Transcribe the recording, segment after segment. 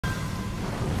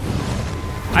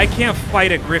I can't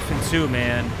fight a griffin too,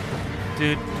 man.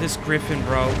 Dude, this griffin,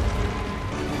 bro.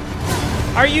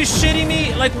 Are you shitting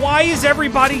me? Like, why is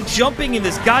everybody jumping in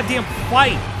this goddamn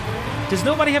fight? Does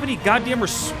nobody have any goddamn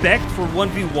respect for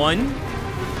 1v1?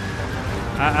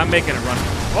 I'm making a run.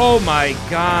 Oh my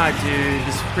god, dude.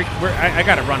 This freak. I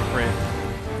gotta run for it.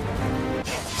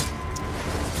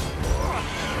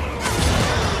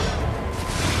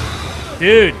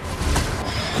 Dude.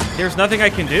 There's nothing I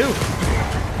can do.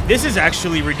 This is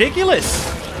actually ridiculous.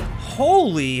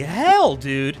 Holy hell,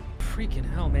 dude. Freaking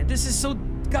hell, man. This is so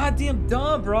goddamn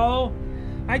dumb, bro.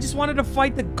 I just wanted to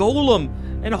fight the golem.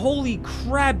 And holy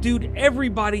crap, dude.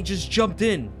 Everybody just jumped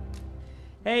in.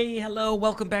 Hey, hello,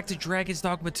 welcome back to Dragon's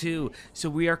Dogma 2. So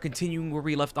we are continuing where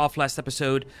we left off last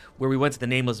episode, where we went to the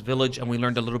Nameless Village and we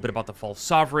learned a little bit about the False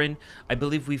Sovereign. I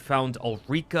believe we found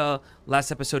Ulrika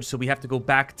last episode, so we have to go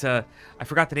back to, I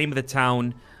forgot the name of the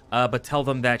town, but tell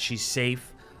them that she's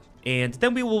safe. And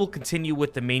then we will continue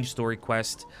with the main story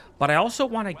quest. But I also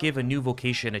want to give a new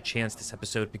vocation a chance this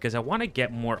episode because I want to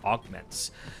get more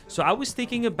augments. So I was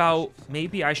thinking about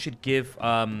maybe I should give,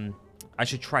 I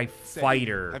should try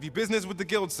Fighter. Have you business with the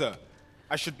guild, sir?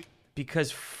 I should be...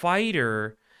 Because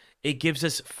Fighter, it gives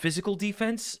us physical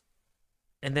defense,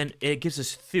 and then it gives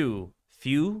us Thew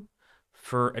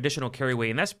for additional carry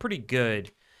weight, and that's pretty good.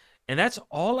 And that's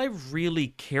all I really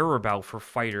care about for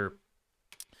Fighter.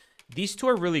 These two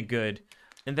are really good.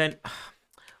 And then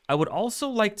I would also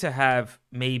like to have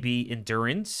maybe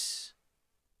Endurance,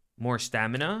 more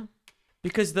stamina.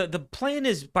 Because the plan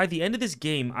is, by the end of this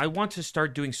game, I want to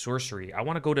start doing sorcery. I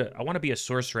want to be a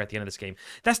sorcerer at the end of this game.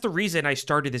 That's the reason I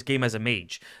started this game as a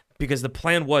mage. Because the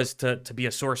plan was to be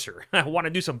a sorcerer. I want to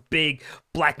do some big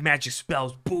black magic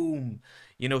spells. Boom.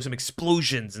 You know, some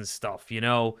explosions and stuff. You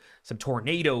know, some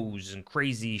tornadoes and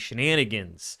crazy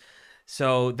shenanigans.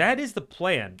 So that is the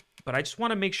plan. But I just want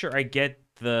to make sure I get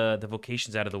the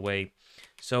vocations out of the way.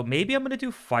 So maybe I'm going to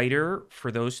do Fighter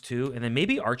for those two. And then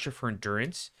maybe Archer for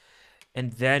Endurance.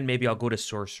 And then maybe I'll go to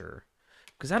Sorcerer.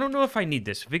 Because I don't know if I need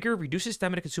this. Vigor reduces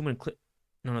stamina consumed and...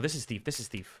 No, this is Thief. This is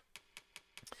Thief.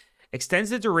 Extends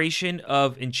the duration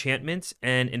of enchantments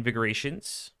and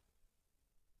invigorations.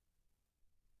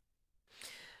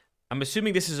 I'm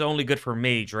assuming this is only good for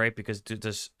Mage, right? Because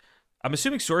I'm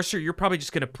assuming Sorcerer, you're probably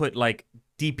just going to put, like,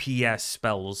 DPS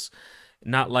spells.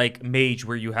 Not like Mage,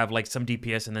 where you have, like, some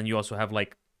DPS and then you also have,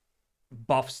 like,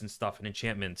 buffs and stuff and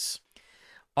enchantments.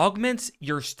 Augments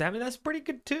your stamina. That's pretty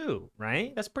good too,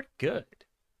 right? That's pretty good.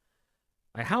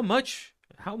 Like how much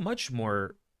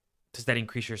more does that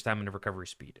increase your stamina recovery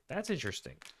speed? That's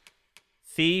interesting.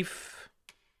 Thief.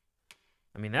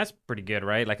 I mean, that's pretty good,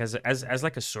 right? Like as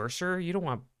like a sorcerer, you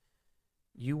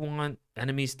want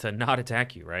enemies to not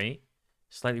attack you, right?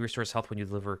 Slightly restores health when you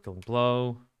deliver a killing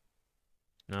blow.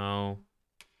 No.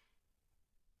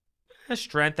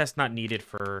 Strength, that's not needed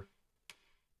for...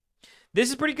 This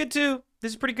is pretty good too.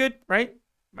 This is pretty good, right?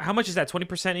 How much is that?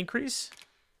 20% increase?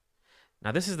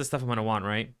 Now, this is the stuff I'm going to want,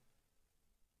 right?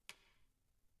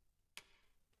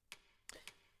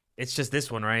 It's just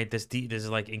this one, right? This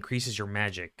like increases your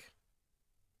magic.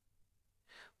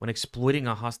 When exploiting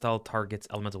a hostile target's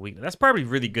elemental weakness. That's probably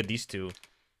really good, these two.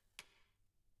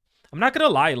 I'm not going to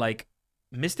lie, like,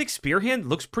 Mystic Spearhand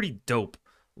looks pretty dope.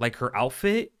 Like, her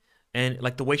outfit and,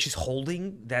 like, the way she's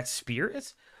holding that spear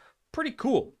is pretty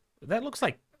cool. That looks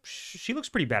like... She looks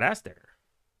pretty badass there.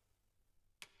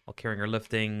 While carrying or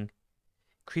lifting.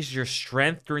 Increases your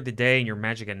strength during the day and your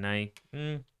magic at night.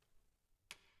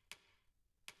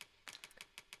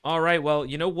 Alright, well,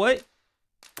 you know what?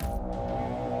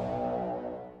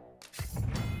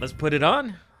 Let's put it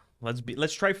on.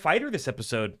 Let's try Fighter this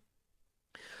episode.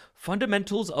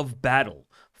 Fundamentals of Battle.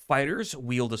 Fighters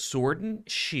wield a sword and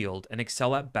shield and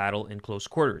excel at battle in close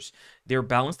quarters. Their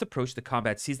balanced approach to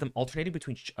combat sees them alternating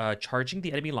between charging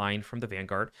the enemy line from the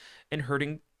vanguard and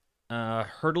hurtling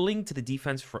to the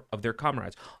defense of their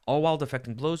comrades, all while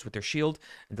deflecting blows with their shield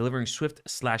and delivering swift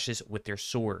slashes with their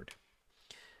sword.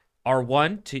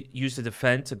 R1 to use to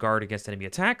defend to guard against enemy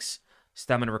attacks.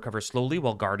 Stamina recovers slowly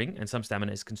while guarding, and some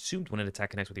stamina is consumed when an attack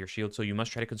connects with your shield, so you must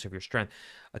try to conserve your strength.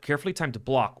 A carefully timed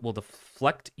block will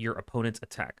deflect your opponent's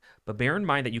attack, but bear in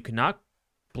mind that you cannot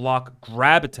block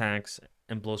grab attacks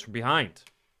and blows from behind.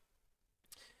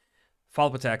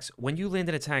 Follow-up attacks. When you land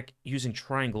an attack using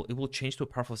triangle, it will change to a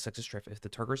powerful success strike if the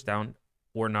target is down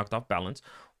or knocked off balance,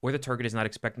 or the target is not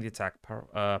expecting the attack.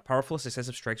 Powerful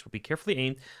successive strikes will be carefully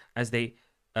aimed as they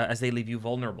leave you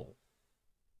vulnerable.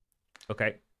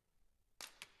 Okay.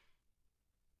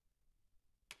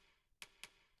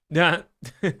 Yeah.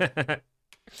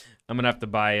 I'm gonna have to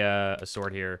buy a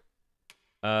sword here.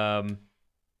 Glad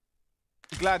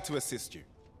to assist you.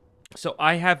 So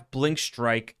I have Blink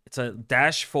Strike. It's a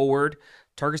dash forward,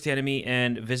 targets the enemy,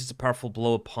 and visits a powerful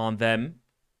blow upon them.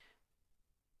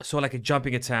 So like a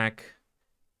jumping attack.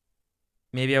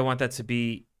 Maybe I want that to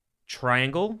be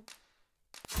triangle.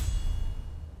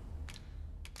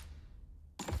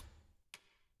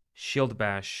 Shield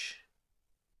bash.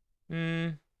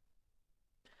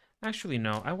 Actually,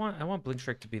 no. I want Blink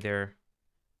Strike to be there.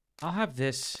 I'll have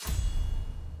this.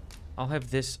 I'll have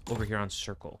this over here on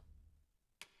circle.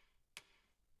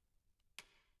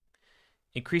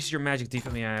 Increases your magic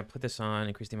defense. Yeah, put this on.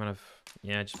 Increase the amount of...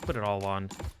 Yeah, just put it all on.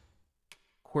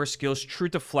 Core skills. True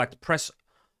deflect. Press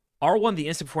R1 the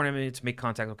instant before an enemy to make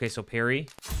contact. Okay, so parry.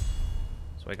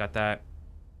 So I got that.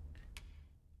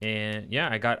 And yeah,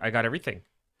 I got everything.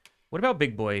 What about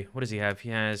Big Boy? What does he have? He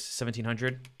has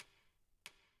 1700.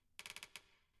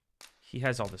 He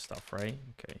has all this stuff, right?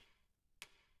 Okay.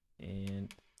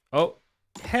 And oh,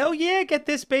 hell yeah, get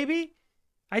this, baby.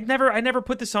 I never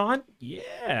put this on.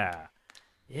 Yeah.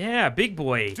 Yeah, Big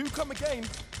Boy. Do come again.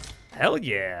 Hell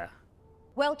yeah.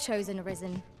 Well chosen,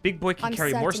 Arisen. Big Boy can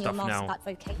carry more stuff now. That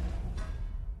vocation.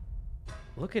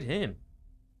 Look at him.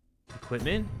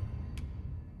 Equipment.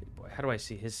 Big Boy. How do I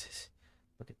see his...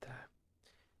 Look at that.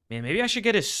 Man, maybe I should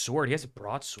get his sword. He has a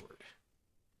broadsword.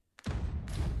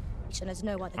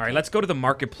 No all right, let's go to the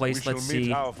marketplace. Let's see. We shall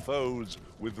meet our foes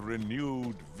with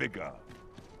renewed vigor.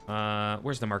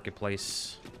 Where's the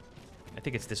marketplace? I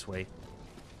think it's this way.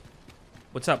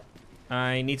 What's up?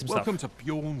 I need some Welcome stuff. to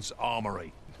Bjorn's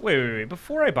Armory. Wait.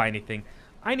 Before I buy anything,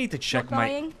 I need to check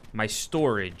my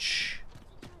storage.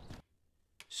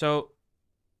 So,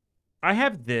 I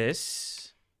have this.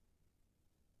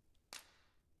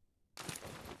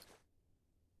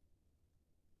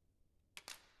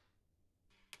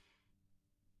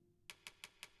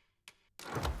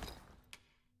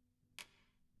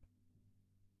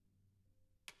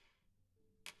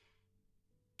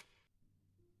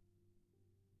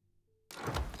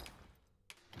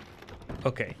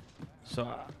 Okay, so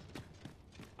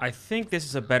I think this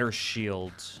is a better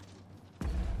shield.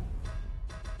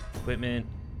 Equipment.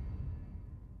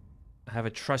 I have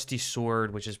a trusty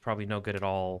sword, which is probably no good at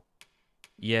all.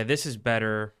 Yeah, this is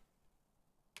better.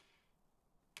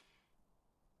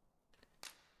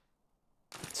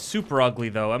 It's super ugly,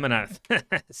 though. I'm gonna...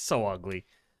 It's so ugly.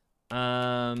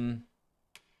 Let's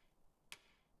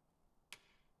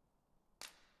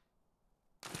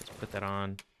put that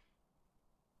on.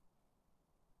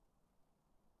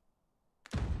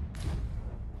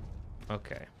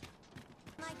 Okay.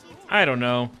 I don't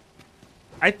know.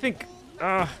 I think,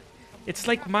 it's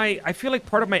like I feel like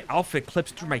part of my outfit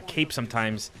clips through my cape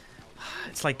sometimes.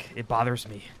 It's like, it bothers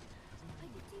me.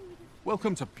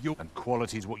 Welcome to Bjorn. And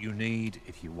quality is what you need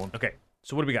if you want. Okay,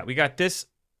 so what do we got? We got this.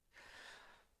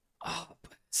 Oh,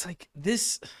 but it's like,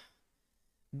 this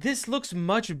looks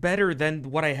much better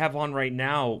than what I have on right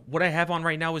now. What I have on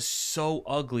right now is so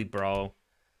ugly, bro.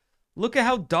 Look at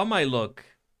how dumb I look.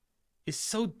 It's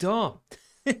so dumb.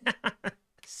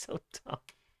 So dumb.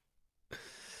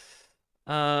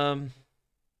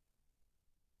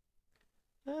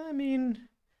 I mean,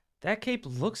 that cape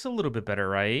looks a little bit better,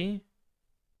 right?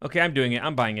 Okay, I'm doing it.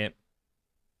 I'm buying it.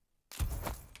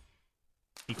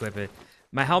 Equip it.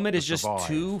 My helmet is just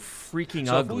too freaking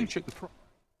ugly.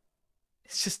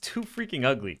 It's just too freaking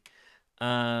ugly.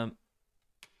 What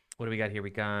do we got here? We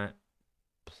got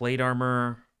plate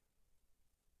armor.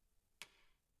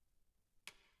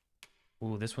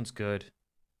 Ooh, this one's good.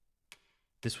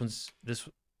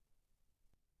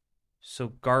 So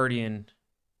Guardian.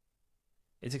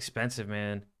 It's expensive,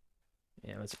 man.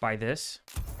 Yeah, let's buy this.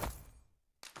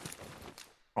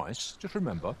 Price, just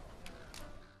remember.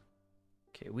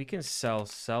 Okay, we can sell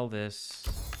this.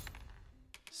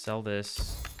 Sell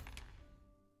this.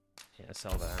 Yeah,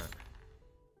 sell that.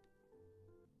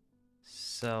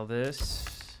 Sell this.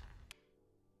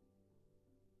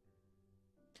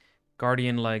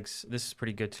 Guardian legs. This is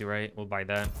pretty good too, right? We'll buy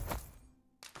that.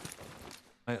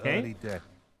 My early death.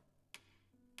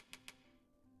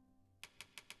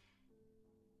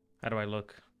 How do I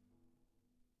look?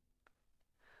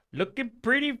 Looking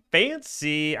pretty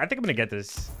fancy. I think I'm gonna get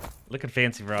this. Looking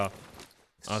fancy, bro.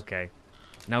 Okay.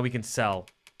 Now we can sell.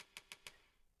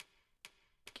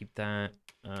 Keep that.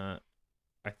 I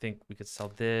think we could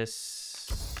sell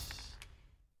this.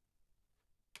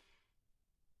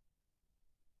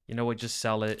 You know what? Just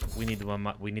sell it. We need the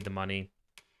money.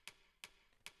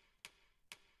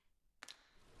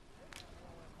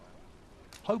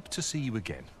 Hope to see you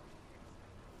again.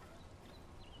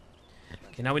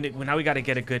 Okay, now we gotta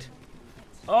get a good.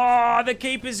 Oh, the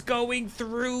cape is going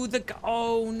through the.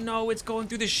 Oh no, it's going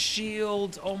through the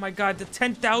shield. Oh my god, the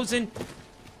 10,000.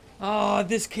 Oh,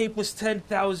 this cape was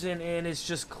 10,000 and it's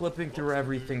just clipping through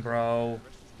everything, bro.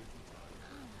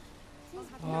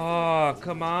 Oh,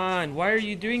 come on. Why are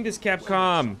you doing this,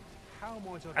 Capcom?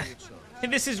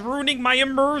 This is ruining my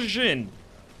immersion.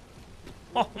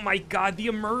 Oh my god, the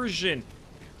immersion.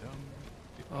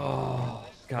 Oh,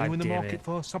 god Are you in the damn market it.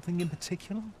 for something in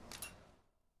particular?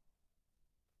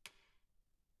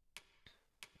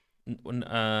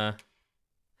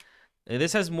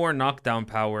 This has more knockdown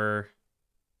power.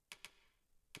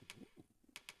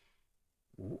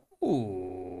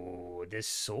 Ooh, this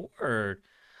sword.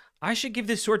 I should give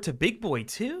this sword to Big Boy,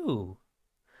 too.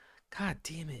 God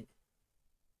damn it.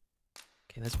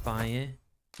 Okay, let's buy it.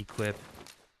 Equip.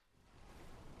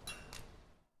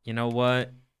 You know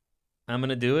what? I'm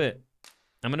gonna do it.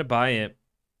 I'm gonna buy it.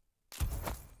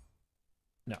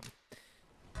 No.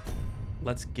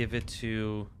 Let's give it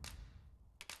to...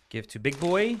 Give to Big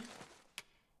Boy.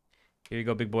 Here you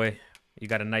go, Big Boy. You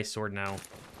got a nice sword now.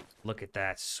 Look at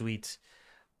that. Sweet.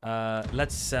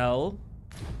 Let's sell...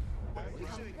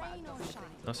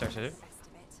 Oh, sorry.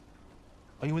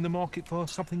 Are you in the market for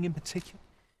something in particular?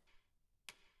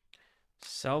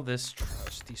 Sell this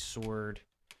trusty sword.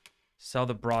 Sell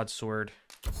the broadsword.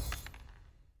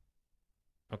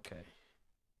 Okay.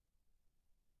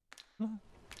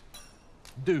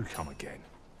 Do come again.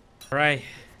 All right.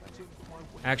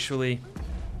 Actually,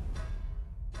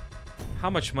 how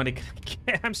much money can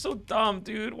I get? I'm so dumb,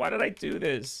 dude. Why did I do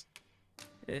this?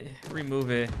 Remove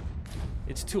it.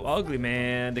 It's too ugly,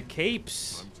 man. The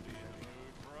capes.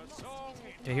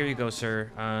 Okay, here you go,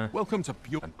 sir. Welcome to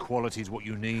pure and quality is what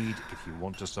you need if you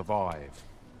want to survive.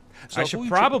 So I should before you check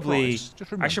the probably, price,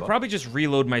 just remember, just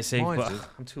reload my save, Mine but too.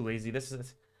 I'm too lazy. This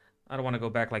is, I don't want to go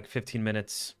back like 15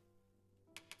 minutes.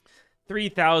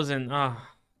 3,000. Oh,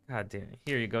 god damn it.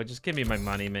 Here you go. Just give me my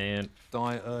money, man.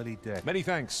 die early death. Many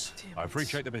thanks. I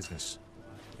appreciate the business.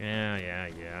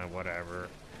 Yeah. Whatever.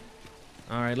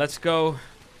 All right, let's go.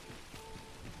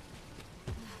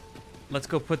 Let's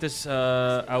go put this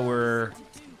our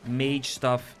mage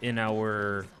stuff in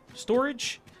our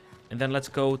storage, and then let's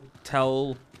go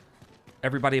tell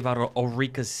everybody about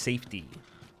Ulrika's safety.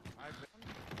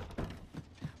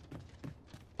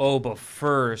 Oh, but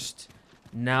first,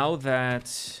 now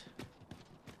that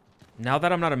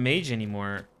I'm not a mage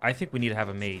anymore, I think we need to have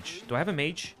a mage. Do I have a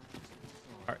mage?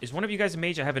 Is one of you guys a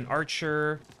mage? I have an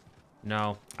archer.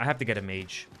 No, I have to get a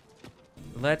mage.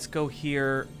 Let's go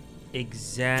here.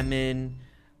 Examine.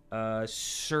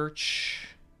 Search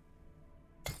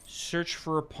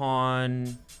for a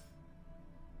pawn.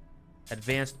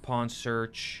 Advanced pawn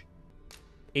search.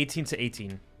 18 to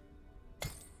 18.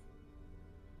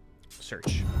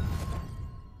 Search.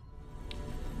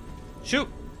 Shoot!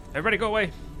 Everybody go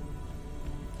away.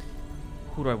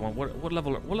 Who do I want? What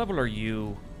level are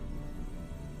you?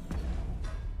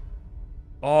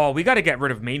 Oh, we gotta get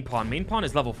rid of main pawn. Main pawn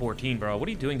is level 14, bro. What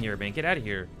are you doing here, man? Get out of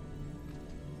here.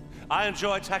 I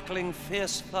enjoy tackling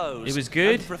fierce foes. It was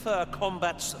good. And prefer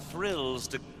combat's thrills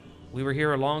to... We were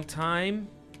here a long time.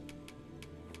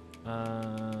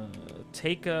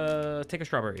 Take a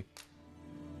strawberry.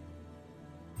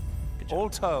 All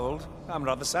told, I'm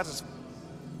rather satisfied.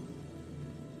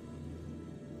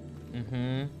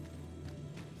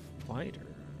 Fighter.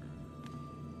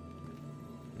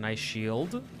 Nice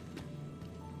shield.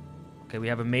 Okay, we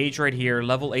have a mage right here,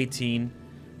 level 18.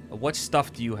 What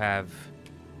stuff do you have?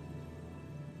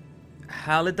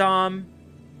 Halidom.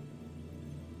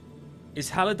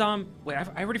 Is Halidom... Wait,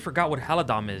 I already forgot what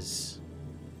Halidom is.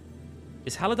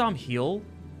 Is Halidom heal?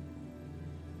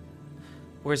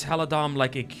 Or is Halidom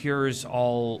like it cures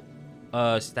all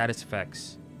status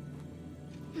effects?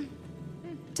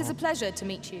 'Tis a pleasure to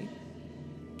meet you.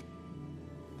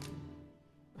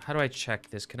 How do I check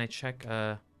this? Can I check...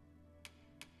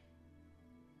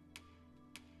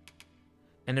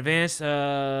 In advance,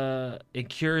 it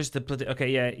cures debilitation.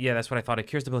 Okay, yeah, that's what I thought. It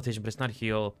cures debilitation, but it's not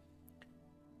heal.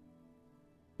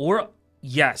 Or,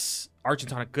 yes. Arch and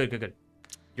tonic. Good.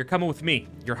 You're coming with me.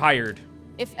 You're hired.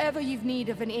 If ever you've need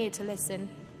of an ear to listen,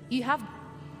 you have...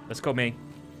 Let's go, May.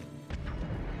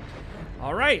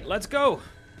 All right, let's go.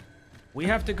 We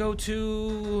have to go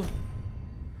to...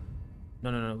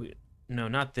 No,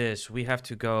 not this. We have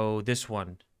to go this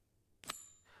one.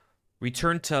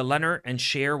 Return to Leonard and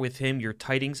share with him your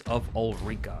tidings of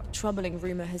Ulrika. Troubling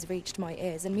rumor has reached my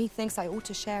ears, and methinks I ought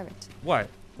to share it. What?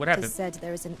 What happened? It is said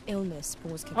there is an illness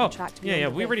spores can Oh, contract. yeah,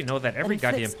 we already know that. Every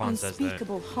goddamn pawn says that.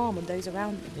 Unspeakable harm on those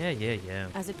around them. Yeah.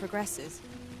 As it progresses,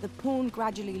 the pawn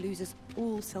gradually loses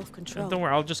all self-control. Don't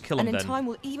worry, I'll just kill him and in then. time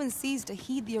will even cease to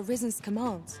heed the Arisen's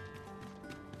commands.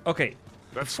 Okay.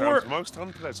 That Before- sounds most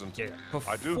unpleasant. Yeah.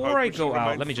 I do Before hope I we shall go out,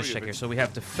 remain let me just free check of here. it. So we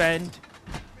have defend,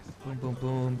 Boom, boom,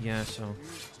 boom. Yeah, so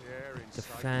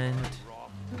defend.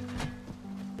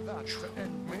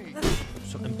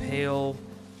 So impale.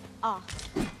 Ah,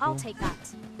 I'll take that.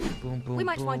 Boom, boom, We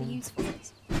might boom. find a use for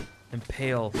it.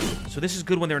 Impale. So this is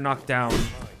good when they're knocked down.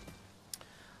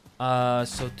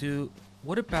 So do...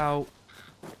 What about...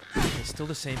 It's still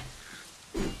the same.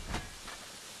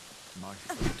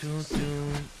 Doon,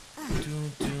 doon,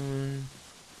 doon, doon.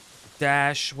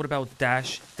 Dash. What about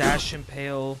dash? Dash,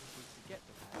 impale.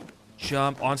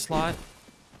 Jump, onslaught.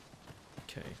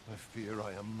 Okay. I fear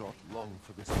I am not long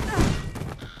for this.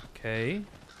 Okay.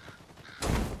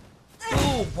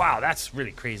 Oh, wow, that's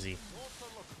really crazy.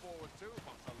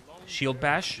 Shield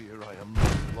bash. I fear I am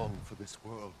not long for this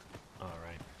world. All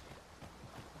right.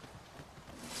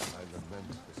 I lament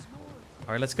this world.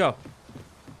 All right, let's go.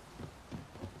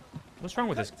 What's wrong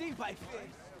with this?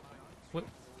 What?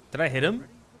 Did I hit him?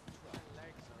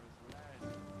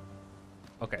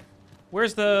 Okay.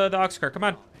 Where's the ox cart? Come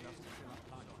on.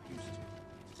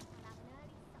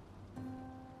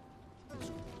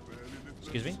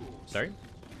 Excuse me. Sorry.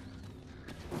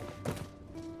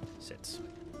 Sits.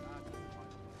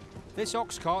 This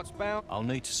ox cart's bound. I'll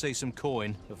need to see some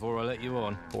coin before I let you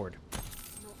on. Board.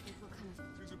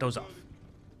 Doze off.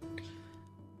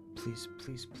 Please,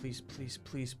 please, please, please,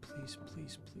 please, please,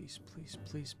 please, please, please,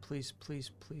 please, please,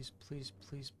 please, please, please,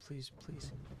 please, please,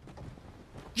 please.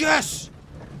 Yes!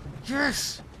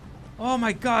 Yes! Oh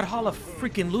my god, holla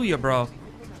freaking Luya, bro.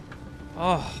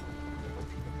 Oh.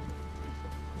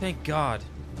 Thank God.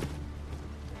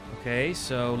 Okay,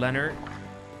 so Leonard.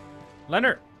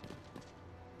 Leonard!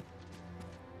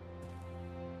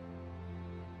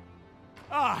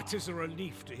 Ah, 'tis a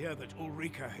relief to hear that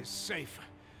Ulrika is safe.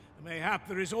 Mayhap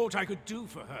there is aught I could do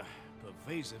for her,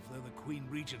 pervasive though the Queen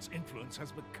Regent's influence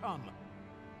has become.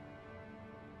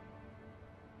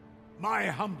 My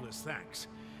humblest thanks.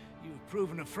 You've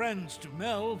proven a friend to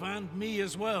Melve and me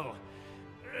as well.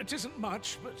 It isn't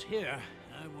much, but here,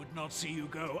 I would not see you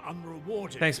go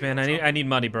unrewarded. Thanks, man. I need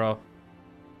money, bro.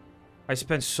 I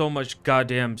spent so much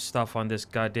goddamn stuff on this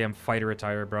goddamn fighter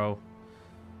attire, bro.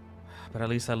 But at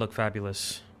least I look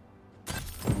fabulous.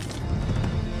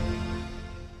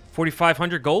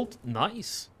 4,500 gold?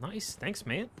 Nice. Nice. Thanks,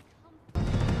 man.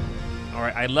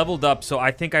 Alright, I leveled up, so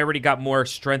I think I already got more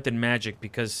strength and magic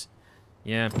because...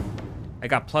 Yeah. I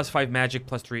got +5 magic,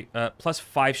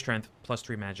 +5 strength,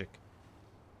 +3 magic.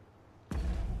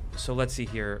 So let's see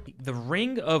here. The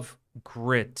Ring of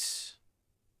Grit.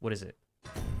 What is it?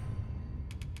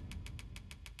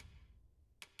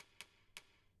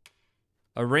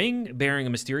 A ring bearing a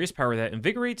mysterious power that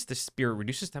invigorates the spirit,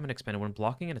 reduces stamina expended when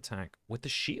blocking an attack with the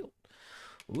shield.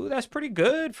 Ooh, that's pretty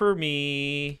good for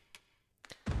me.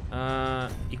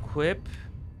 Equip.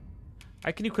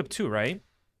 I can equip 2, right?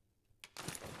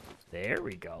 There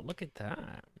we go. Look at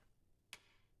that.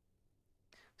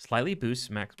 Slightly boosts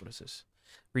max. What is this?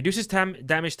 Reduces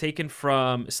damage taken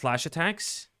from slash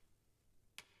attacks.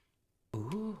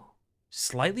 Ooh.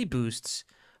 Slightly boosts.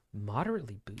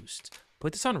 Moderately boosts.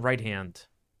 Put this on right hand.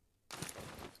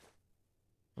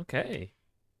 Okay.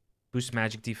 Boost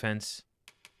magic defense.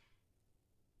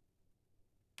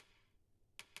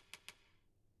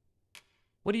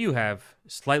 What do you have?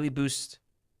 Slightly boost.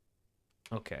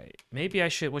 Okay. Maybe I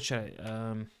should. What should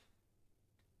I?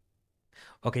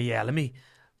 Okay. Yeah.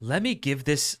 Let me give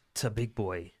this to Big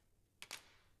Boy.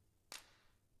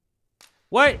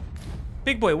 What?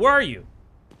 Big Boy, where are you?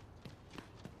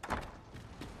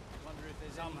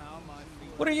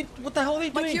 What the hell are they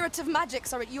My doing? curative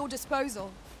magics are at your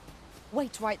disposal.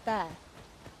 Wait right there.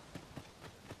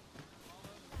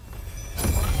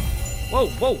 Whoa,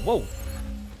 whoa, whoa.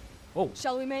 Whoa.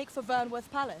 Shall we make for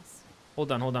Vernworth Palace?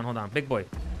 Hold on. Big Boy.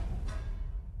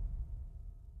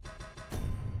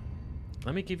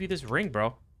 Let me give you this ring,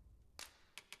 bro.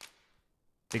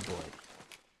 Big Boy.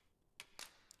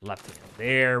 Left hand.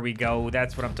 There we go.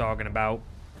 That's what I'm talking about.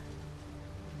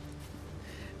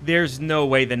 There's no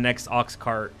way the next ox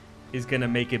cart is gonna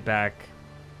make it back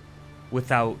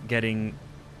without getting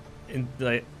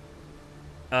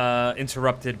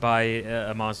interrupted by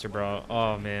a monster, bro.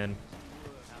 Oh man.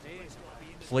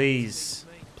 Please.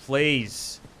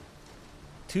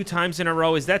 2 times in a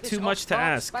row. Is that too much to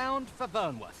ask? Bound for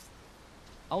Vernworth.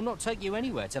 I'll not take you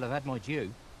anywhere till I've had my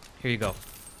due. Here you go.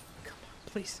 Come on,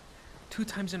 please. 2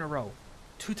 times in a row.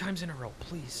 2 times in a row,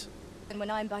 please. And when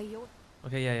I'm by your...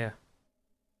 Okay, yeah.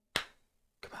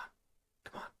 Come on.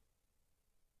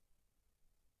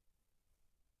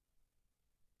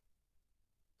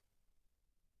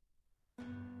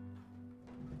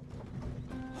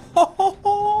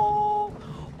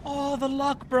 Oh, the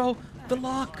luck, bro. The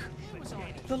luck.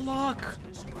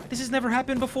 This has never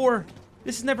happened before.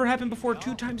 This has never happened before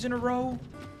 2 times in a row.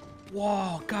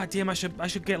 Whoa, goddamn! I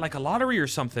should get like a lottery or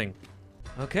something.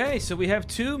 Okay, so we have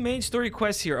 2 main story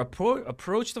quests here.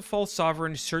 Approach the false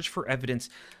sovereign, search for evidence.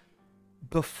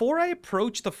 Before I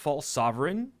approach the false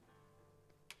sovereign,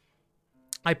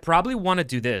 I probably want to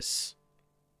do this.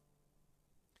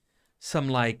 Some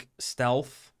like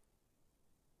stealth.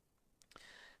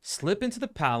 Slip into the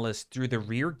palace through the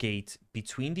rear gate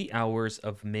between the hours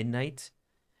of midnight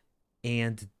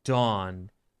and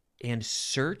dawn and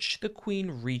search the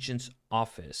Queen Regent's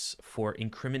office for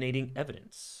incriminating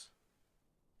evidence.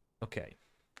 Okay.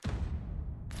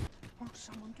 Won't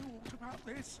someone do aught about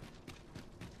this?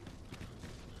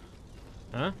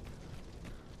 Huh?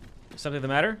 Something the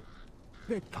matter?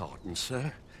 Beg pardon,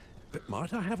 sir, but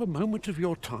might I have a moment of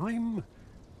your time?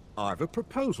 I've a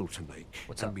proposal to make.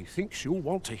 What's up? And methinks you'll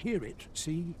want to hear it.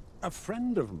 See, a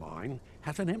friend of mine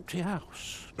has an empty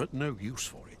house, but no use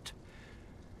for it.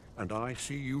 And I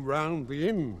see you round the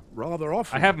inn rather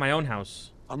often. I have my own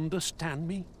house. Understand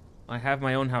me? I have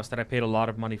my own house that I paid a lot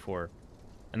of money for.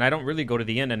 And I don't really go to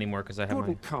the inn anymore because I have my...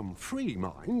 Wouldn't come free,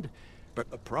 mind, but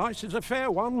the price is a fair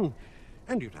one,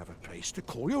 and you'd have a place to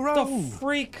call your own. The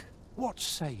freak! What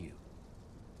say you?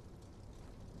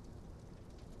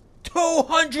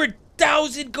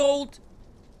 200,000 gold?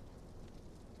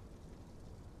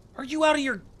 Are you out of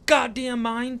your goddamn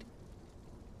mind?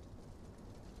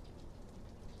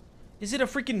 Is it a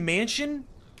freaking mansion?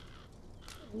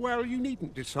 Well, you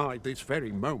needn't decide this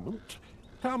very moment.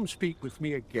 Come speak with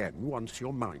me again once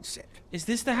your mind's set. Is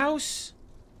this the house?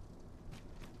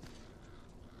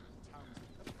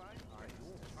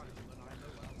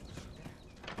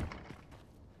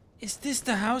 Is this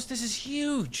the house? This is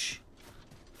huge.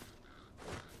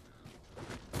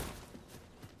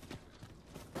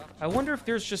 I wonder if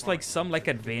there's just like some like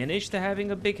advantage to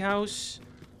having a big house.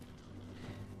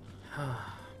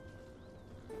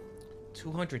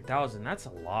 200,000, that's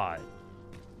a lot.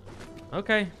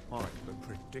 Okay. I'm a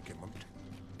predicament.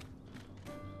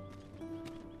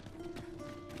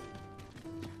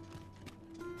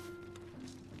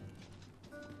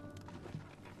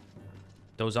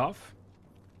 Doze off.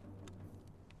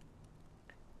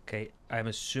 Okay, I'm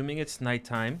assuming it's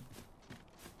nighttime.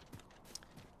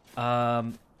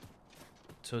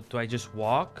 So do I just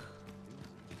walk?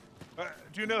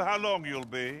 Do you know how long you'll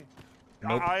be?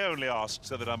 Nope. I only asked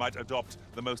so that I might adopt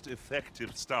the most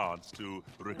effective stance to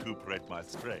recuperate my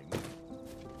strength.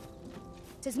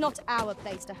 'Tis not our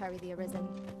place to hurry the Arisen.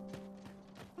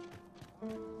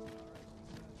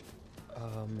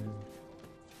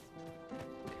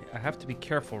 Okay, I have to be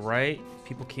careful, right?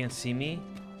 People can't see me.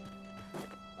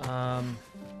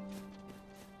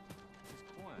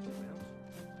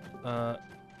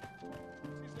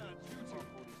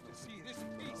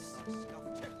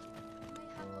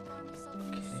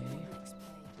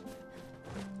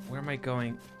 Where am I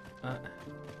going? I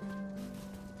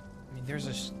mean, there's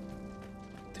a...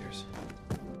 There's...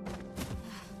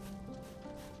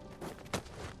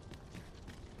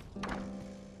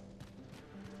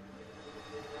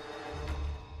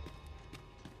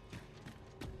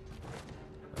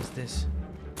 What's this?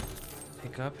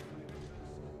 Pick up?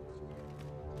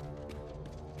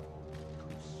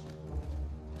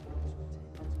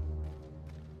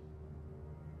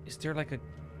 Is there like a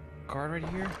guard right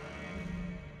here?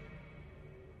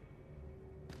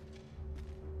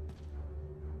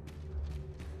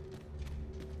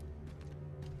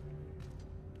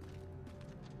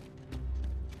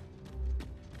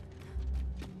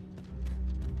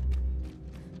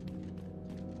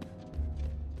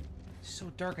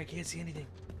 So dark, I can't see anything.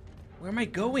 Where am I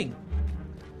going?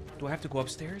 Do I have to go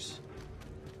upstairs?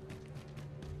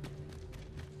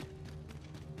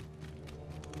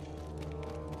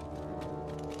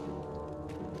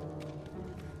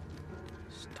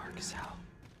 It's dark as hell.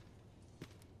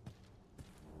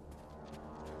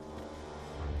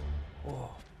 Oh.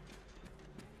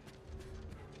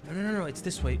 No, it's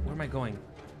this way. Where am I going?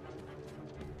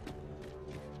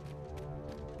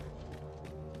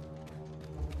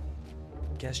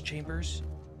 Guest chambers?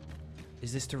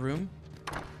 Is this the room?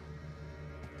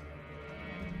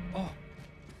 Oh.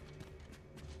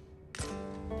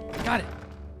 Got it.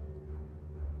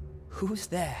 Who's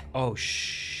there? Oh,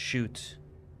 shoot.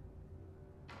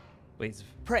 Wait,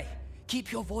 Pray,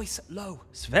 keep your voice low.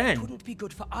 Sven. It wouldn't be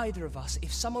good for either of us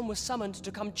if someone was summoned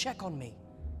to come check on me.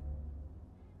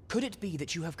 Could it be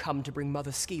that you have come to bring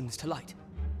Mother's schemes to light?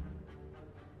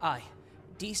 Aye,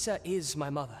 Disa is my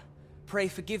mother. Pray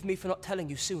forgive me for not telling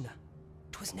you sooner.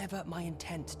 'Twas never my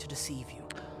intent to deceive you.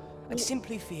 I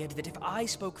simply feared that if I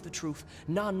spoke the truth,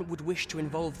 none would wish to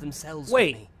involve themselves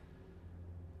with me.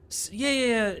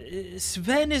 Yeah.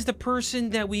 Sven is the person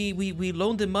that we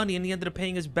loaned him money and he ended up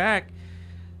paying us back.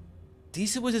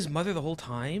 Disa was his mother the whole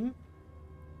time?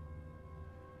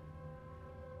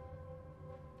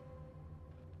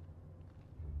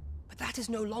 But that is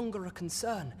no longer a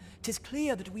concern. 'Tis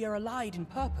clear that we are allied in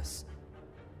purpose.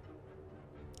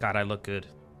 God, I look good.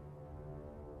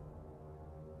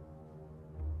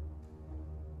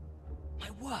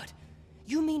 My word,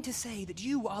 you mean to say that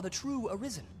you are the true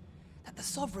Arisen? That the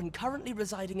Sovereign currently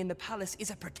residing in the palace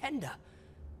is a pretender?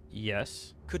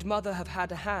 Yes. Could Mother have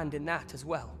had a hand in that as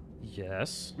well?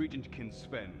 Yes. Regent King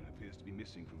Sven appears to be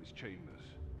missing from his chambers.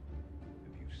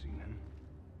 Have you seen him?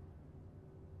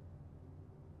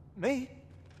 Me?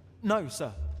 No,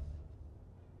 sir.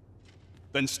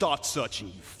 Then start searching,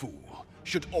 you fool.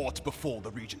 Should aught befall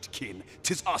the Regent Kin,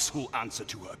 'tis us who'll answer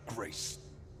to her grace.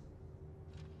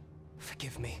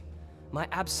 Forgive me. My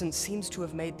absence seems to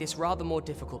have made this rather more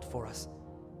difficult for us.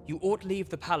 You ought leave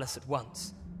the palace at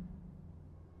once.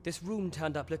 This room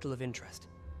turned up little of interest,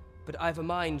 but I've a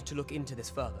mind to look into this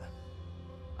further.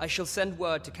 I shall send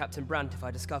word to Captain Brandt if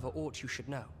I discover aught you should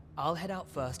know. I'll head out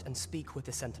first and speak with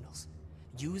the Sentinels.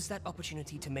 Use that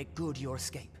opportunity to make good your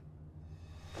escape.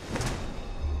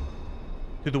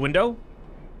 Through the window?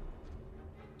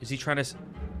 Is he trying to...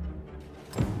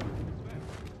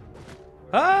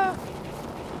 Ah!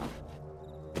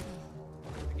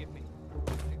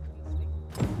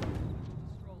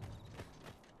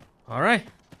 All right.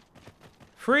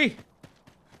 Free.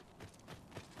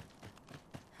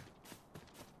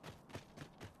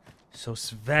 So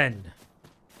Sven.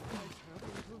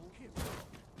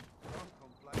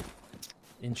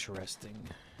 Interesting.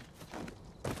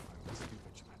 The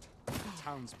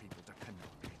townspeople depend on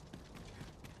me.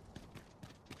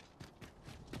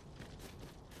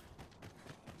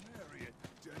 Nary a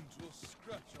gentle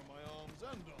scratch on my arms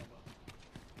and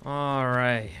armor. All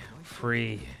right.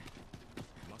 Free.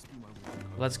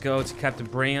 Let's go to Captain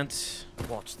Brandt.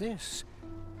 What's this?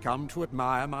 Come to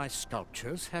admire my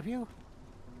sculptures, have you?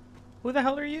 Who the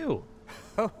hell are you?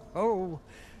 Ho ho!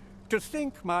 To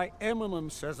think my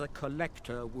eminence as a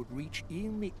collector would reach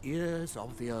in the ears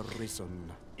of the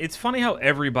Arisen. It's funny how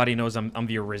everybody knows I'm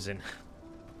the Arisen.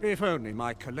 If only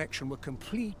my collection were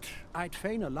complete, I'd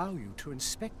fain allow you to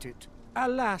inspect it.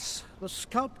 Alas, the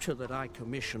sculpture that I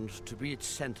commissioned to be its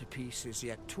centerpiece is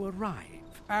yet to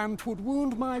arrive, and 'twould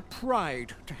wound my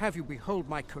pride to have you behold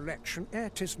my collection ere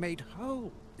 'tis made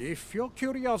whole. If your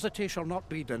curiosity shall not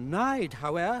be denied,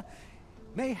 however,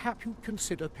 mayhap you'd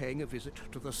consider paying a visit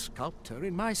to the sculptor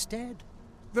in my stead.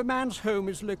 The man's home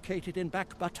is located in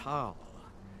Bakbattahl.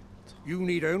 You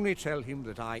need only tell him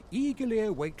that I eagerly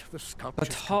await the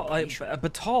sculpture's completion.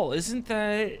 Battahl, isn't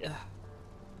that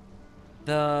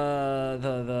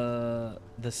the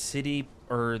city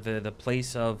or the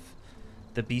place of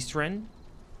the Beast Wren?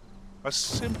 A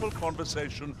simple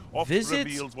conversation often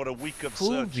reveals what a week of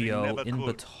searching never in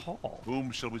could. Battahl.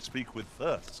 Whom shall we speak with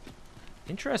first?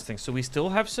 Interesting. So we still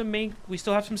have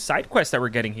some side quests that we're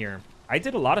getting here. I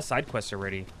did a lot of side quests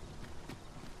already.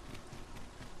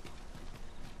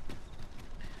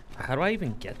 How do I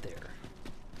even get there?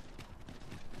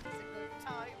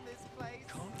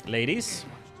 Ladies?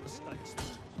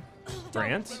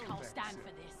 Brandt?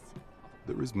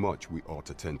 There is much we ought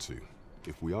to tend to,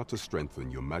 if we are to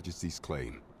strengthen your Majesty's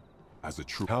claim as a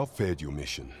true... How fared your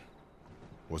mission?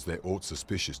 Was there aught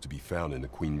suspicious to be found in the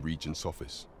Queen Regent's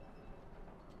office?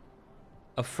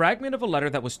 A fragment of a letter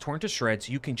that was torn to shreds.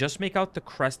 You can just make out the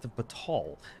crest of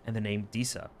Battahl and the name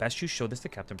Disa. Best you show this to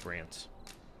Captain Brandt.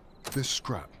 This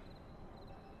scrap.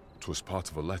 'Twas part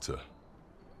of a letter,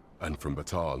 and from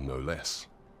Battahl no less.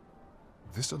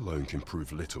 This alone can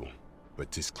prove little,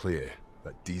 but 'tis clear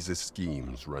that Disa's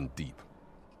schemes run deep.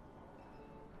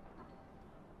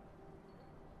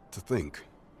 To think,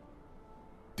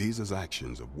 Disa's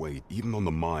actions have weighed even on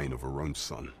the mind of her own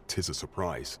son. 'Tis a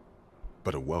surprise,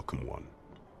 but a welcome one.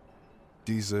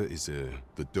 Disa is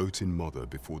the doting mother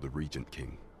before the Regent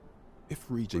King. If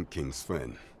Regent King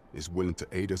Sven is willing to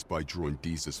aid us by drawing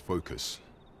Disa's focus,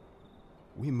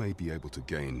 we may be able to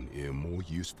gain more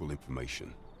useful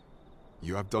information.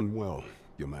 You have done well,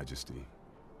 Your Majesty.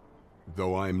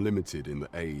 Though I am limited in the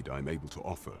aid I'm able to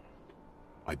offer,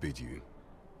 I bid you,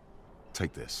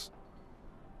 take this.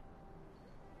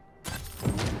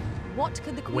 What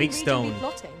could the Queen Regent be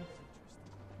plotting?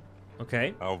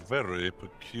 Okay. How very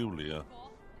peculiar.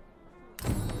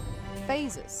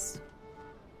 Phases.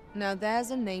 Now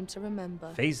there's a name to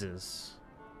remember. Phases.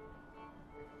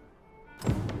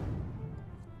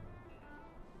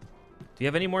 Do you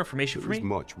have any more information for me? There is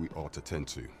much we ought to tend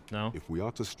to. No. If we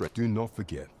are to stretch, do not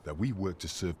forget that we work to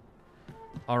serve.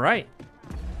 All right.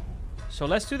 So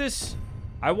let's do this.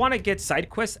 I want to get side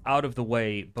quests out of the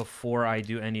way before I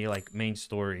do any like main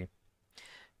story.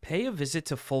 Pay a visit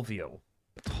to Fulvio.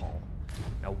 Battahl.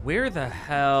 Now, where the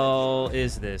hell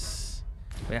is this?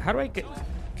 Wait, how do I get...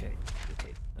 Okay,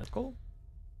 that's cool.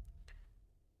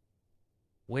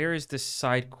 Where is this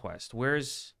side quest?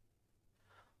 Where's...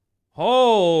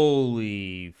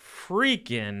 Holy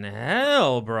freaking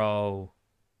hell, bro.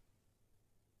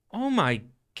 Oh my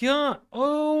god.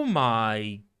 Oh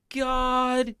my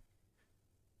god.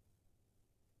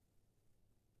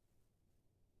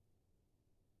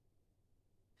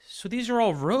 So these are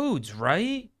all roads,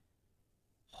 right?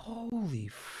 Holy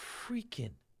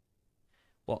freaking.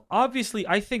 Well, obviously,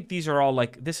 I think these are all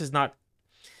like, this is not,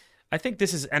 I think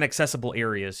this is inaccessible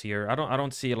areas here. I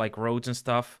don't see like roads and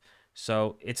stuff.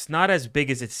 So it's not as big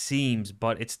as it seems,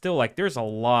 but it's still like, there's a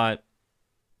lot.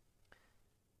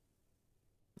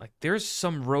 Like there's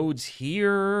some roads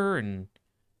here and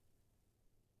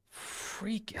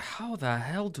freak, how the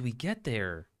hell do we get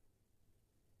there?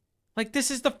 Like this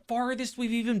is the farthest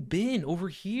we've even been over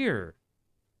here.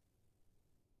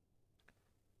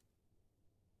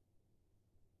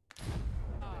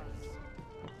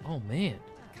 Oh man.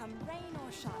 Come rain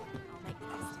or shine, I'll make the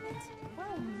best of it.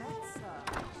 Well met, sir.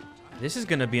 This is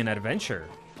gonna be an adventure.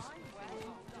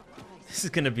 This is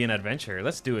gonna be an adventure.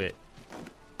 Let's do it.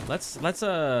 Let's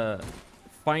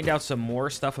find out some more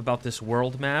stuff about this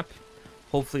world map.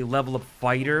 Hopefully level up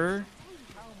fighter.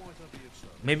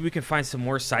 Maybe we can find some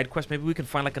more side quests. Maybe we can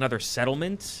find like another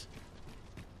settlement.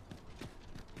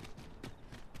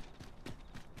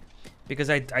 Because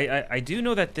I do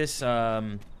know that this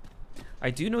I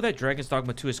do know that Dragon's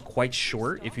Dogma 2 is quite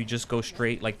short if you just go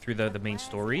straight like through the main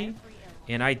story.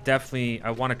 And I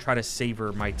want to try to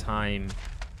savor my time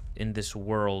in this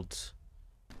world.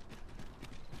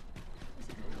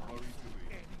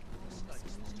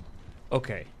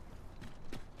 Okay.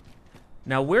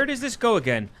 Now where does this go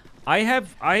again?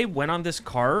 I went on this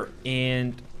car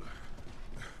and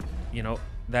you know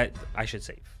that I should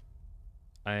save.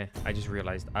 I just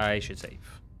realized I should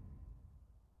save.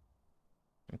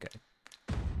 Okay.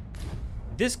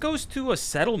 This goes to a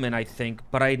settlement, I think,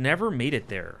 but I never made it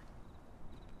there.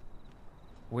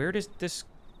 Where does this...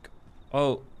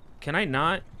 Oh, can I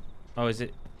not? Oh, is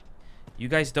it... You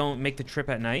guys don't make the trip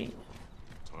at night?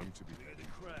 Time to be ready.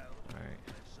 Alright.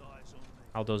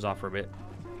 I'll doze off for a bit.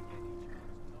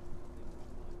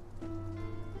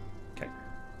 Okay.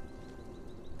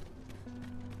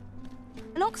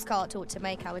 An ox cart ought to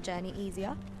make our journey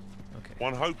easier. Okay.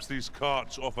 One hopes these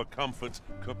carts offer comfort.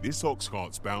 This ox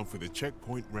cart's bound for the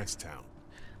checkpoint rest town.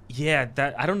 Yeah,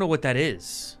 that I don't know what that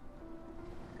is.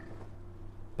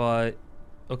 But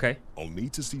okay. I'll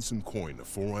need to see some coin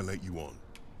before I let you on.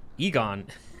 Egon.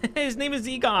 His name is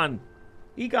Egon.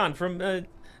 Egon from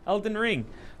Elden Ring.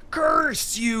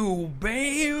 Curse you,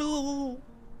 Battahl!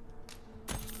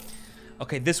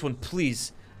 Okay, this one,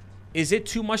 please. Is it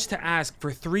too much to ask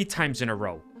for 3 times in a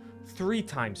row? 3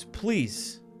 times,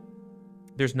 please.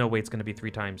 There's no way it's gonna be 3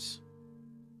 times.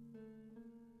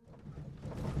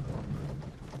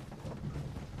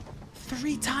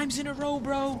 Three times in a row,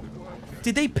 bro?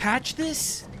 Did they patch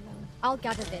this? I'll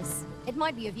gather this. It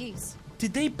might be of use.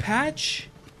 Did they patch?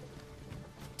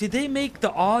 Did they make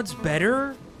the odds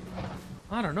better?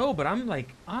 I don't know, but I'm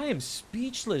like, I am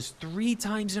speechless 3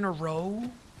 times in a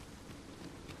row.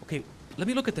 Okay, let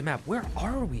me look at the map. Where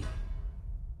are we?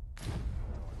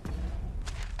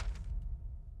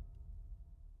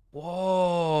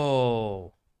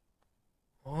 Whoa.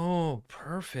 Oh,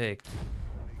 perfect.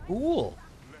 Cool.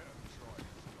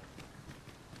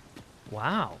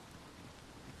 Wow.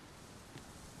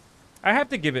 I have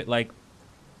to give it, like,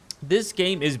 this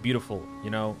game is beautiful, you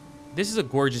know. This is a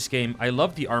gorgeous game. I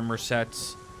love the armor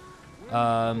sets.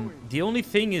 The only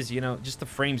thing is, you know, just the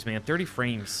frames, man. 30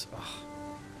 frames. Ugh.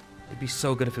 It'd be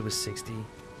so good if it was 60.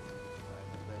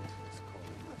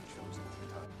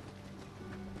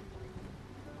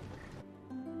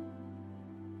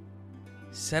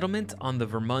 Settlement on the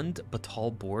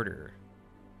Vermund-Battahl border.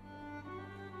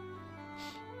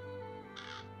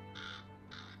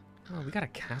 Oh, we got a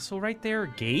castle right there? A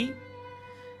gate?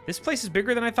 This place is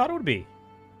bigger than I thought it would be.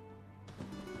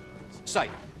 Say,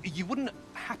 you wouldn't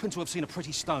happen to have seen a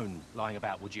pretty stone lying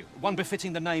about, would you? One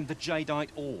befitting the name the Jadeite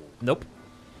Orb. Nope.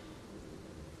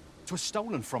 It was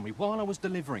stolen from me while I was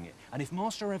delivering it, and if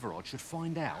Master Everard should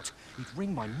find out, he'd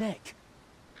wring my neck.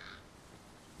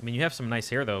 I mean, you have some nice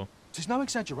hair, though. It's no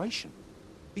exaggeration.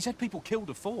 He said people killed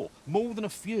afore, more than a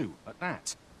few at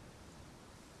that.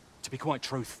 To be quite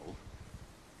truthful,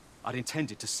 I'd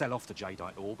intended to sell off the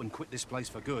Jadeite Orb and quit this place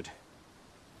for good.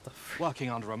 Working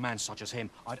under a man such as him,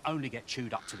 I'd only get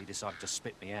chewed up till he decided to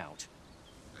spit me out.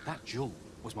 That jewel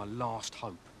was my last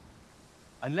hope.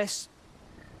 Unless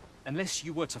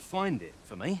you were to find it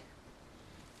for me.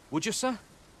 Would you, sir?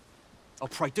 Oh,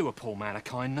 pray do a poor man a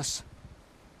kindness.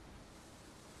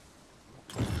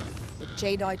 The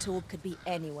Jadeite orb could be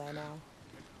anywhere now.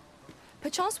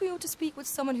 Perchance we ought to speak with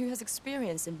someone who has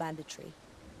experience in banditry.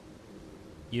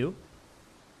 You?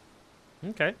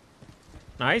 Okay.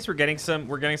 Nice. We're getting some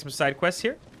side quests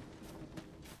here.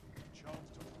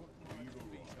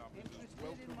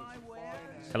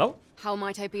 Hello? How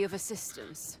might I be of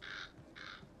assistance?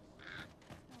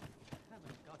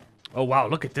 Oh wow,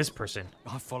 look at this person.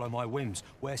 I follow my whims,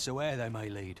 wheresoe'er they may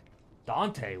lead.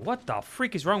 Dante, what the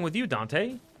freak is wrong with you,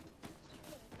 Dante?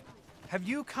 Have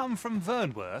you come from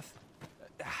Vernworth?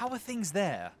 How are things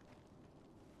there?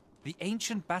 The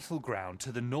ancient battleground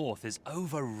to the north is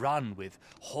overrun with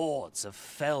hordes of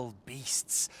fell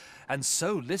beasts, and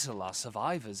so little are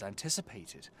survivors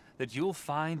anticipated that you'll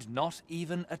find not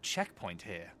even a checkpoint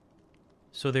here.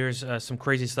 So there's some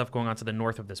crazy stuff going on to the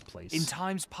north of this place. In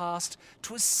times past,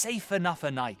 'twas safe enough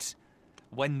a night,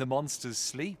 when the monsters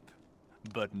sleep.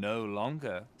 But no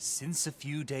longer. Since a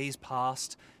few days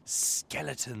past,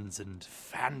 skeletons and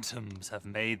phantoms have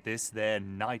made this their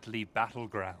nightly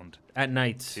battleground. At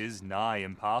night. 'Tis nigh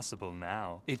impassable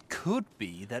now. It could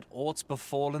be that aught's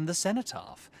befallen the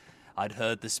cenotaph. I'd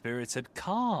heard the spirits had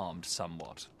calmed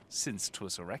somewhat since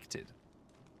 'twas erected.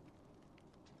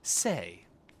 Say,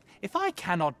 if I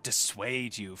cannot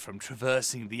dissuade you from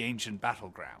traversing the ancient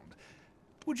battleground,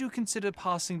 would you consider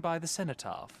passing by the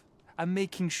cenotaph and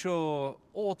making sure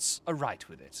aught's aright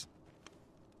with it?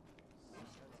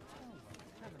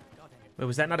 Wait,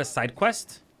 was that not a side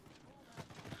quest?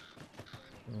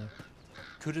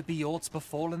 Could it be aught's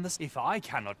befallen this? If I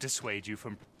cannot dissuade you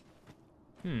from...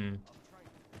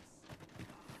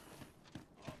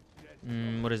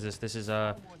 What is this? This is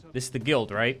the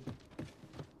guild, right?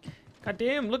 God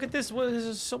damn, look at this.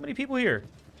 There's so many people here.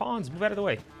 Pawns, move out of the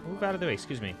way. Move out of the way,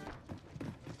 excuse me.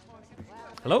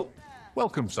 Hello?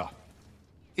 Welcome, sir.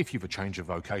 If you've a change of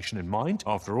vocation in mind,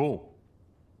 after all,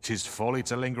 'tis folly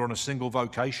to linger on a single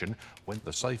vocation when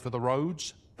the safer the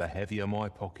roads, the heavier my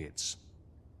pockets.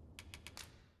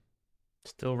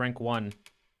 Still rank 1.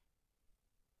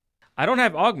 I don't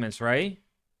have augments, right?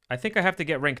 I think I have to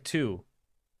get rank 2.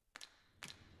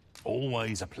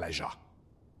 Always a pleasure.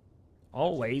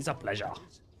 Always a pleasure.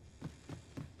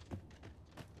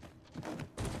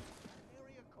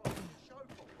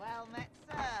 Well met,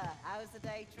 sir. How's the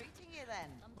day treating you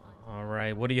then? All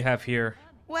right, what do you have here?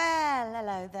 Well,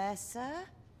 hello there, sir.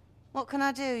 What can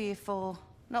I do you for?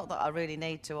 Not that I really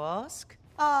need to ask.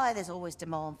 Oh, there's always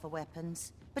demand for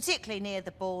weapons, particularly near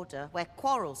the border, where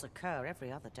quarrels occur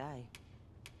every other day.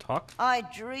 Talk? I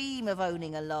dream of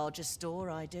owning a larger store,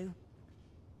 I do.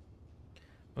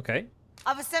 Okay.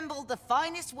 I've assembled the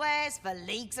finest wares for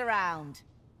leagues around.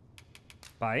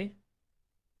 Bye.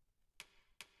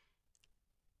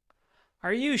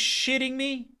 Are you shitting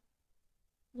me?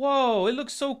 Whoa, it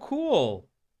looks so cool.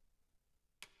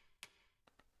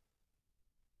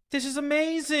 This is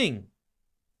amazing.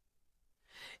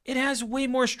 It has way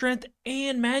more strength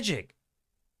and magic.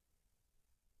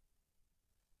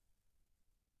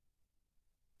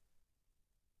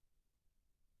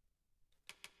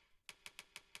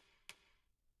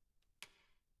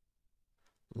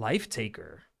 Life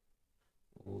Taker.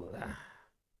 Ooh,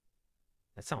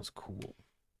 that sounds cool.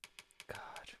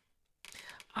 God.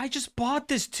 I just bought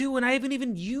this too and I haven't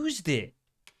even used it.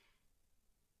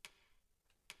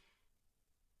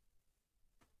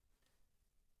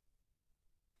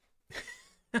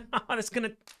 That's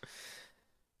gonna...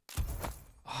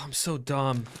 Oh, I'm so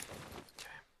dumb. Okay.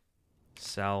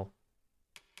 Sell.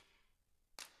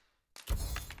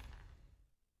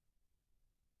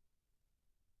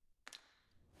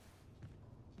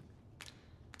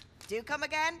 Do come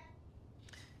again?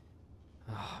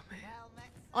 Oh, man.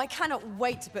 I cannot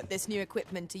wait to put this new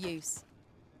equipment to use.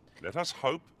 Let us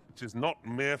hope it is not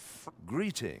mere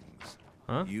Greetings.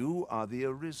 Huh? You are the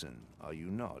Arisen, are you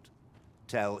not?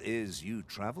 Tell is you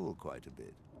travel quite a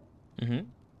bit. Mm-hmm.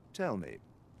 Tell me,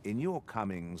 in your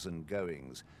comings and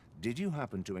goings, did you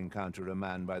happen to encounter a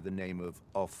man by the name of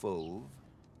Offulv?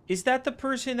 Is that the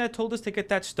person that told us to get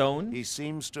that stone? He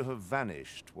seems to have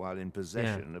vanished while in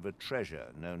possession of a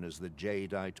treasure known as the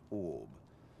Jadeite Orb.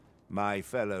 My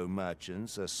fellow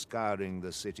merchants are scouring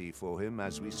the city for him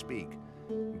as we speak,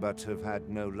 but have had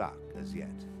no luck as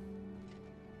yet.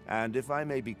 And if I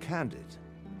may be candid,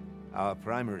 our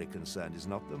primary concern is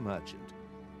not the merchant,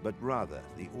 but rather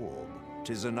the orb.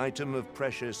 'Tis an item of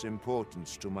precious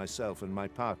importance to myself and my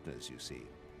partners, you see.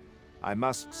 I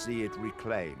must see it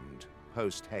reclaimed,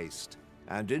 post-haste,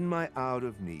 And in my hour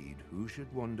of need, who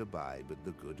should wander by but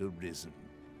the good Arisen?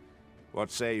 What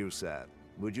say you, sir?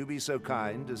 Would you be so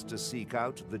kind as to seek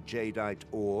out the Jadeite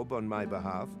orb on my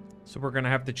behalf? So we're gonna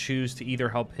have to choose to either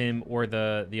help him or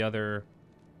the other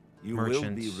You merchants.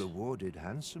 will be rewarded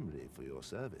handsomely for your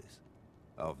service.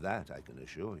 Of that I can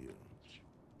assure you.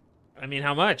 I mean,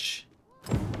 how much?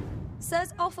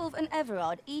 Sirs Offulf and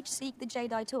Everard each seek the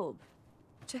Jadeite orb.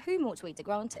 To whom ought we to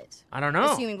grant it? I don't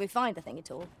know. Assuming we find the thing at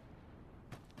all.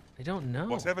 I don't know.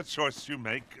 Whatever choice you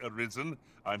make, Arisen,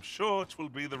 I'm sure it will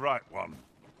be the right one.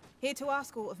 Here to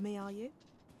ask aught of me, are you?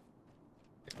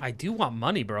 I do want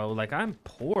money, bro. Like, I'm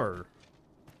poor.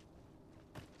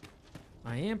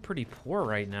 I am pretty poor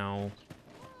right now.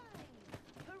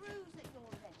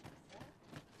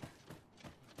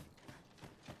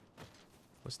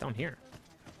 What's down here?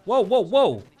 Whoa, whoa,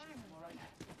 whoa!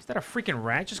 Is that a freaking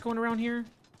rat just going around here?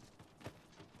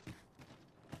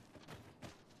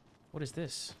 What is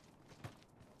this?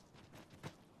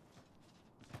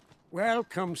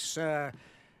 Welcome, sir.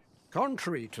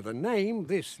 Contrary to the name,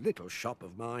 this little shop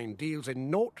of mine deals in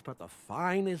naught but the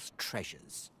finest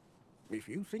treasures. If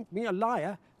you think me a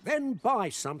liar, then buy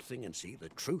something and see the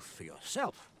truth for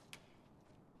yourself.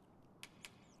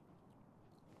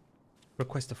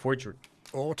 Request a forgery.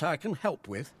 Aught I can help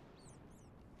with?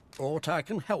 Aught I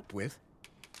can help with?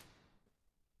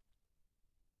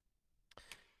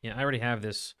 Yeah, I already have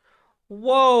this.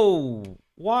 Whoa!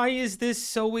 Why is this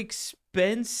so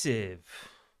expensive?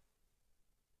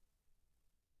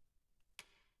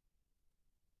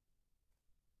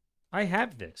 I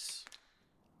have this.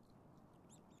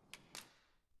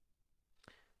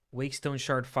 Wakestone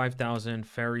shard 5,000,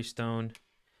 fairy stone,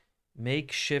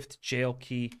 makeshift jail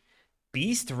key,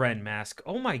 beast ren mask.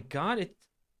 Oh my god! It.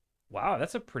 Wow,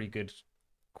 that's a pretty good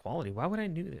quality. Why would I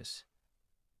do this?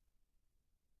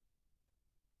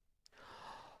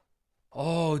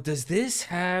 Oh, does this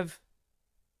have...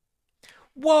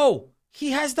 Whoa!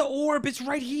 He has the orb! It's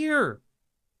right here!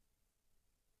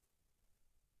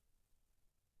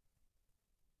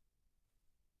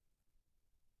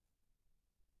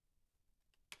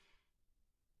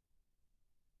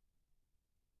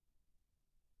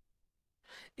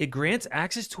 It grants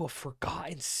access to a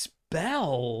forgotten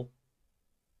spell?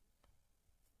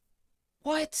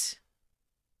 What?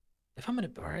 If I'm gonna,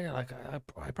 like,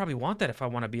 I probably want that if I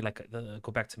want to be like,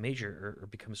 go back to major or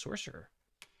become a sorcerer.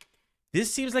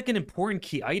 This seems like an important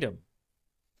key item.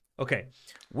 Okay,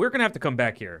 we're gonna have to come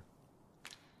back here.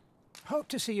 Hope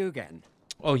to see you again.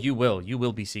 Oh, you will. You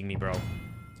will be seeing me, bro.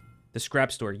 The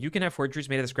scrap store. You can have forgeries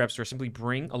made at the scrap store. Simply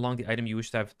bring along the item you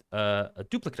wish to have a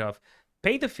duplicate of,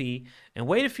 pay the fee, and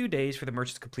wait a few days for the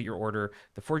merchant to complete your order.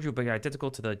 The forgery will be identical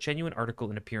to the genuine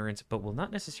article in appearance, but will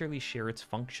not necessarily share its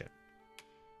function.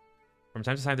 From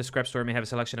time to time, the scrap store may have a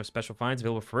selection of special finds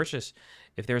available for purchase.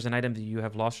 If there is an item that you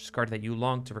have lost or discarded that you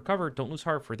long to recover, don't lose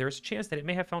heart, for there is a chance that it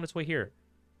may have found its way here.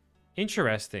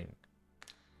 Interesting.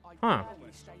 Huh.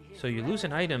 So you lose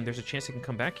an item, there's a chance it can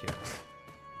come back here.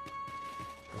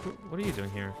 What are you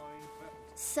doing here?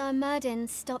 Sir Murden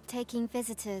stopped taking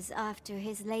visitors after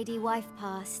his lady wife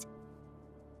passed.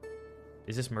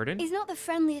 Is this Murden? He's not the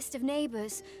friendliest of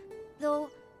neighbors, though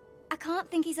I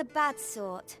can't think he's a bad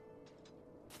sort.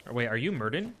 Wait, are you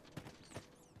Murden?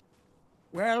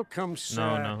 Welcome,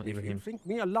 sir. No, if you think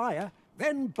me a liar,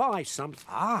 then buy some.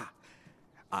 Ah,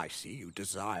 I see you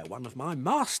desire one of my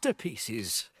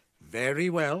masterpieces. Very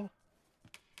well.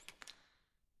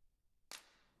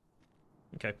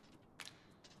 Okay.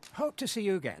 Hope to see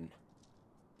you again.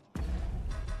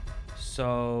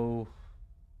 So...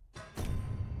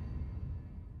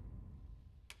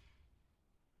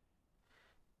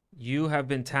 You have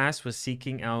been tasked with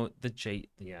seeking out the Jade.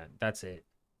 Yeah, that's it.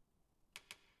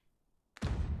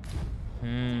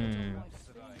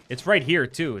 It's right here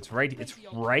too. It's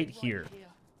right here.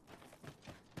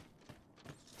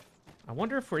 I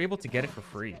wonder if we're able to get it for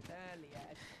free.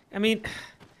 I mean,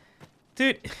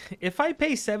 dude, if I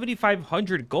pay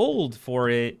 7,500 gold for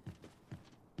it,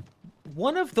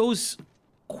 one of those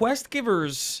quest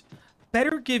givers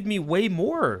better give me way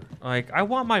more. Like, I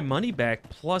want my money back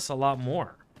plus a lot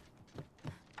more.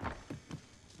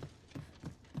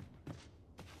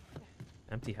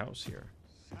 Empty house here.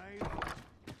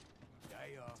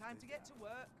 Time to get to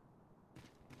work.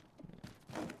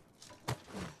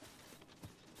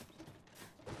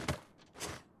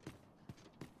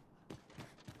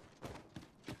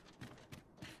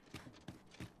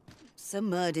 Sir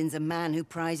Murden's a man who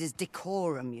prizes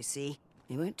decorum, you see.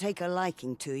 He won't take a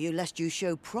liking to you lest you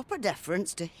show proper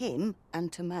deference to him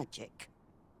and to magic.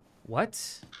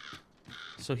 What?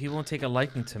 So he won't take a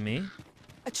liking to me?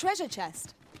 A treasure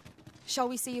chest. Shall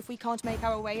we see if we can't make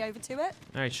our way over to it?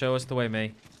 All right, show us the way,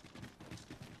 May.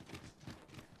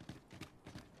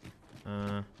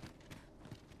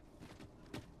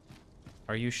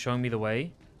 Are you showing me the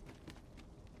way?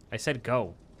 I said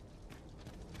go.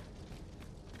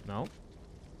 No.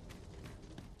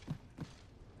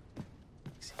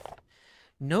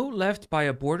 No left by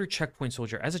a border checkpoint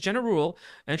soldier. As a general rule,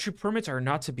 entry permits are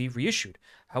not to be reissued.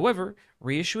 However,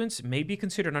 reissuance may be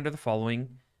considered under the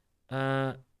following.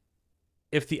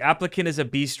 If the applicant is a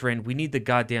beastren, we need the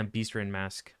goddamn beastren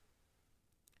mask.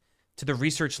 To the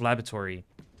research laboratory.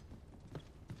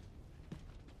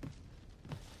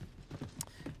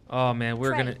 Oh man,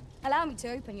 we're Trey, gonna... allow me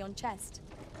to open your chest.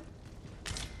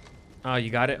 Oh, you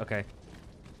got it? Okay.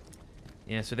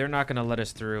 Yeah, so they're not gonna let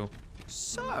us through.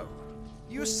 So,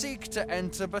 you seek to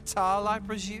enter Battahl, I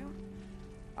presume?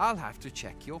 I'll have to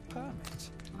check your permit.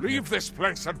 Leave this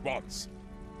place at once.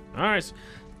 Alright.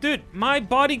 Dude, my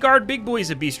bodyguard big boy is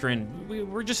a beastren.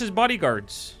 We're just his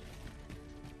bodyguards.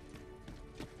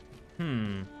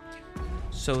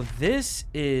 So this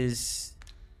is...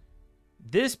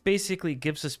 This basically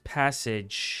gives us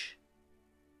passage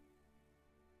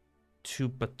to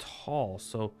Battahl.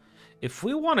 So if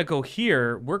we want to go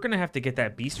here, we're going to have to get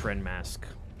that beastren mask.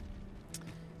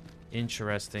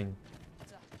 Interesting.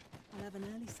 I'll have an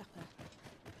early supper.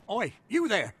 Oi, you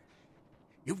there!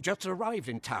 You've just arrived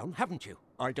in town, haven't you?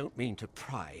 I don't mean to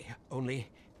pry, only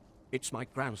it's my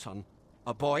grandson,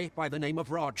 a boy by the name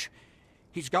of Rodge.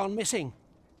 He's gone missing.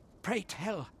 Pray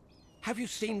tell, have you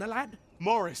seen the lad?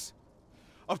 Morris,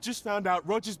 I've just found out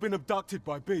Rodge has been abducted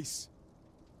by beasts.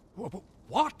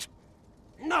 What?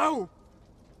 No!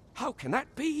 How can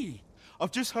that be?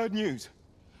 I've just heard news.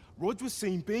 Rodge was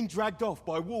seen being dragged off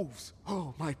by wolves.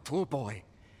 Oh, my poor boy.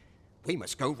 We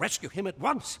must go rescue him at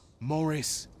once.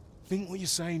 Morris, think what you're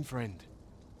saying, friend.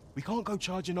 We can't go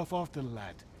charging off after the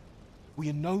lad. We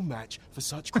are no match for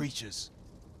such creatures.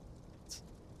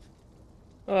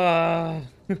 Do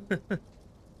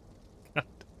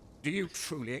you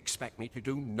truly expect me to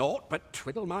do naught but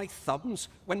twiddle my thumbs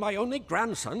when my only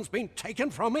grandson's been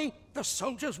taken from me? The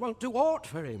soldiers won't do aught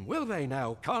for him, will they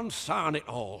now? Consarn it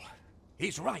all.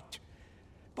 He's right.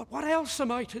 But what else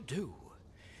am I to do?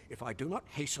 If I do not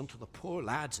hasten to the poor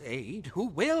lad's aid, who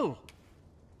will?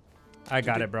 I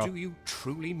got it, bro. Do you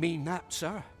truly mean that,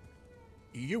 sir?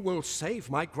 You will save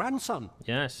my grandson.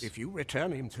 Yes. If you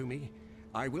return him to me,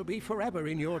 I will be forever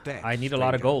in your debt. I need a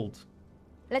lot of gold.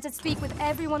 Let us speak with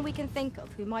everyone we can think of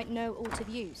who might know aught of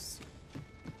use.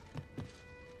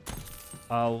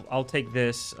 I'll take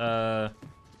this to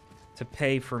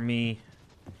pay for me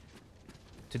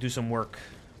to do some work.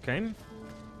 Okay? Do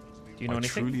you know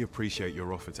anything? I truly appreciate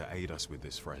your offer to aid us with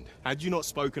this, friend. Had you not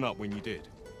spoken up when you did,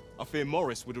 I fear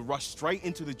Morris would have rushed straight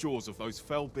into the jaws of those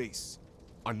fell beasts.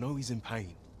 I know he's in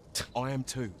pain. I am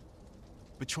too.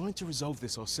 But trying to resolve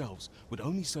this ourselves would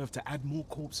only serve to add more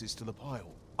corpses to the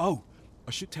pile. Oh,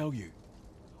 I should tell you.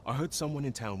 I heard someone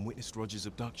in town witnessed Rodge's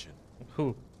abduction.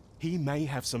 Who? He may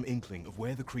have some inkling of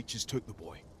where the creatures took the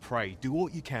boy. Pray, do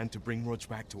what you can to bring Rodge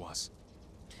back to us.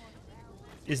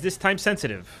 Is this time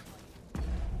sensitive?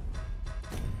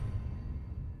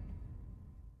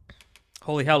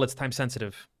 Holy hell, it's time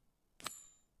sensitive.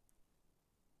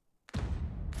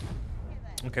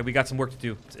 Okay, we got some work to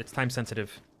do. It's time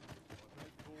sensitive.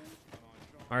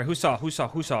 Alright, who saw? Who saw?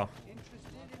 Who saw?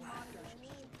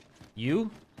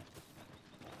 You?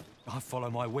 I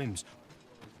follow my whims.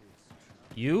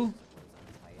 You?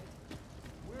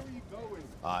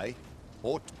 I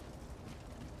ought.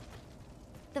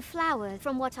 The flower,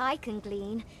 from what I can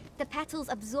glean, the petals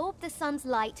absorb the sun's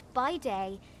light by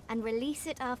day and release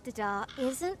it after dark.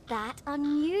 Isn't that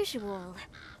unusual?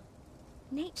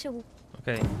 Nature...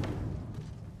 Okay.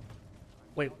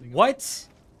 Wait, what?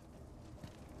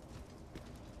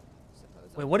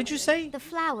 Wait, what did you say? The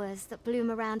flowers that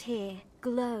bloom around here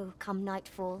glow come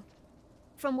nightfall.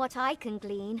 From what I can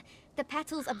glean, the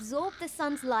petals absorb the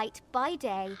sun's light by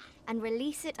day and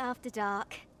release it after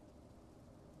dark.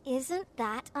 Isn't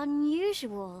that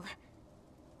unusual?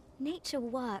 Nature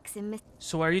works in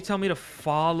So are you telling me to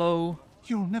follow?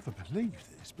 You'll never believe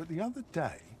this, but the other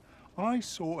day, I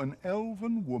saw an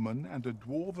elven woman and a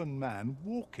dwarven man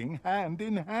walking hand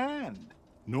in hand.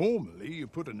 Normally, you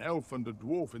put an elf and a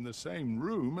dwarf in the same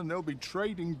room and they'll be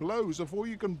trading blows before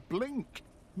you can blink.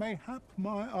 Mayhap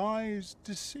my eyes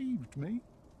deceived me.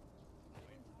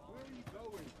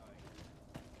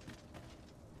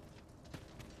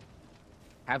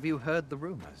 Have you heard the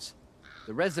rumors?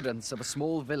 The residents of a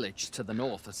small village to the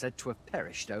north are said to have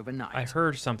perished overnight. I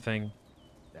heard something.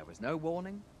 There was no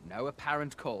warning, no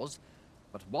apparent cause,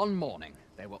 but one morning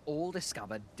they were all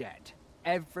discovered dead.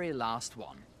 Every last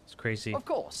one. It's crazy. Of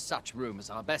course, such rumors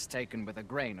are best taken with a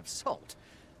grain of salt.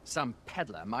 Some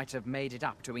peddler might have made it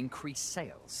up to increase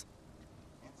sales.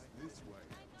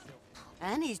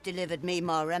 And he's delivered me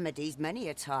my remedies many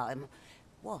a time.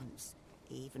 Once,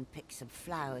 he even picked some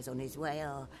flowers on his way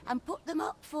and put them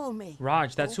up for me.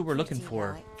 Rodge, that's who All we're looking pretty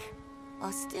for. like.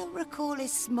 I still recall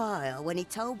his smile when he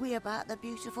told me about the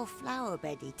beautiful flower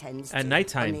bed he tends At to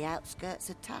nighttime. on the outskirts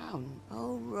of town.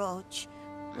 Oh, Rodge,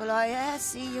 will I e'er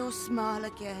see your smile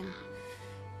again?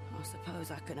 I suppose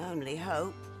I can only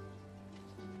hope.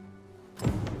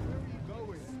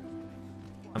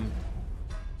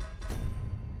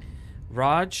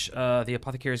 Rodge, the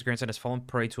apothecary's grandson, has fallen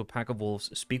prey to a pack of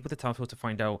wolves. Speak with the townsfolk to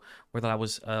find out where the lad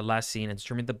was last seen and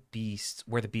determine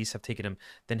where the beasts have taken him.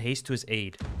 Then haste to his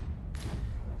aid.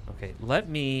 Okay, let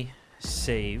me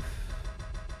save.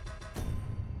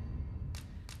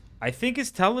 I think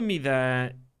it's telling me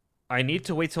that I need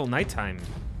to wait till nighttime.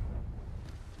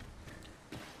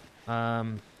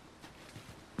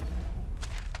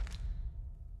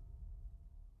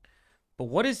 But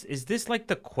what is this like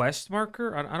the quest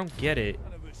marker? I don't get it.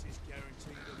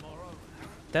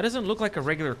 That doesn't look like a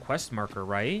regular quest marker,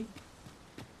 right?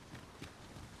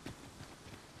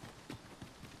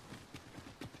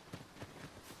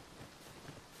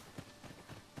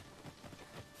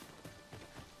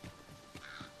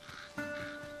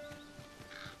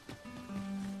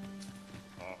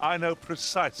 I know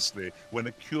precisely when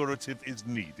a curative is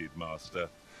needed, Master.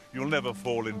 You'll never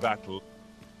fall in battle.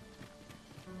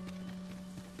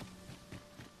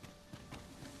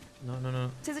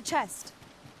 No. Tis a chest.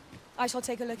 I shall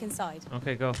take a look inside.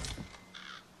 Okay, go.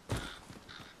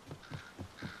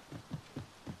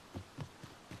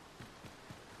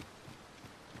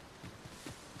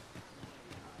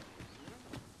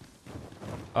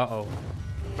 Uh-oh.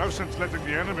 No sense letting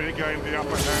the enemy gain the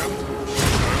upper hand.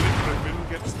 Only Griffin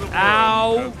gets the worm,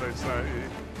 Ow! as they say.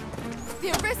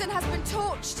 The Arisen has been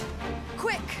torched!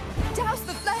 Quick! Douse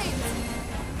the flames!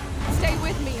 Stay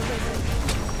with me, Arisen.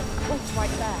 Wait right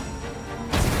there.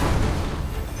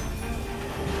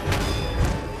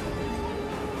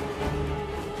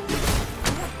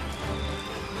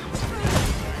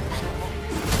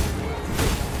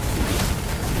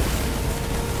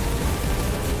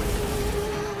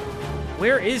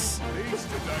 Where is...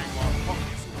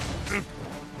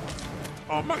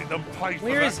 I'll make them pay for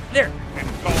Where that. is... There! In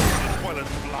gold as well as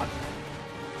blood.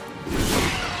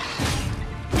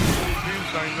 Seems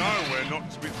they know we're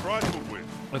not to be trifled with.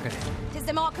 Okay. Tis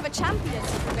the mark of a champion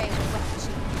to prevail with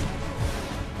weaponry.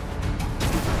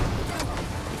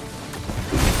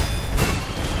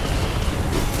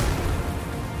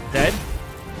 Dead?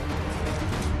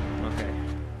 Okay.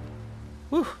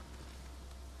 Whew.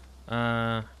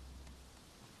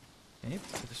 Okay,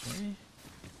 go this way.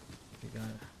 We got...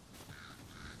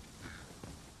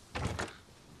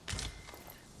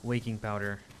 Waking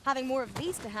powder. Having more of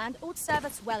these to hand ought serve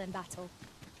us well in battle.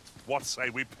 What say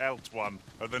we pelt one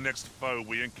at the next foe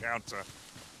we encounter?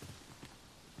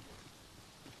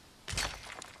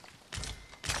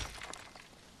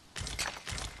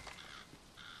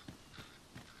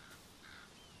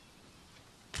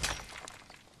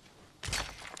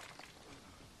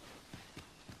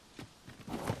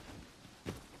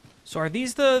 So are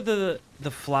these the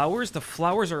flowers? The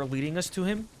flowers are leading us to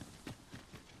him?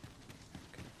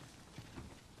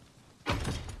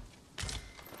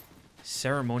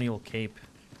 Ceremonial cape.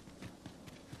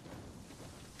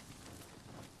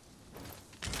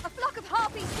 A flock of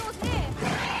harpies draws near!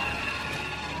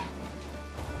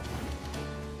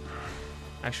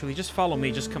 Actually, just follow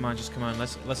me. Just come on. Just come on.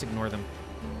 Let's ignore them.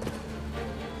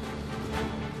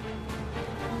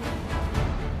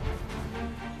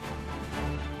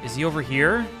 Is he over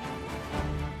here?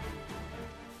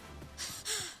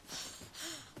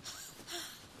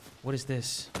 What is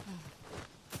this?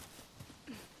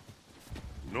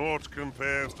 Naught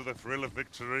compares to the thrill of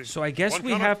victory. So I guess One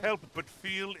we cannot have... help but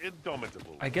feel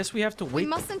indomitable. I guess we have to We wait...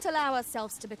 mustn't allow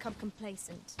ourselves to become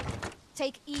complacent.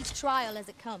 Take each trial as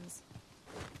it comes.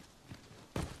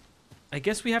 I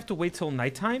guess we have to wait till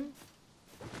nighttime?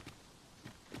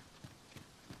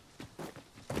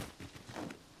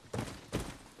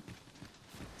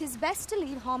 Tis best to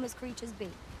leave harmless creatures be.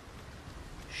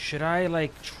 Should I,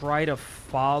 like, try to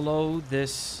follow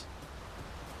this?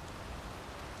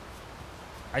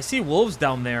 I see wolves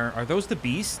down there. Are those the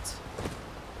beasts?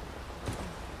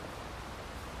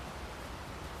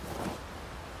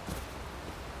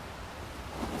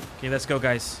 Okay, let's go,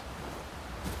 guys.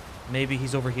 Maybe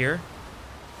he's over here.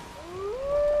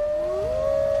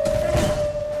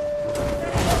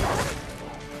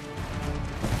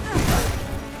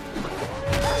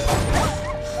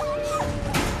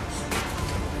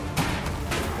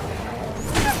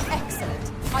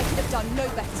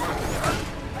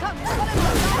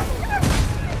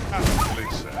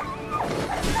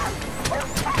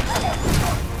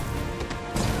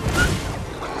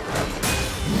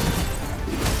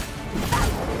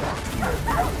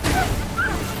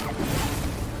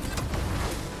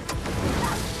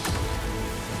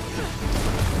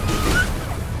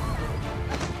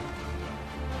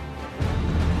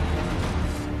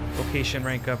 location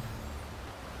rank up.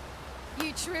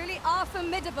 You truly are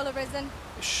formidable, Arisen.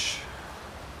 Shh.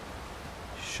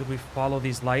 Should we follow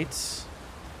these lights?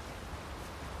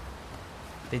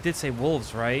 They did say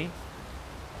wolves, right?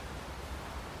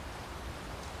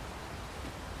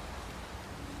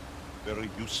 Very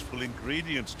useful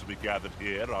ingredients to be gathered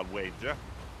here, I'll wager.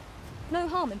 No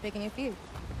harm in picking a few.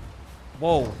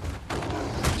 Whoa.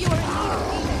 You are in need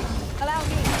of healing. Allow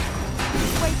me.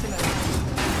 Wait a moment.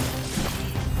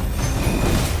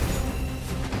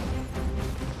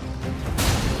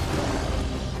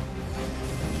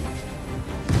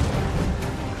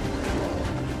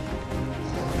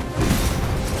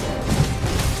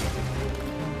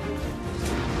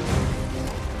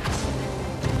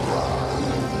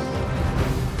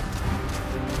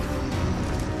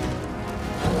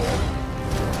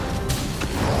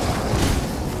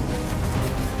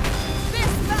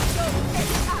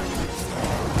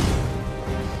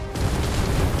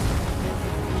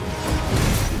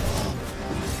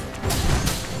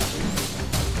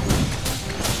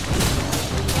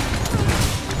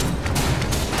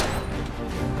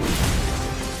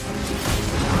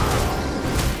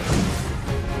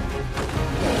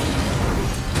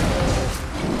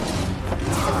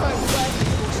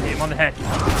 On the head.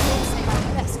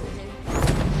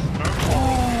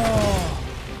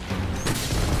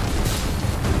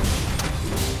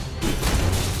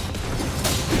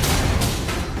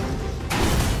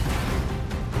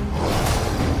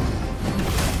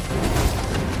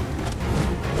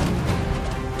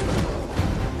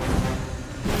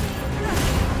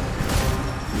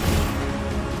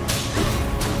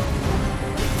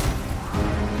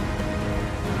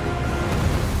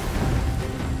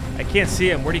 I can't see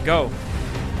him. Where'd he go?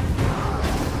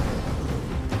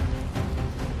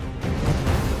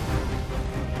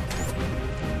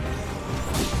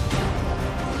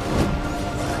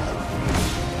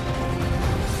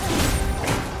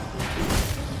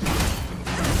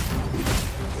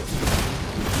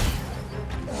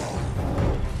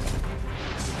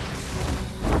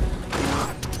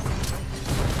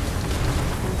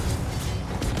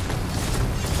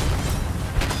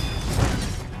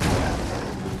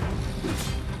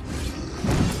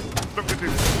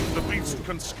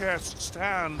 Can scarce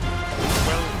stand.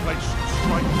 Well-placed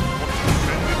strike, what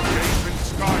descended gave in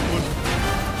skyward.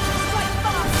 Strike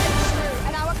fast and true,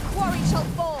 and our quarry shall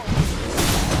fall.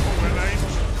 When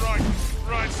aimed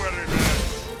right where it is.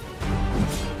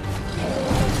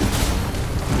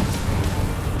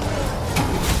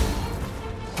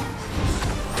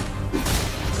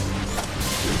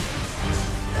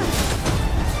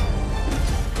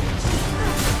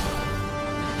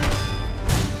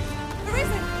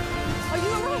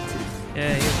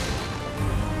 Yeah, yeah.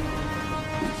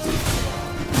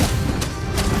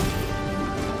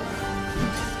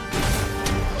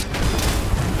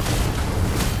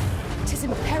 It is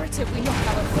imperative we knock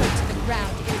our foe to the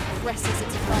ground if it presses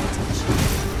its advantage.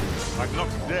 I'd not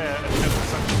dare attempt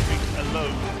such a feat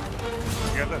alone.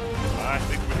 Together, I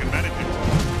think we can manage it.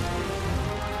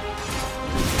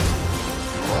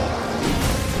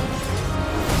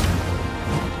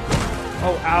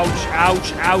 Oh, ouch,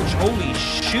 ouch, ouch. Holy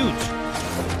shoot.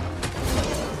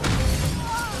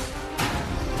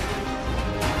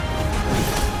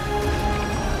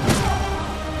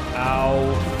 Ow.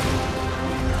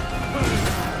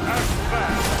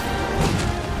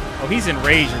 Oh, he's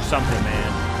enraged or something,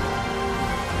 man.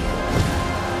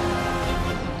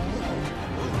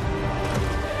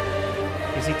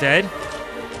 Is he dead?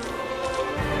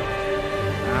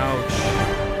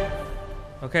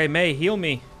 Ouch. Okay, May, heal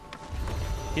me.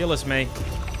 Heal us, May.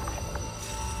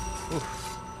 Oof.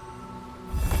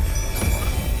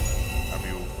 Have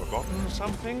you forgotten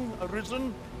something,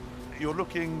 Arisen? You're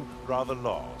looking rather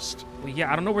lost. Well,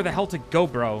 yeah, I don't know where the hell to go,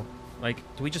 bro. Like,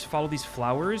 do we just follow these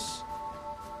flowers?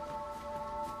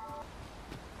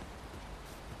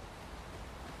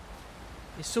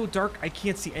 It's so dark, I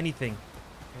can't see anything.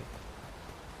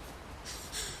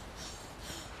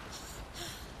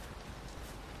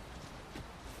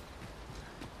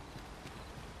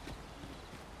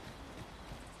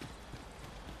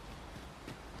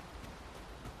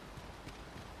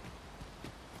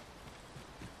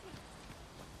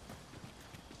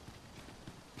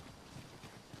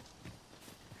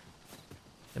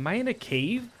 Am I in a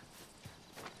cave?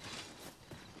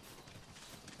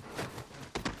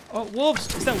 Oh,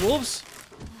 wolves! Is that wolves?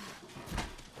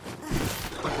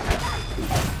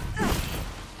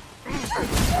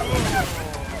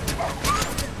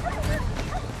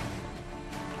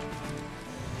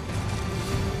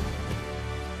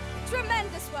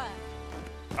 Tremendous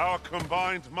work! Our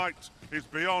combined might is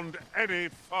beyond any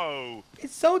foe.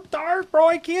 It's so dark, bro.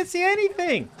 I can't see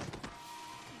anything.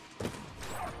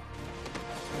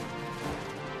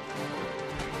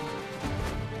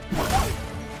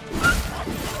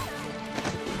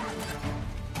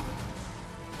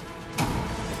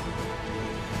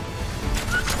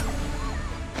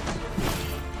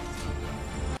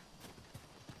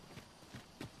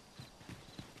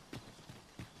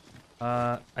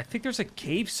 I think there's a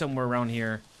cave somewhere around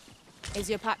here. Is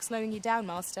your pack slowing you down,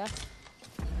 Master?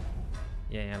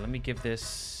 Yeah, let me give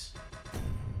this...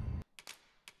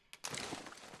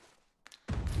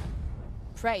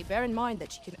 Pray, bear in mind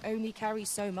that you can only carry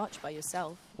so much by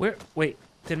yourself. Where? Wait,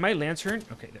 did my lantern?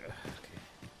 Okay, there.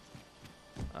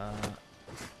 Okay.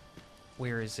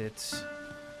 Where is it?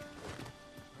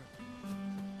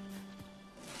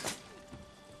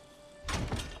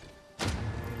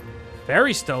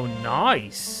 Fairy stone,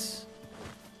 nice.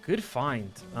 Good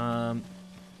find. Ah,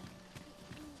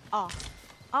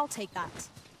 I'll take that.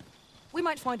 We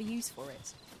might find a use for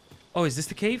it. Oh, is this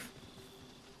the cave?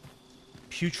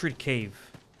 Putrid cave.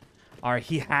 All right,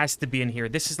 he has to be in here.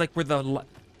 This is like where the...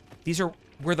 These are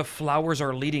where the flowers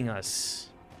are leading us.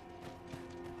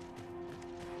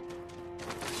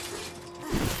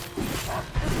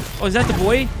 Oh, is that the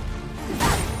boy?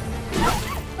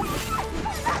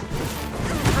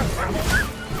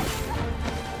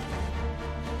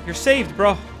 You're saved,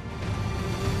 bro.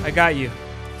 I got you.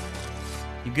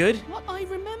 You good? What I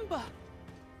remember.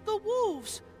 The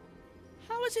wolves.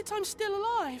 How is it I'm still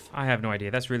alive? I have no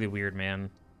idea. That's really weird,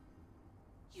 man.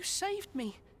 You saved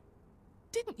me.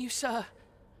 Didn't you, sir?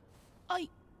 I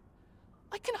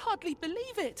can hardly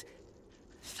believe it.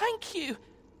 Thank you.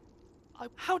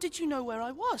 How did you know where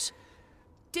I was?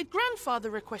 Did Grandfather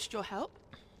request your help?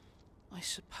 I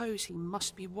suppose he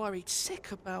must be worried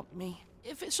sick about me.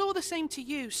 If it's all the same to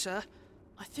you, sir,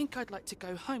 I think I'd like to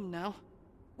go home now.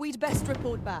 We'd best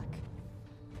report back.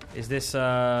 Is this,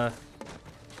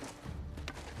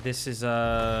 This is,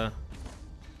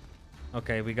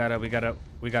 Okay, we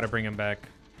gotta bring him back.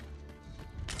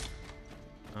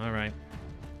 Alright.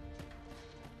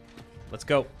 Let's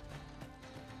go.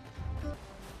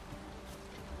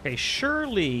 Okay,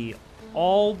 surely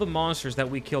all the monsters that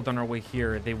we killed on our way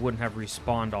here, they wouldn't have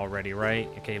respawned already, right?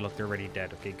 Okay, look, they're already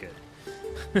dead. Okay, good.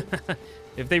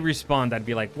 If they respawned, I'd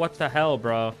be like, what the hell,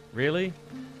 bro? Really?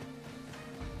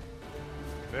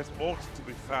 There's ought to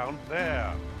be found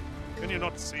there. Can you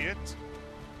not see it?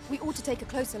 We ought to take a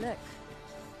closer look.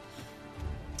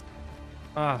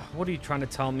 What are you trying to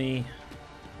tell me?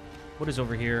 What is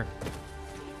over here?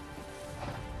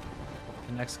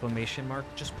 An exclamation mark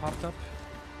just popped up.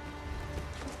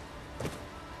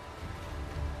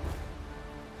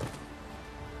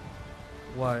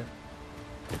 What?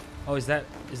 Oh, is that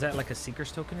like a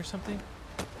Seeker's token or something?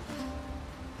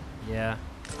 Yeah.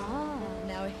 Ah,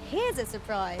 now here's a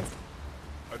surprise.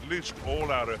 At least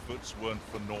all our efforts weren't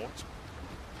for naught.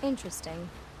 Interesting.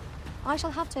 I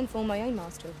shall have to inform my own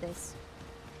master of this.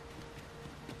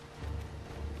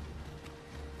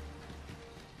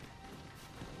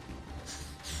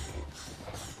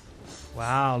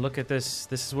 Wow, look at this.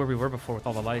 This is where we were before with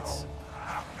all the lights.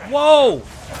 Whoa!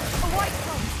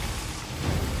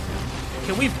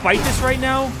 Can we fight this right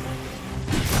now?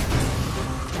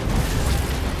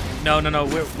 No.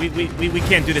 We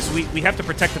can't do this. We have to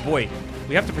protect the boy.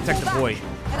 We have to protect the boy.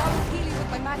 And I will heal you with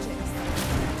my magics.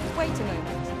 Wait a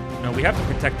moment. No, we have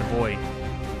to protect the boy.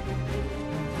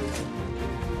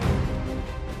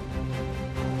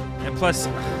 And plus,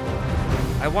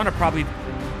 I want to probably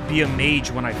be a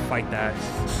mage when I fight that,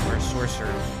 or a sorcerer.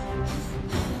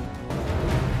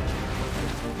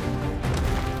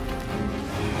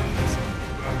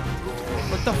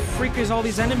 What the freak is all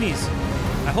these enemies?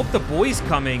 I hope the boy's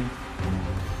coming.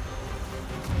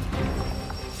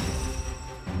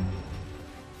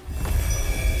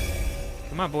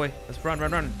 Come on, boy. Let's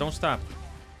run. Don't stop.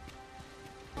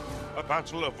 A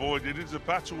battle avoided is a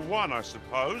battle won, I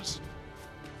suppose.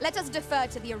 Let us defer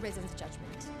to the Arisen's judgment.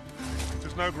 It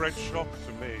is no great shock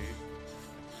to me.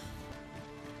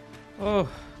 Oh,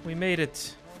 we made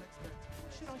it.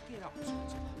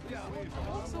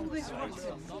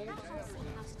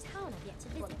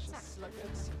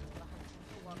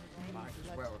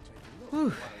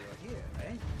 Whew.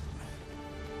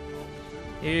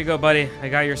 Here you go, buddy. I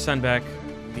got your son back.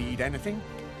 Need anything?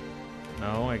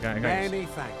 No, I got Many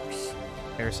thanks.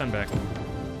 Got your son back.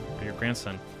 Or your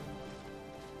grandson.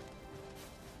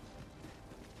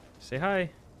 Say hi.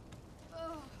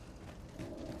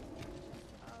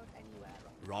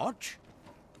 Rodge?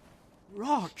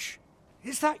 Rodge?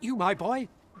 Is that you, my boy?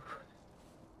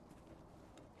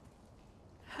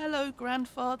 Hello Hello,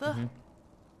 Grandfather.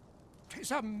 'Tis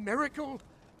a miracle.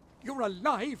 You're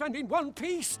alive and in one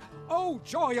piece. Oh,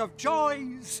 joy of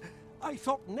joys! I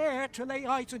thought ne'er to lay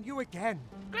eyes on you again.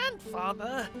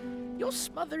 Grandfather, you're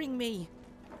smothering me.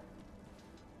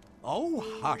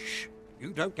 Oh, hush.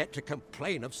 You don't get to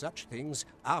complain of such things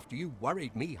after you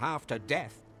worried me half to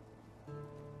death.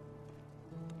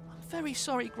 I'm very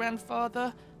sorry,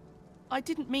 Grandfather. I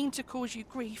didn't mean to cause you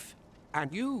grief.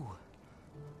 And you?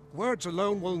 Words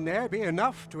alone will ne'er be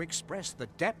enough to express the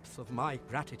depth of my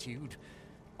gratitude.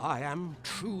 I am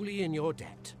truly in your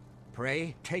debt.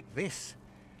 Pray, take this.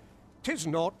 'Tis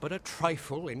naught but a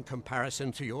trifle in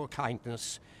comparison to your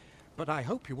kindness, but I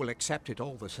hope you will accept it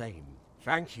all the same.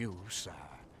 Thank you, sir.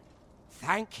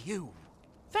 Thank you.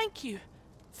 Thank you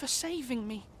for saving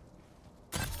me.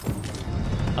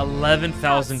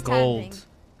 11,000 gold.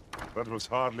 That was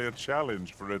hardly a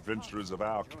challenge for adventurers of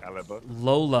our caliber.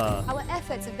 Lola. Our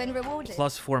efforts have been rewarded.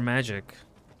 +4 magic.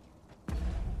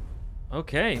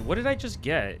 Okay, what did I just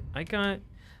get? I got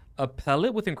a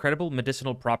pellet with incredible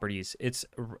medicinal properties. Its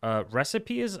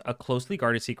recipe is a closely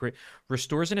guarded secret.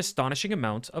 Restores an astonishing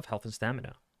amount of health and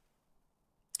stamina.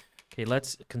 Okay,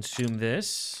 let's consume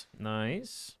this.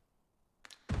 Nice.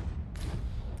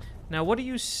 Now, what do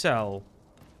you sell?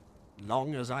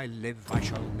 Long as I live, I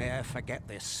shall ne'er forget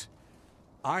this.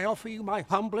 I offer you my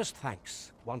humblest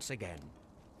thanks once again.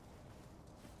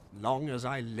 Long as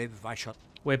I live, I shall...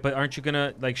 Wait, but aren't you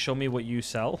gonna, like, show me what you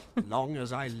sell? Long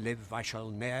as I live, I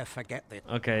shall ne'er forget this.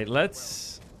 Okay,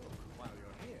 let's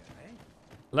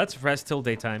rest till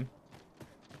daytime.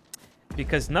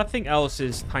 Because nothing else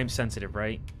is time sensitive,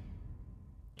 right?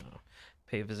 Oh,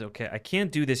 Pave is okay. I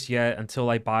can't do this yet until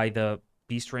I buy the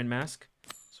Beast Rain mask.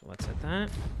 So let's hit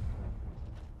that.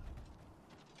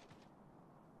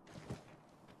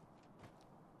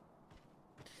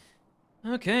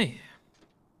 Okay.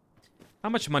 How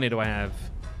much money do I have?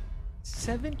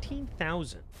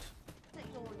 17,000.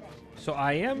 So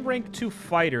I am rank 2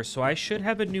 fighter, so I should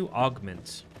have a new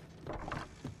augment.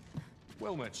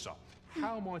 Well met, sir.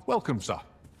 How am I... Welcome, sir.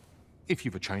 If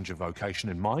you've a change of vocation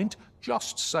in mind,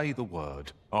 just say the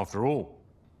word. After all,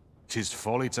 'tis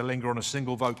folly to linger on a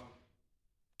single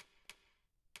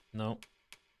No.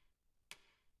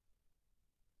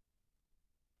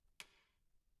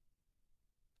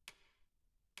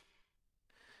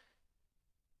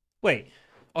 Wait.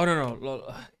 Oh,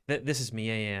 no. This is me.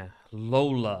 Yeah.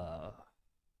 Lola.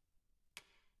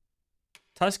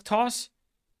 Tusk Toss.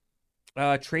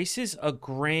 Traces a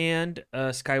grand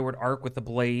skyward arc with the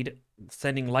blade,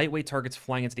 sending lightweight targets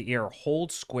flying into the air.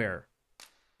 Hold square.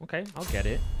 Okay, I'll get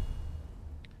it.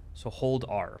 So hold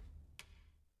R.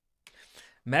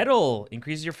 Metal.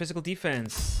 Increases your physical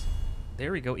defense.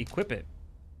 There we go. Equip it.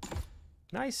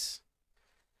 Nice.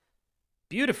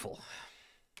 Beautiful.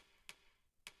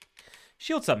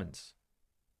 Shield summons.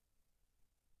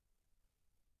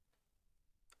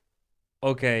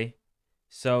 Okay.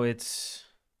 So it's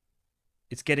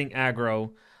getting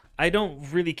aggro. I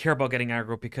don't really care about getting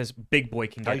aggro because Big Boy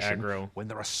can get aggro. When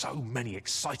there are so many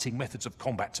exciting methods of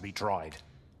combat to be tried.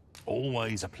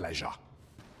 Always a pleasure.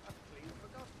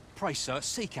 Pray, sir,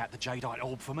 seek out the Jadeite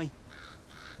orb for me.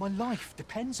 My life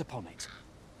depends upon it.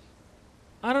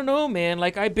 I don't know, man.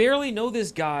 Like, I barely know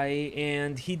this guy,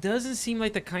 and he doesn't seem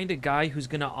like the kind of guy who's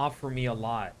gonna offer me a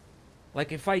lot.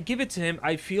 Like, if I give it to him,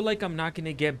 I feel like I'm not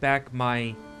gonna get back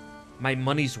my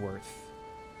money's worth.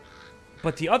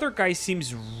 But the other guy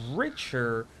seems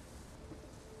richer.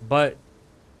 But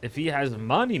if he has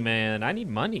money, man, I need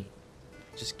money.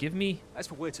 Just give me... As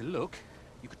for where to look,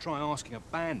 you could try asking a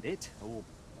bandit, or...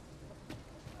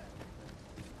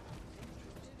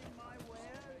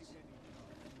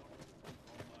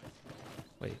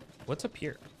 Wait, what's up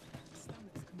here?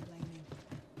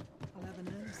 I'll have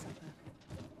an early supper.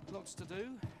 Lots to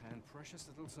do, and precious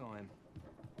little time.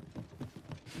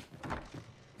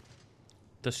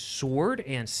 The sword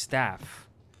and staff.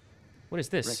 What is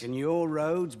this? Reckon your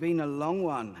road's been a long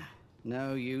one.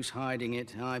 No use hiding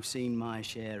it. I've seen my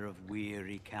share of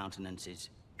weary countenances.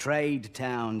 Trade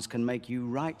towns can make you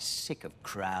right sick of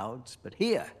crowds, but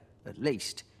here, at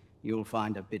least, you'll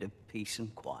find a bit of peace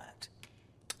and quiet.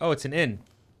 Oh, it's an inn.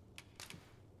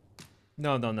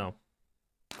 No.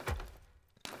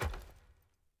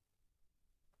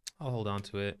 I'll hold on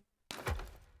to it.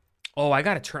 Oh, I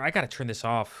gotta turn this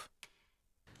off.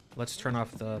 Let's turn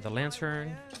off the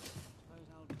lantern.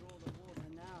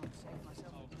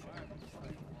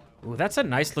 Ooh, that's a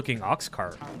nice looking ox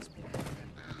cart.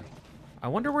 I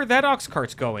wonder where that ox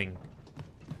cart's going.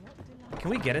 Can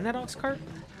we get in that ox cart?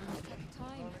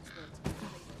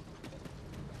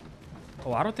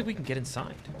 Oh, I don't think we can get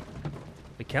inside.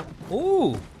 We can't.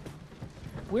 Ooh!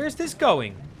 Where's this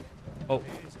going? Oh.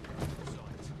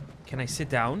 Can I sit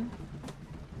down?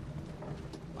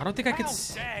 I don't think I could.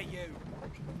 How dare you?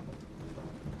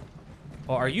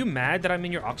 Oh, are you mad that I'm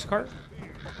in your ox cart?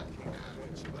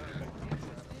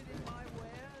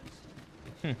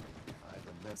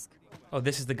 Oh,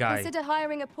 this is the guy. Consider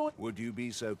hiring a port. Would you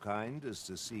be so kind as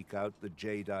to seek out the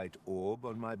Jadeite orb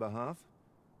on my behalf?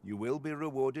 You will be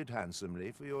rewarded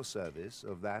handsomely for your service,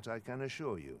 of that I can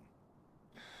assure you.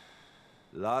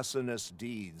 Larcenous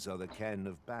deeds are the ken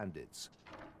of bandits.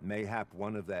 Mayhap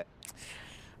one of their...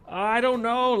 I don't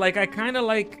know. Like, I kind of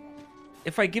like...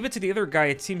 If I give it to the other guy,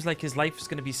 it seems like his life is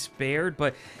going to be spared.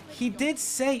 But he did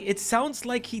say... It sounds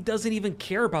like he doesn't even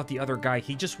care about the other guy.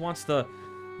 He just wants the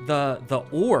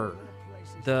ore.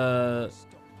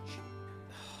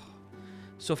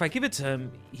 So if I give it to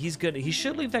him, he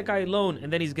should leave that guy alone,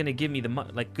 and then he's gonna give me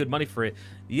the good money for it.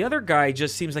 The other guy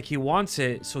just seems like he wants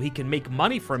it so he can make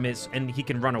money from it and he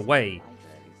can run away.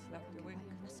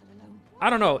 I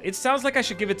don't know. It sounds like I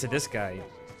should give it to this guy.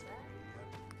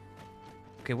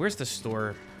 Okay, where's the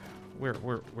store?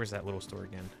 Where's that little store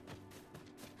again?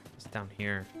 It's down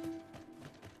here.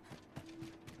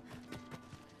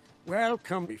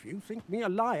 Welcome. If you think me a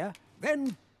liar,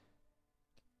 then...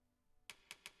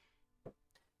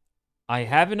 I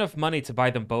have enough money to buy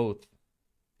them both.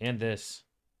 And this.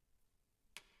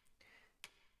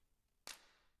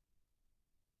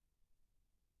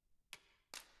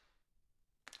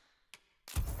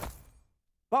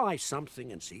 Buy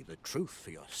something and see the truth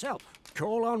for yourself.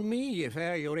 Call on me if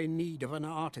e'er you're in need of an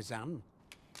artisan.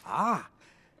 Ah,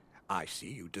 I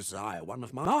see you desire one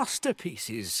of my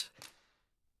masterpieces.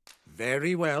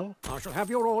 Very well. I shall have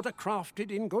your order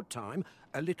crafted in good time.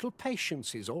 A little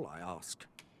patience is all I ask.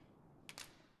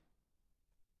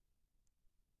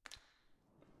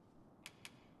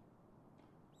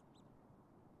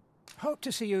 Hope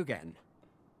to see you again.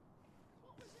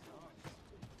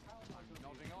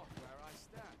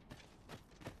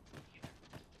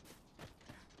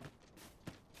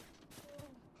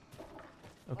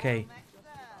 Okay,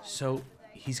 so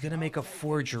he's gonna make a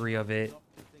forgery of it.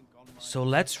 So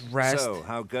let's rest. So,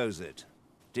 how goes it?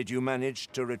 Did you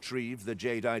manage to retrieve the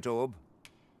Jadeite orb?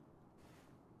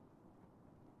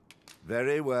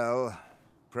 Very well.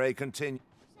 Pray continue.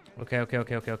 Okay.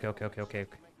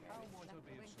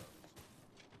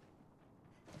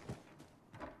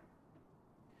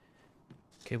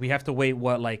 Okay, we have to wait,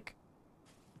 what, like...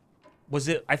 Was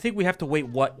it... I think we have to wait,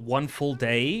 what, one full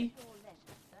day?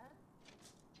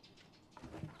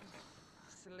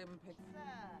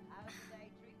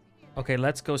 Okay,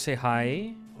 let's go say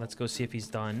hi. Let's go see if he's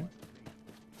done.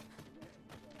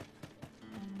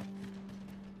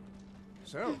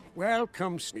 So,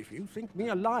 welcome. If you think me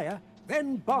a liar,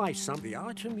 then buy some. The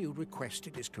item you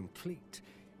requested is complete.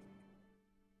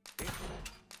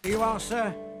 Here you are,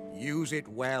 sir. Use it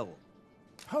well.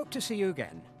 Hope to see you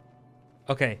again.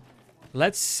 Okay,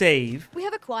 let's save. We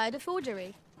have acquired a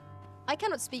forgery. I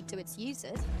cannot speak to its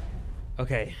users.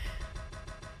 Okay.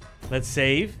 Let's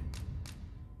save.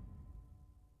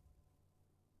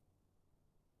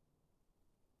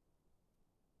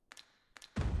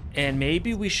 And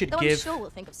maybe we should Though give... I'm sure we'll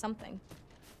think of something.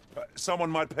 Someone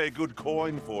might pay good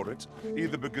coin for it,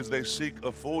 either because they seek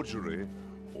a forgery,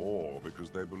 or because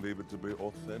they believe it to be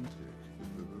authentic.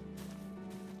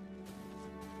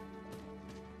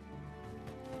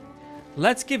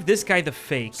 Let's give this guy the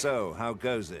fake. So, how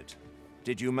goes it?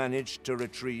 Did you manage to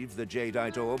retrieve the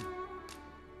Jadeite orb?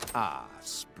 Ah,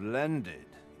 splendid.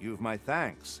 You've my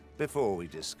thanks. Before we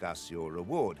discuss your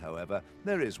reward, however,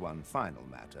 there is one final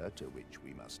matter to which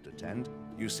we must attend.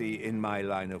 You see, in my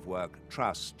line of work,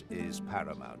 trust is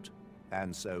paramount.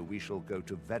 And so we shall go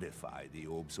to verify the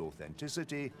orb's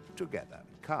authenticity together.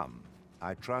 Come.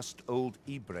 I trust old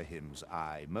Ibrahim's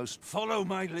eye most... Follow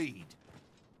my lead.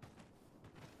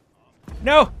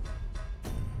 No!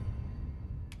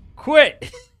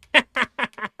 Quit!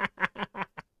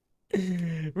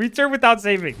 Return without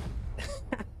saving.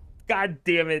 God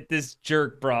damn it, this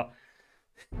jerk, bro.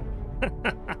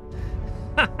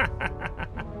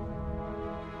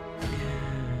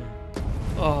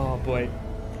 Oh, boy.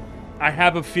 I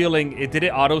have a feeling it did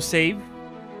it auto-save?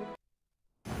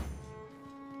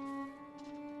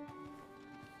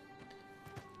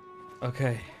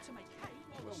 Okay.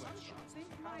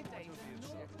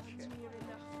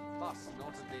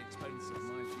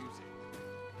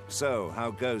 So,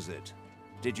 how goes it?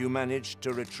 Did you manage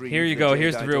to retrieve... Here you go,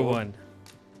 here's the real one.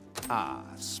 Ah,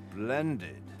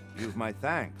 splendid. You've my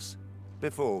thanks.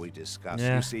 Before we discuss,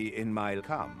 Yeah. you see, in my...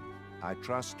 Come, I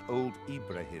trust old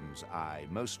Ibrahim's eye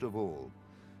most of all.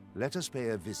 Let us pay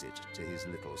a visit to his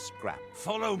little scrap.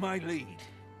 Follow my lead.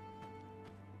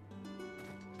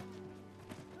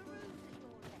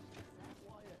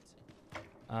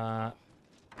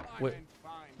 Where'd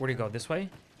he go? This way?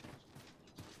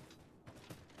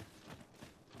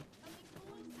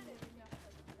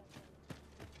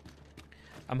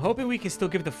 I'm hoping we can still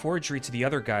give the forgery to the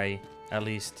other guy, at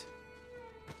least.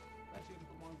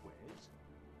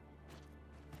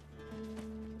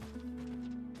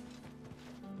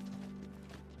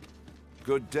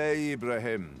 Good day,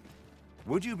 Ibrahim.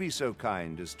 Would you be so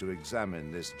kind as to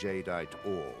examine this Jadeite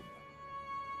orb?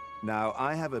 Now,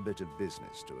 I have a bit of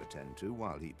business to attend to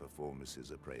while he performs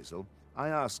his appraisal. I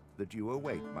ask that you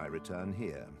await my return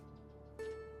here.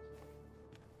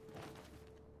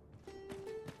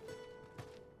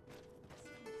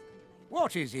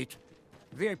 What is it?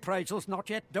 The appraisal's not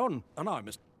yet done, and I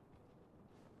must...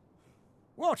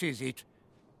 What is it?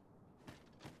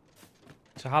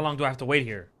 So how long do I have to wait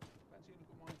here?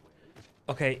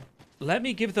 Okay, let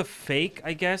me give the fake,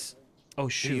 I guess. Oh,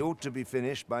 shoot. He ought to be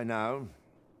finished by now.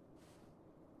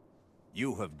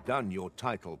 You have done your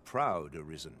title proud,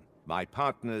 Arisen. My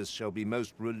partners shall be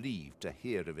most relieved to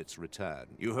hear of its return.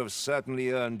 You have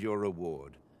certainly earned your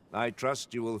reward. I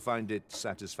trust you will find it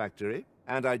satisfactory,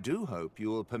 and I do hope you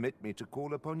will permit me to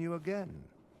call upon you again,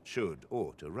 should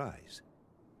aught arise.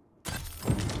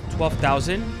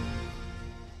 12,000?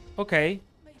 Okay.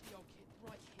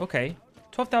 Okay.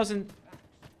 12,000.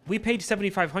 We paid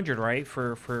 7,500, right,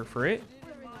 for it?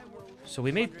 So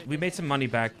we made some money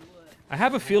back. I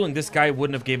have a feeling this guy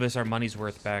wouldn't have gave us our money's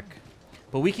worth back.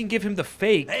 But we can give him the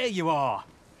fake. There you are.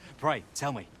 Pray,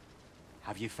 tell me,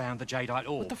 have you found the Jadeite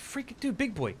orb? What the freak? Dude,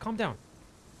 big boy, calm down.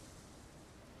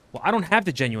 Well, I don't have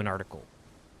the genuine article.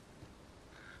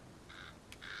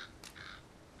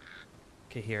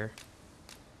 Okay, here.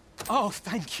 Oh,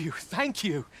 thank you, thank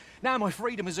you. Now my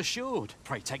freedom is assured.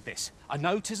 Pray, take this. I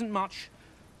know 'tisn't much,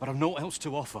 but I've naught else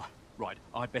to offer. Right,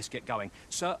 I'd best get going.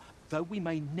 Sir, though we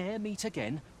may ne'er meet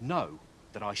again, know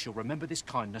that I shall remember this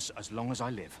kindness as long as I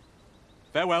live.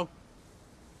 Farewell.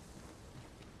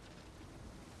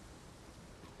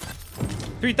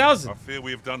 3,000. I fear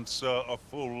we have done Sir a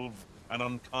full of an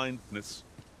unkindness.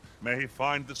 May he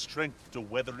find the strength to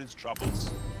weather his troubles.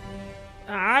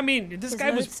 I mean, this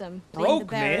guy was broke, being the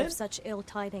bearer man. of such ill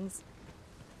tidings.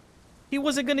 He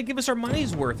wasn't gonna give us our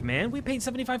money's worth, man. We paid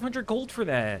 7,500 gold for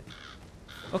that.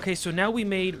 Okay, so now we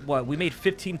made what? We made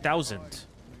 15,000.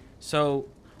 So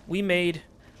we made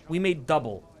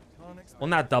double. Well,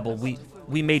 not double.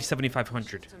 We made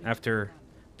 7,500 after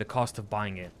the cost of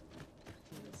buying it.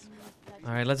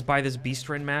 All right, let's buy this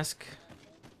Beastren mask.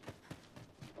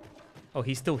 Oh,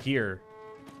 he's still here.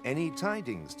 Any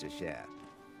tidings to share?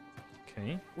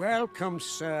 Okay. Welcome,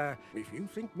 sir. If you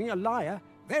think me a liar,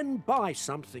 then buy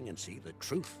something and see the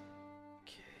truth.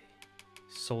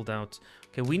 Sold out.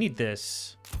 Okay, we need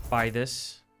this. Buy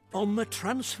this. On the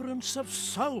transference of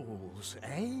souls,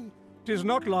 eh? 'Tis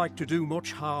not like to do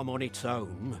much harm on its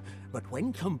own, but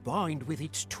when combined with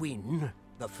its twin,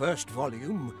 the first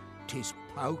volume, 'tis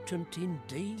potent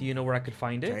indeed. Do you know where I could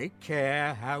find it? Take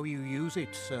care how you use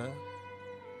it, sir.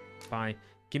 Buy.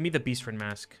 Give me the Beastren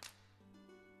mask.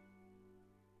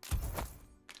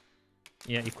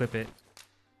 Yeah, equip it.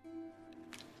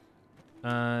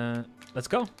 Let's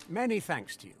go. Many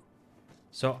thanks to you.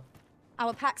 So,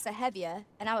 Our packs are heavier,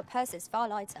 and our purses far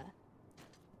lighter.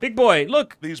 big boy,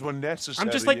 look. These were necessary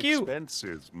I'm just like you.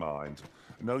 expenses, mind.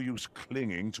 No use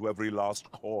clinging to every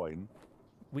last coin.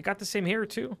 We got the same here,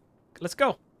 too. Let's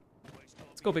go.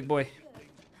 Let's go, big boy.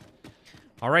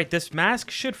 All right, this mask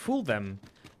should fool them.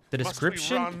 The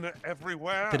description... Must we run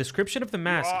everywhere? The description of the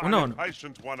mask... You Oh, no, are an no.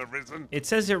 impatient one, Arisen. It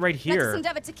says it right Let us here.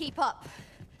 endeavour to keep up,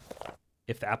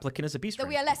 If the applicant is a beast though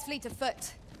we are less fleet of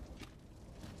foot.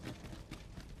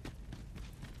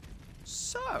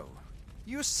 So,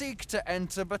 you seek to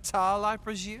enter Battahl, I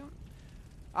presume?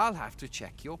 I'll have to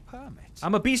check your permit.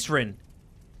 I'm a beastren.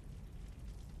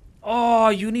 Oh,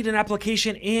 you need an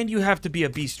application and you have to be a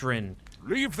beastren.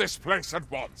 Leave this place at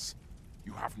once.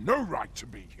 You have no right to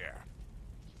be here.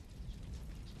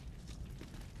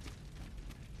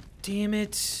 Damn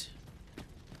it.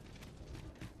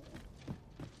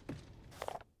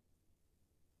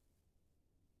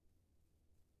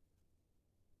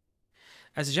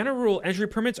 As a general rule, entry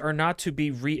permits are not to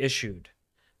be reissued.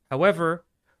 However,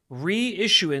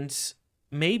 reissuance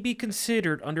may be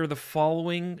considered under the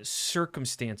following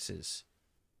circumstances.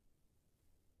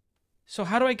 So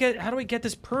how do I get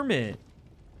this permit?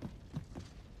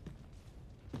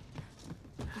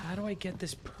 How do I get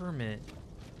this permit?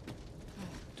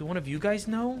 Do one of you guys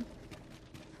know?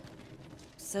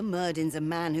 Sir Murden's a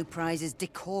man who prizes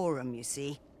decorum, you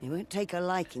see. He won't take a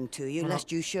liking to you,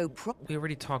 lest you show We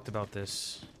already talked about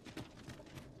this.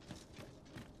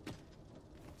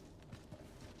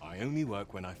 I only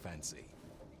work when I fancy.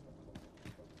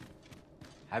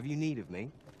 Have you need of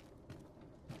me?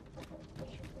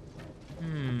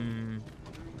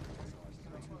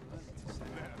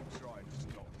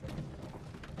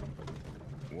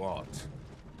 What?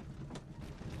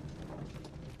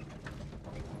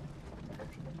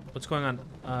 What's going on?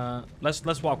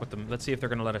 Let's walk with them. Let's see if they're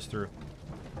gonna let us through.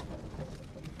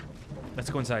 Let's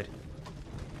go inside.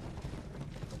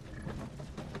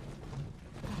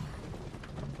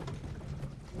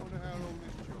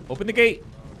 Open the gate.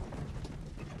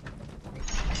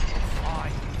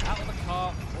 Aye, out of the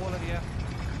car, all of you.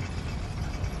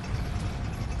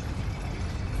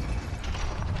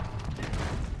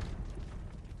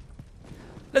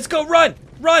 Let's go. Run!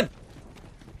 Run!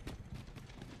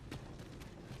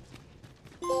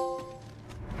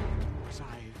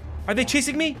 Are they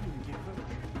chasing me?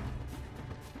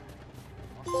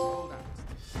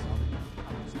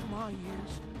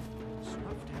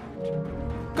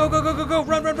 Go, go, go, go, go!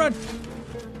 Run, run, run!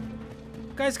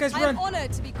 Guys, I run! am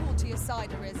honored to be called to your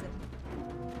side, Arisen.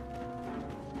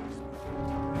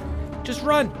 Just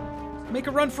run! Make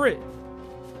a run for it!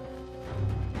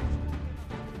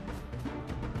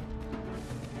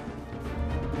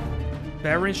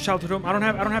 Baron's childhood home. I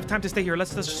don't have time to stay here.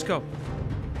 Let's just go.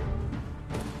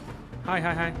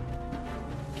 Hi.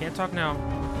 Can't talk now.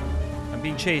 I'm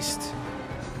being chased.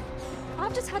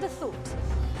 I've just had a thought.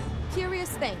 Curious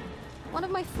thing. One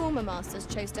of my former masters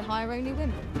chose to hire only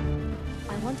women.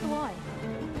 I wonder why.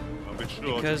 I'll be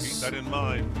sure to keep that in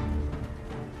mind.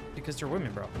 Because they're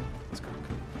women, bro. Let's go.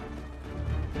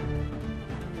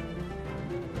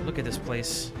 Look at this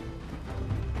place.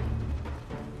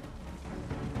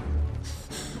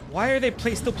 Why are they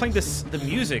still playing the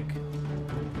music?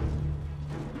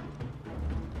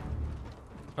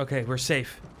 Okay, we're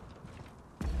safe.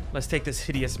 Let's take this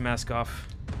hideous mask off.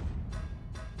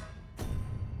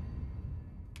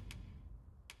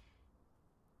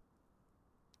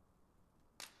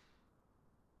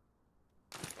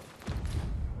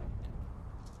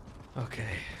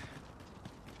 Okay.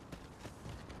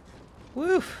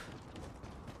 Woof.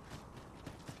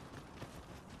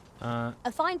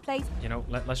 A fine place. You know,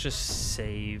 let's just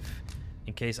save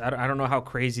in case. I don't know how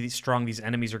crazy strong these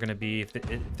enemies are going to be if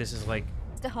this is like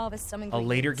To harvest some a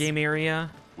later game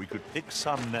area. We could pick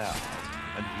some now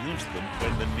and use them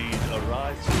when the need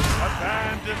arises. A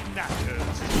band of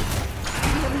knackers. We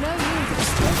have no means of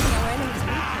exploiting our enemy's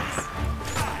weakness.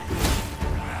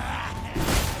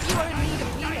 You are in need of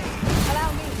healing.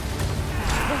 Allow me.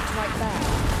 Wait right there.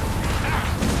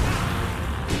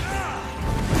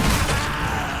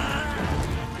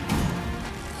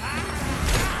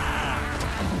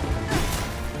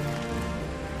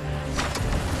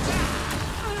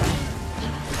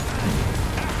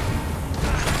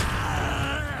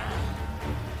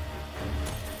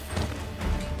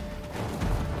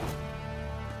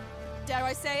 Dare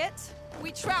I say it?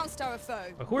 We trounced our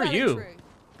foe. Who are you? True.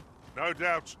 No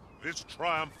doubt, this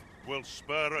triumph will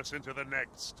spur us into the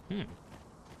next.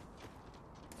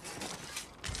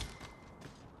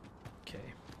 Okay.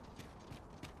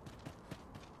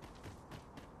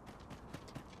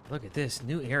 Look at this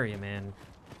new area, man.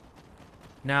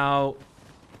 Now,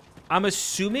 I'm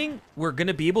assuming we're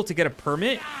gonna be able to get a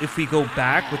permit if we go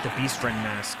back with the Beast Friend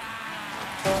mask.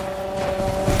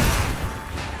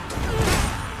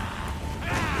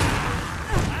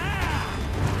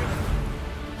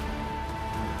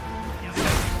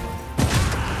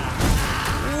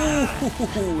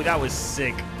 Ooh, that was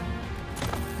sick.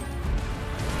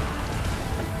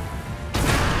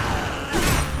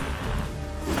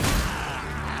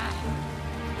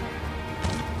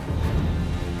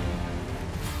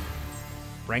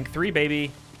 Rank 3,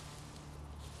 baby.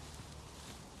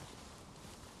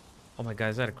 Oh my god,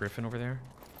 is that a griffin over there?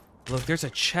 Look, there's a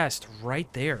chest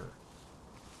right there.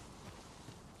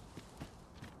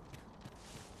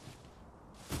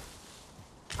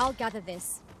 I'll gather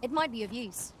this. It might be of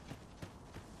use.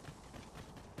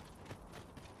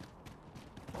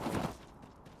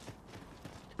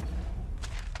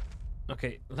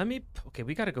 Okay, okay,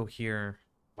 we gotta go here.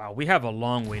 Wow, we have a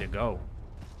long way to go.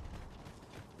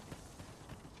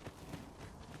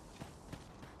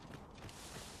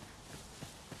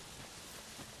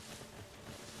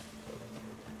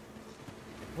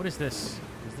 What is this?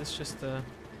 Is this just the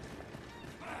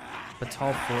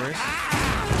Battahl forest?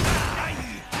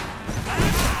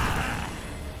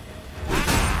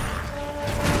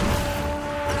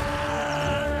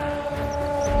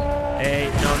 Hey,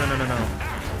 no.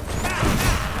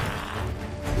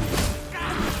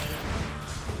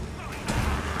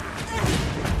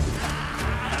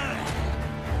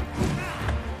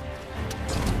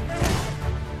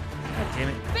 God damn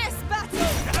it. This battle!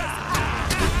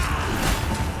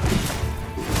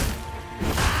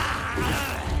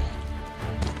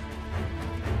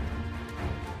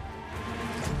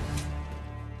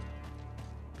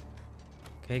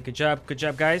 Okay, good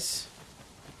job, guys.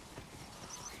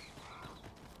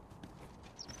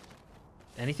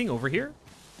 Anything over here?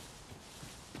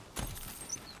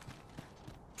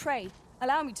 Pray,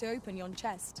 allow me to open yon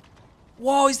chest.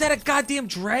 Whoa, is that a goddamn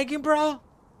dragon, bro?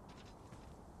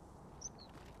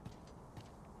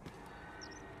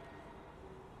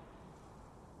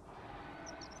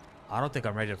 I don't think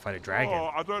I'm ready to fight a dragon.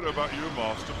 Oh, I don't know about you,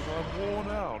 Master, but I'm worn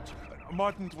out.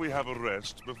 Mightn't we have a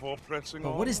rest before pressing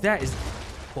on? What is that?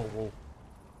 Whoa, whoa.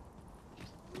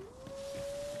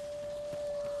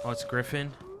 Oh, it's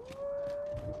Griffin.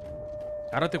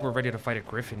 I don't think we're ready to fight a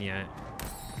Griffin yet.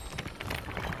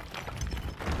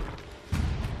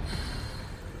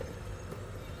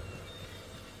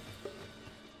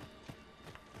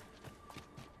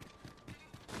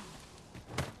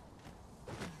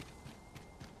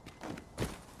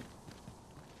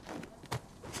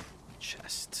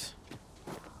 Chest.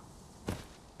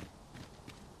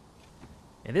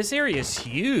 And this area is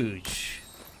huge.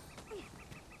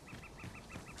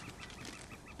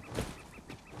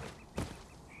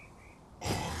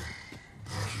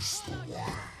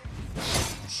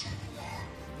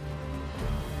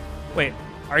 Wait,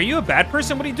 are you a bad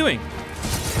person? What are you doing?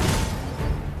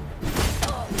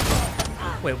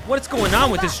 Wait, what's going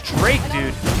on with this Drake,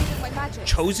 dude?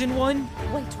 Chosen one?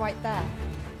 Wait right there.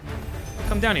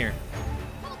 Come down here.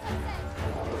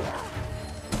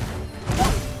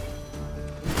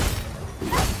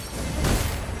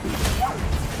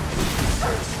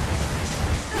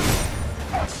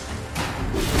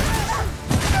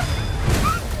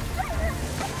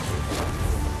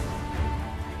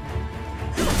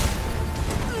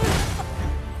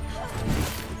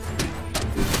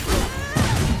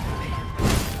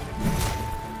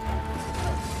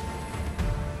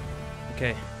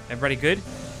 Okay, everybody good?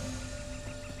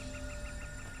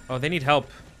 Oh, they need help.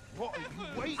 What are you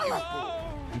waiting for?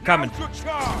 I'm coming. Here we go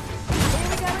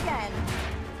again.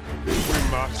 We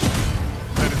must.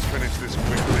 Let us finish this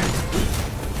quickly.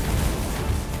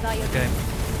 Okay.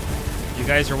 You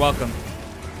guys are welcome.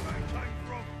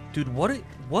 Dude,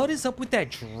 what is up with that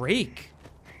Drake?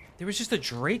 There was just a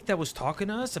Drake that was talking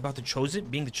to us about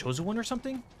being the chosen one or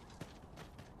something?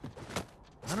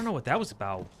 I don't know what that was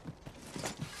about.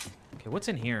 Okay, what's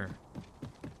in here?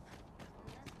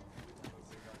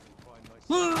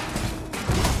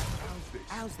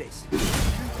 How's this?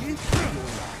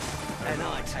 And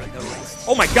I take the rest.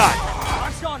 Oh my god!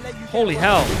 I shan't let you Holy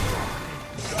hell.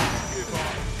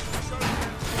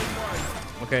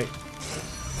 Okay.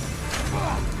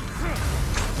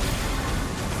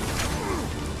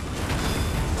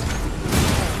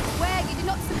 Where you did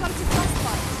not succumb to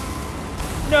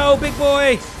frostbite. No, big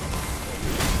boy!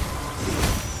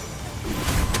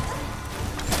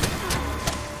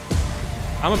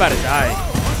 I'm about to die.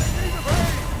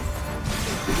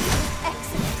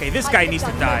 Okay, this guy needs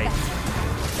to die.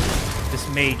 This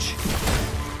mage.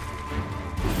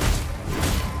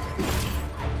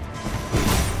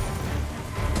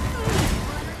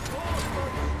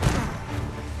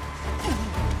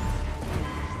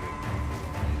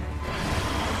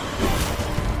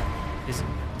 Is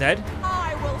dead?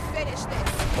 I will finish this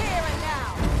here and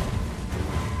now.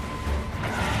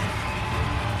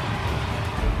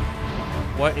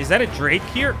 What? Is that a Drake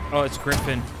here? Oh, it's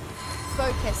Griffin.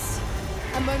 Focus.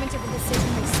 A moment of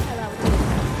indecision may spell out doom.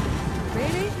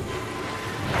 Really?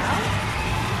 Now?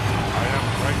 I am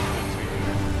grateful to you.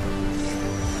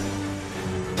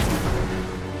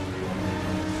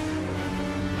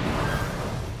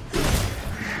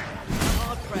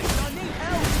 Hard pressed. I need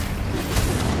help.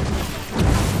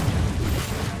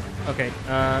 Okay,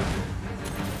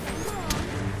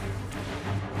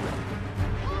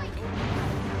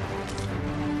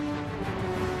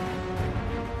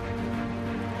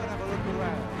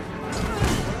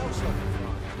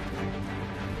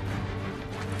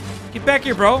 get back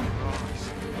here, bro.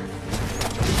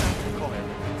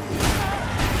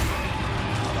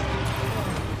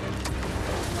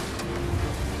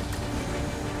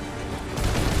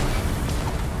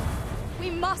 We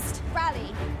must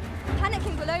rally.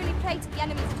 Panicking will only play to the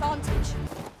enemy's advantage.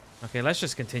 Okay, let's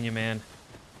just continue, man.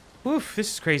 Oof,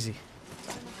 this is crazy.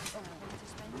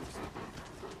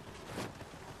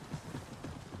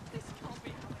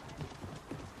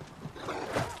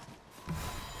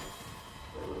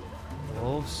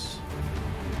 Wolves.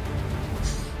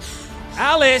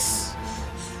 Alice!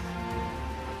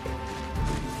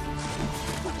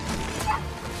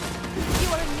 You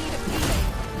are in need of healing.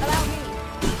 Allow me.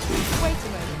 Wait a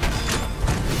moment.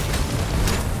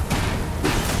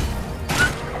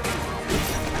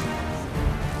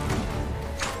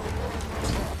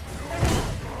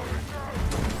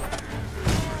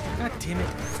 God damn it.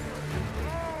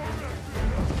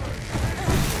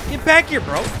 Get back here,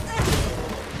 bro.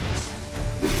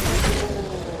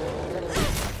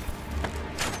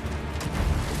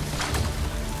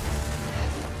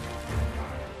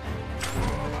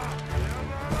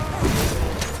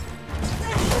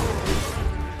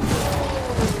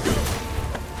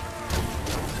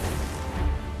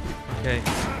 Okay.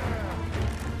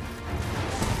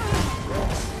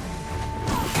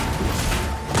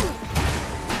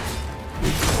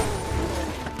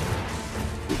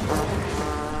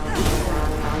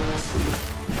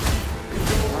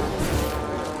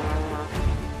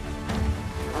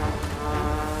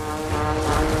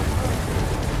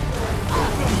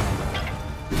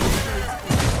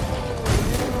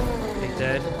 Okay,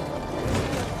 dead.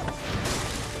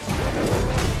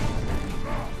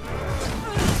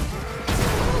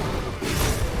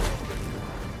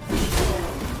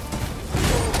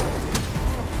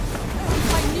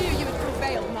 I knew you would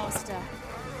prevail, Master.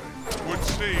 Would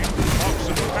seem I've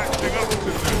some catching up to do.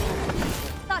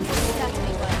 That will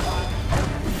certainly work.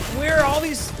 Where are all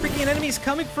these freaking enemies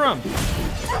coming from?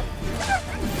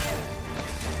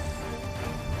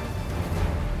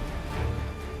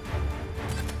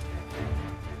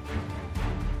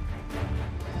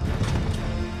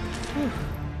 Whew.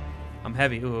 I'm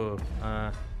heavy. Ooh.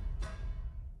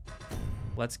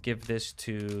 Let's give this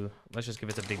to... Let's just give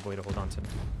it to Big Boy to hold on to.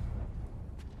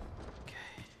 Okay.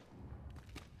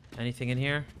 Anything in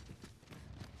here?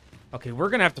 Okay, we're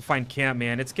gonna have to find camp,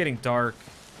 man. It's getting dark.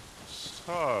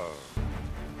 So,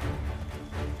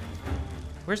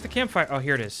 Where's the campfire? Oh,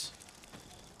 here it is.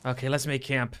 Okay, let's make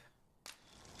camp.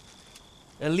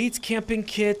 Elite's camping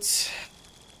kit.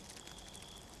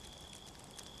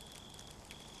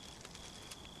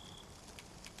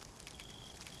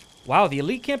 Wow, the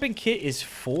elite camping kit is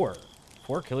 4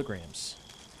 kilograms.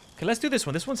 Okay, let's do this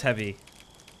one. This one's heavy.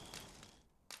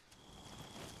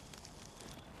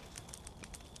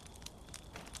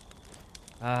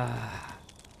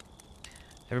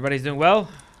 Everybody's doing well?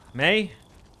 May?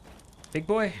 Big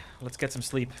boy? Let's get some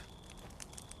sleep.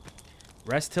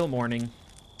 Rest till morning.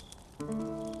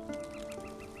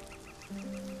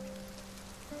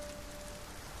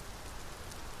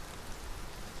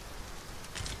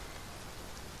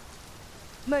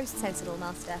 Most sensible,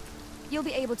 Master. You'll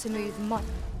be able to move much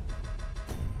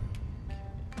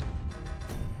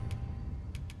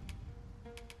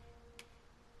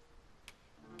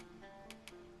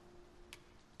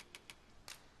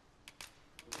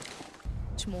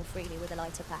more freely with a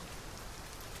lighter pack.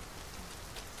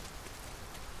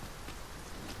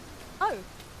 Oh,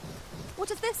 what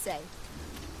does this say?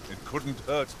 it couldn't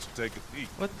hurt to take a peek.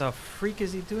 What the freak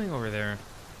is he doing over there?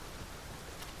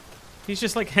 He's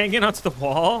just like hanging onto the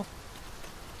wall?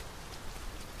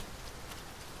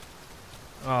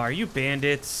 Oh, are you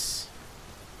bandits?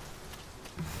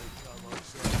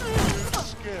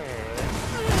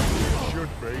 Should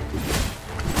be.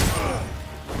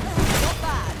 Not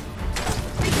bad.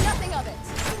 Think nothing of it.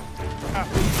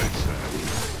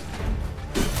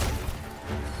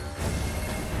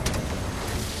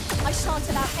 I shan't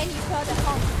allow any further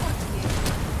harm to come to you.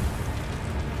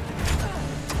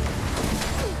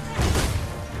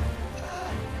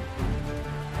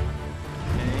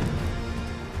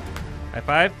 High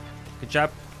five. Good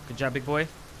job. Good job, big boy.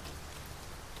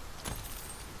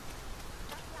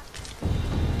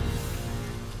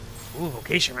 Ooh,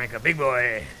 vocation rank up, big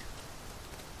boy.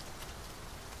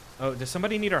 Oh, does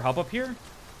somebody need our help up here?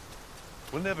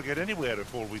 We'll never get anywhere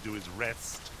if all we do is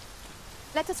rest.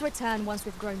 Let us return once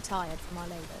we've grown tired from our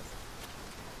labors.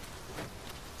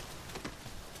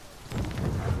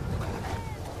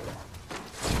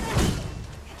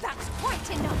 That's quite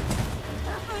enough.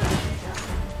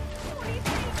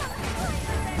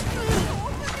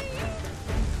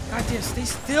 God damn, stay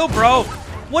still, bro.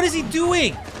 What is he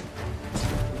doing?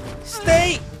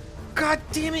 Stay. God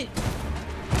damn it. Oh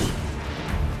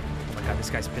my god, this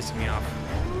guy's pissing me off.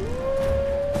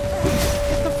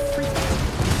 What the freak?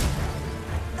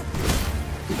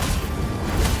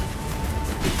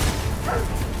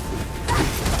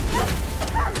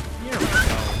 Here we go.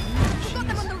 Got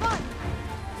them on the run.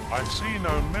 I see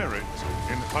no merit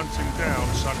in hunting down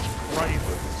such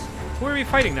cravens. Who are we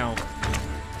fighting now?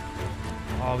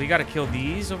 Oh, we gotta kill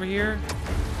these over here?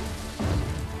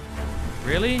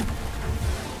 Really?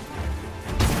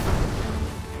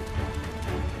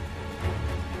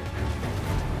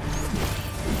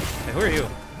 Hey, who are you?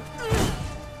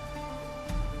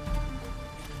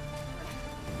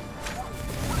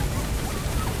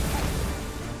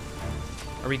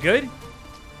 Are we good?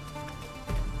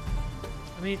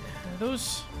 I mean,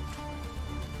 those...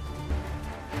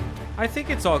 I think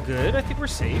it's all good. I think we're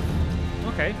safe.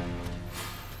 Okay.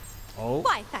 Oh.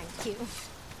 Why, thank you.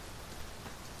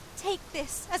 Take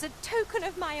this as a token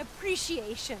of my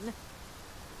appreciation.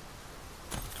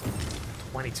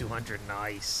 2200,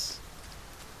 nice.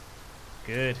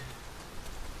 Good.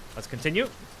 Let's continue.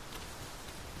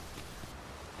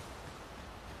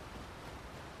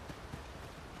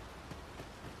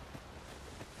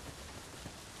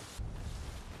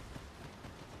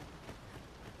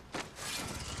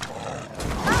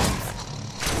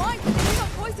 Mike, did he not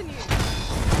poison you?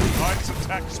 Knight's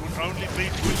attacks would only be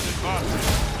to his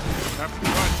advantage. Have to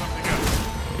try something else.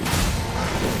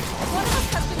 One of us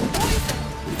has been poisoned.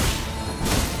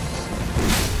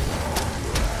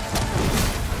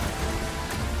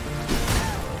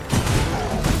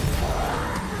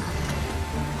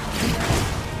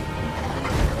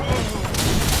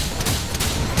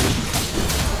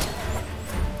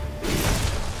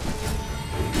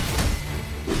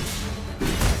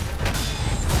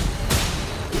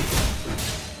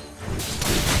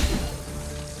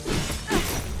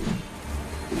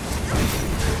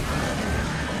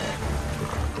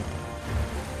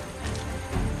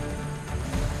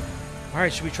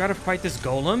 Alright, should we try to fight this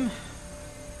golem?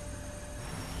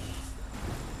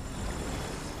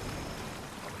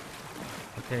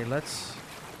 Okay, let's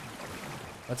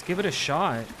give it a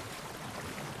shot.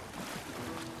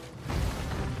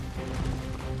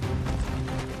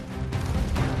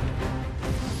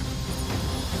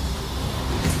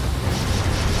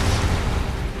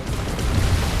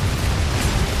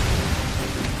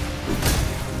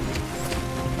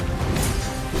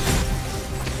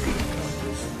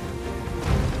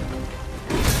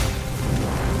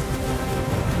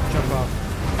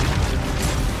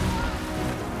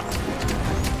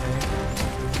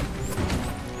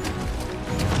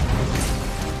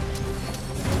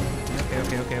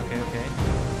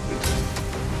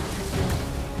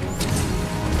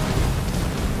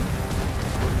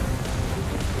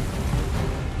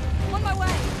 On my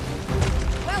way.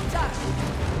 Well done.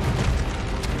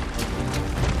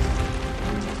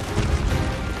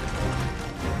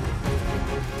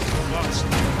 Last we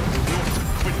ought to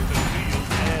quit the field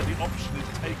ere the option is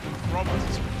taken from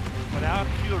us. When our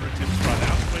curatives run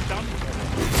out, we're done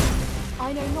for. I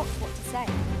know not what to say.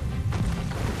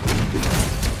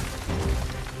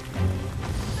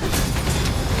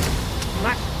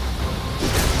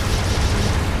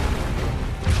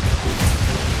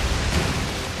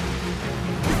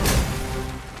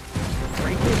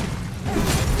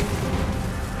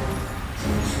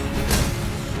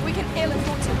 We can ill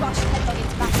afford to rush headlong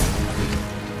into battle.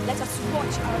 Let us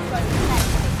watch our foe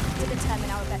carefully to determine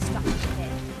our best strategy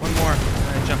here. One more,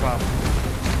 and then jump off.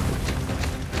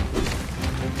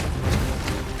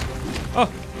 Oh,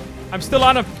 I'm still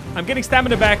on him. I'm getting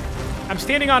stamina back. I'm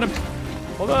standing on him.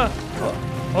 Hold on.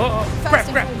 First Crap,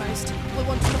 and crap. foremost, we'll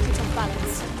want to knock it off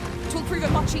balance. It will prove a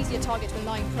much easier target when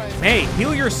lying prone. May,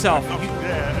 heal yourself.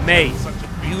 May,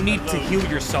 you need to heal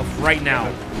yourself right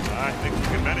now. I think we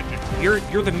can manage it.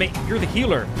 You're the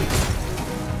healer.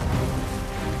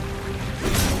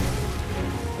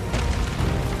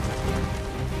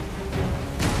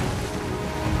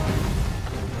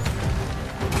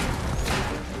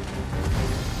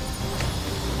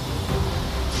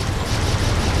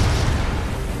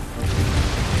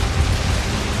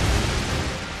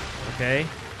 Okay.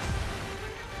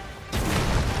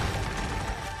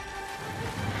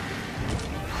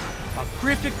 Oh,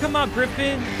 Griffin, come on,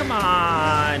 Griffin. Come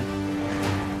on.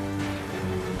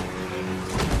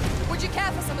 Would you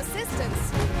care for some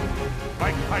assistance?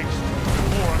 Make haste,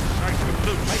 or I'm trying to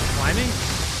lose. Like climbing?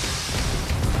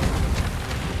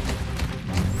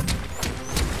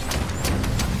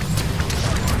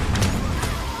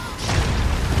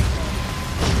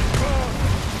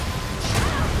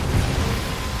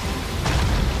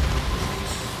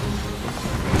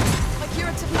 My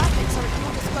curative magics are at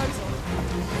your disposal.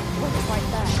 Look right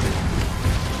there.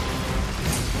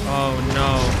 Oh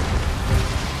no.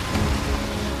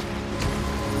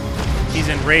 He's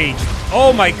enraged.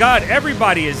 Oh my god,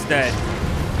 everybody is dead.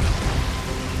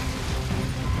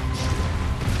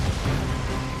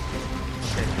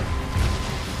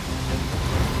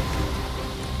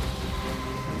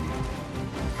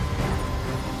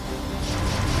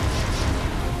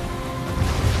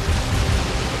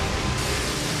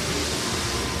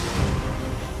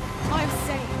 I am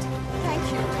saved. Thank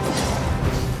you.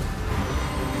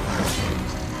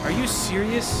 Are you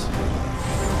serious?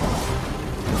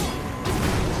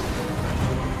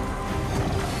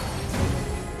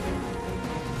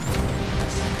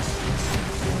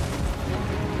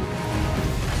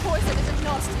 Poison is a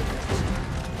nasty affliction.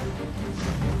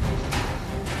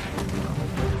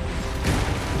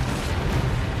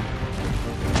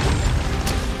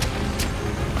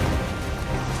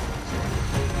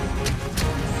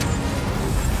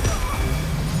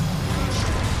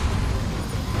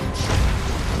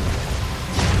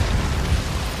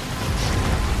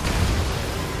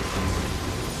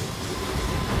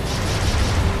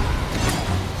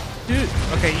 Dude,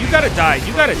 okay, you gotta die.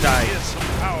 You gotta die. He is so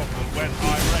powerful when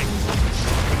irate.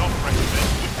 Cannot recommend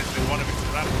witnessing one of its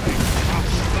rampages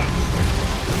after that.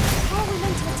 How are we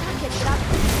meant to attack it without...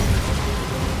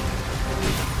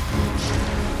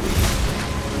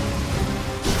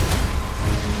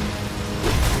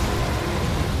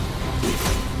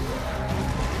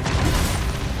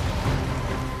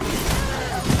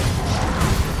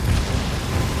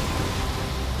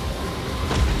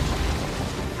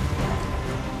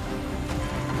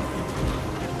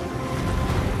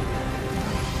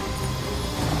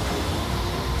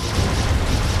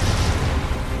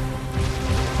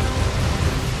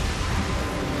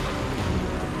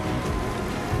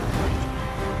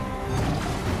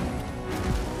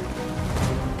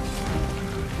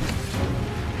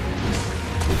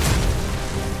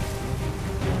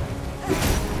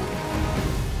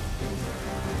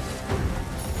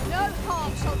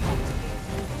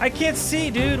 I can't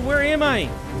see, dude. Where am I?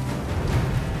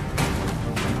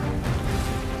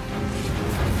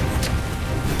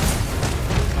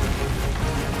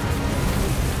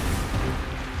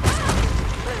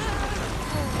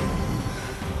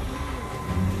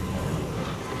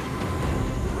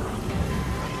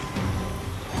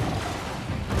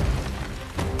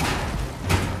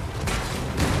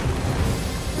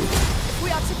 If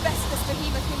we are to best this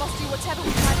behemoth, we must do whatever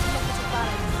we can to make it a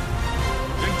balance.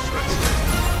 Interesting.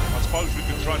 I suppose we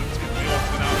could try to tip the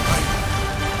odds in our favour.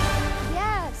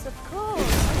 Yes, of course. I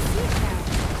see it now.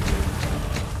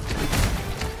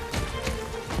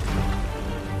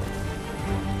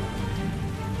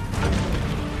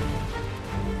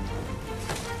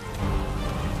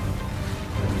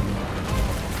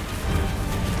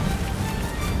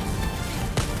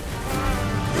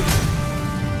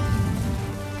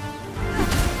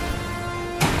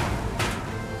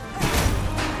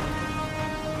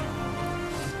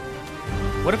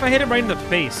 What if I hit him right in the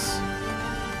face?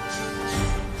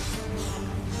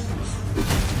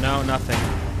 No, nothing.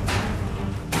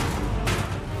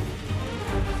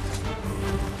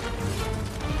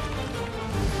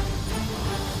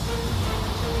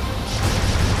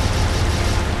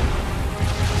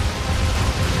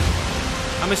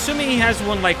 I'm assuming he has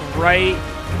one like right.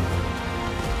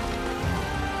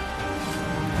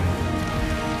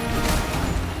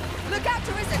 Look out,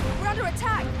 Arisen! We're under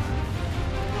attack!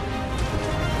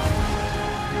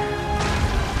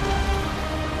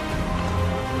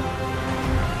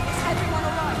 Is everyone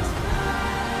alright?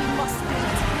 We must make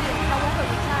it clear however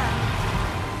we can.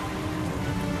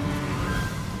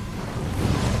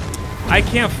 I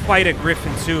can't fight a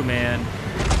griffin too, man.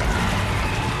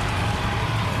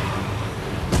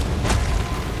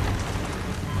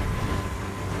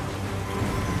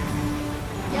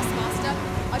 Yes, Master.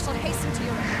 I shall hasten to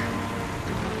your aid.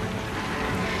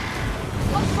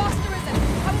 Come fast, Arisen!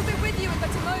 I will be with you in but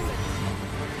a moment.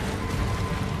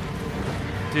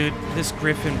 Dude, this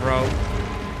griffin, bro.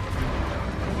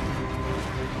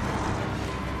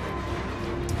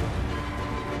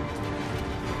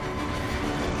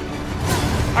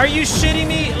 Are you shitting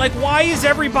me? Like, why is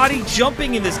everybody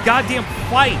jumping in this goddamn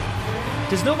fight?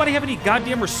 Does nobody have any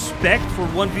goddamn respect for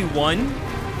 1v1?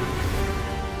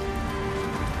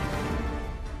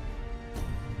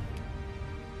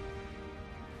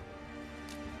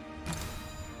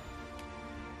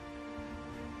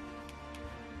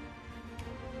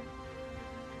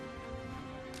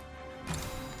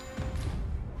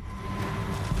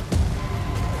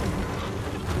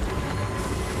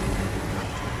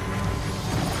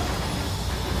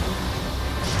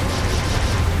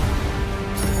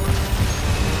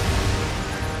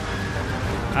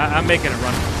 I'm making a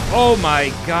run. Oh my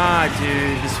god,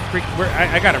 dude. This freak.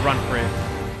 I gotta run for it.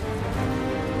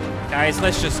 Guys,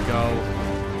 let's just go.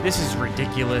 This is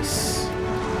ridiculous.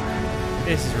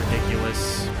 This is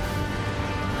ridiculous.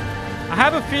 I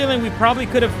have a feeling we probably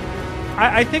could have...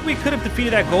 I think we could have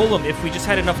defeated that golem if we just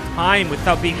had enough time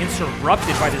without being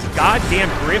interrupted by this goddamn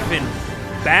griffin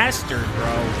bastard,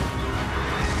 bro.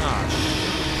 Oh,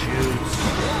 shoot.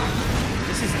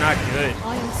 This is not good.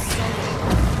 I am sorry.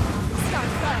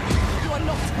 Stand firm. You are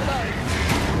not alone.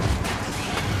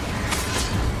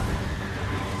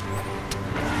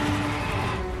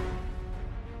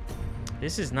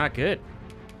 This is not good.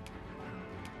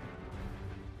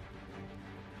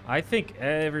 I think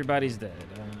everybody's dead.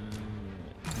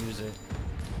 Use it.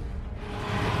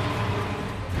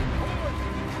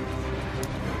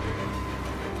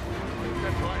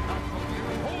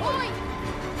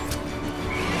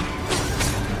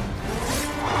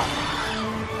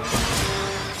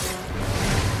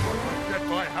 Get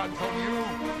my hands on you!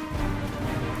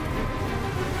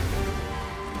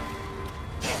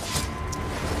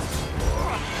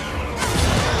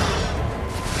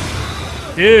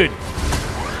 Dude.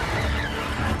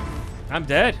 I'm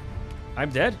dead. I'm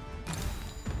dead.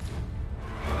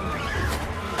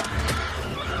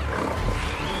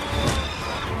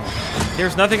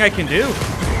 There's nothing I can do.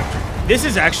 This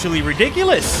is actually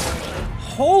ridiculous.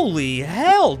 Holy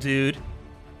hell, dude.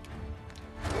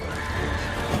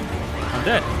 I'm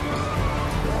dead.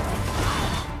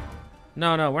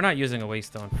 No, we're not using a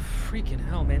waystone. Freaking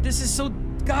hell, man. This is so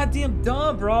goddamn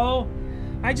dumb, bro.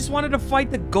 I just wanted to fight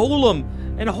the golem,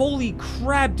 and holy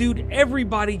crap, dude,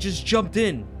 everybody just jumped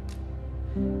in.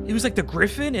 It was like the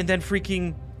griffin, and then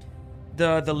freaking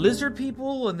the lizard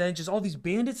people, and then just all these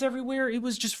bandits everywhere. It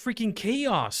was just freaking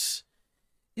chaos.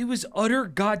 It was utter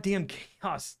goddamn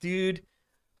chaos, dude.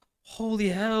 Holy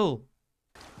hell.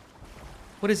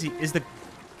 What is he? Is the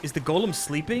golem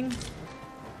sleeping?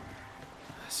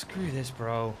 Screw this,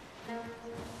 bro.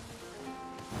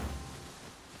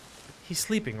 He's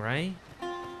sleeping, right?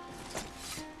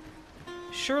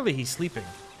 Surely he's sleeping.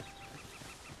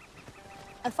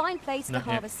 A fine place to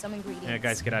harvest some ingredients. Yeah,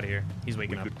 guys, get out of here. He's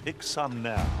waking up. We could pick some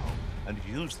now and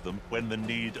use them when the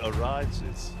need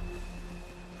arises.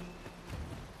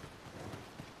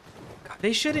 God,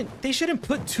 they shouldn't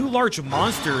put two large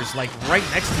monsters like right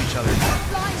next to each other.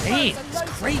 Damn, it's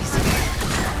crazy.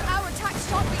 Our attacks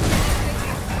shan't be resisted.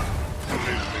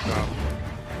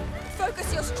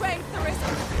 Focus your strength,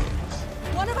 Arisen.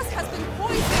 One of us has been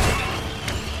poisoned.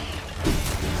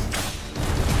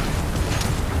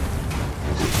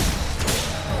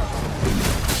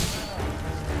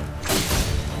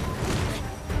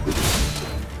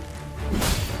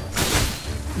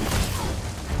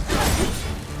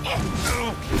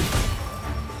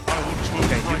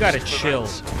 Okay, you gotta chill.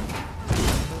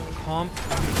 Calm.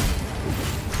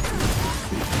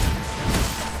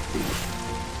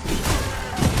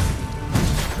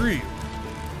 Screw you.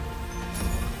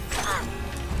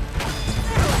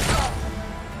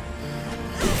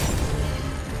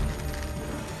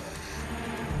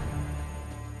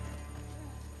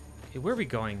 Okay, where are we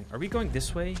going? Are we going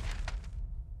this way?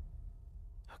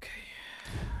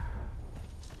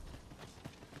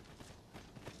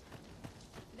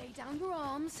 Down your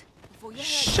arms before you hurt.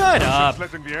 Shut up!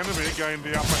 Letting the enemy gain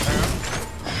the upper hand.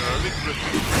 Early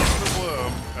griffin eats the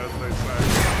worm, as they say.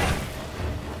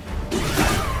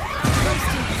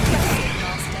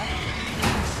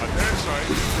 I dare say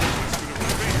this could have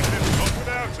defeated him not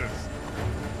without us.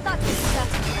 That's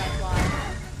certainly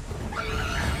worthwhile.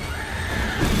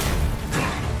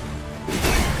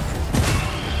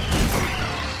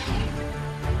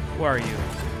 Where are you?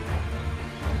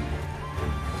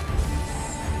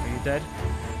 Dead?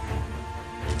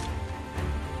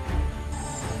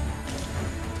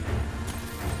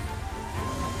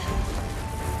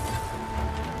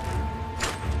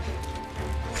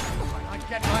 I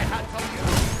get my hands on you.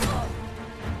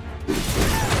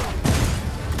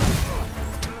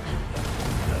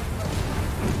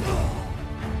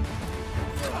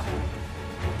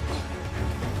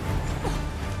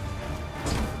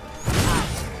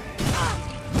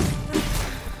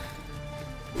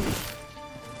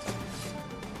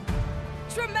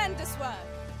 Tremendous work.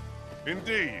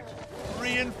 Indeed.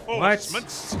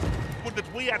 Reinforcements? Would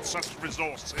that we had such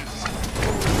resources.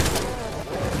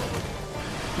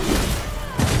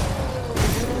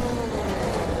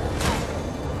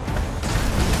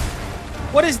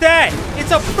 What is that?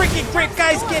 It's a freaking great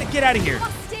guys, get out of here.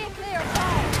 Steer clear of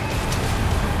fire.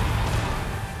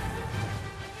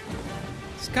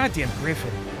 This goddamn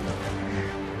griffin.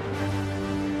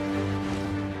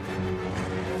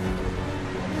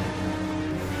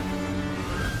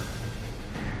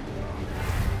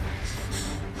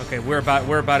 Okay, we're about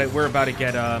to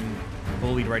get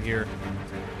bullied right here.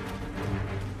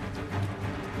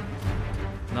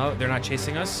 No, they're not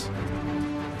chasing us.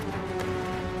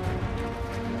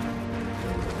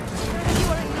 If you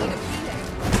are in need of healing,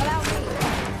 allow me.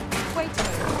 Wait a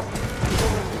moment.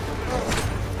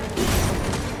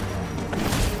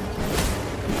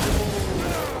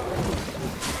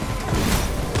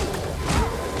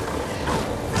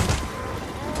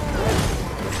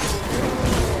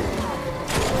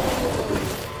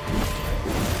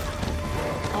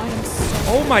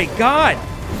 Oh my god!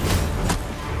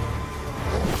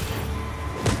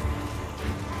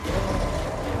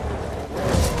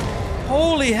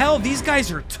 Holy hell, these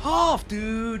guys are tough,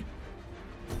 dude.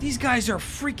 These guys are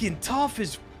freaking tough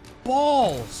as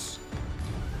balls.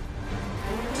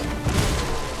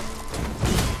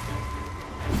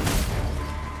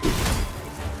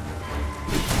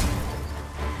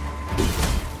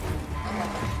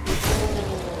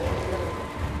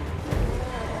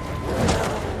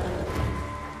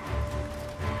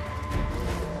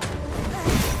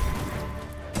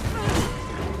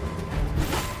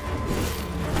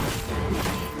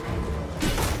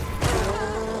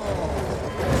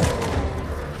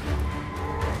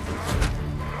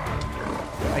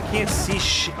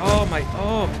 Oh my,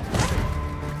 oh.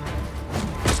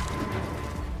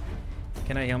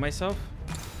 Can I heal myself?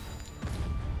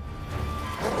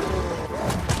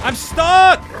 I'm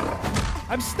stuck!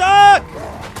 I'm stuck!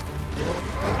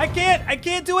 I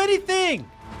can't do anything!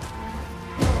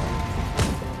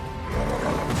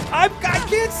 I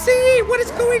can't see! What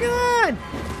is going on?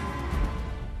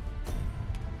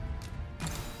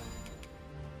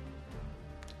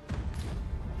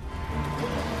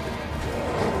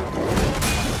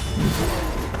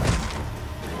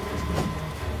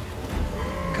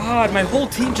 God, my whole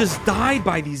team just died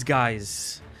by these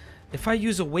guys. If I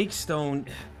use a wake stone,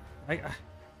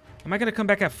 am I gonna come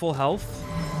back at full health?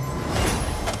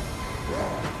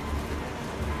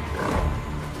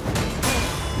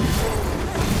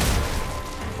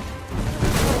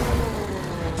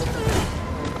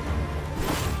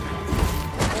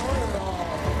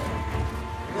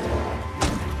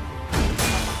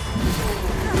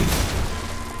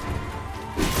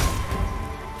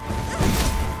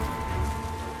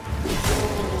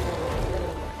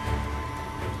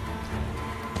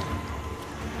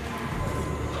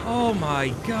 Oh my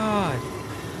God.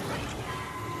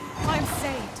 I'm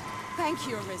saved. Thank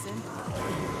you, Arisen.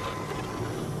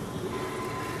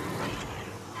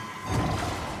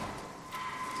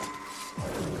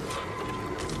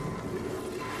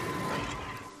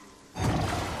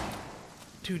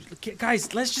 Dude,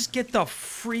 guys, let's just get the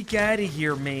freak out of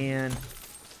here, man.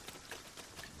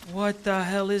 What the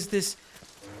hell is this?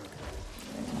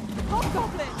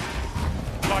 Hobgoblin!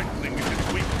 Lightning is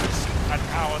its weakness and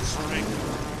our strength.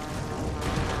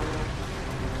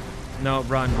 No,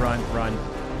 run, run, run.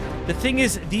 The thing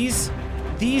is, these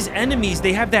enemies,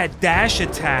 they have that dash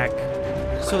attack.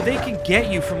 So they can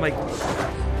get you from like...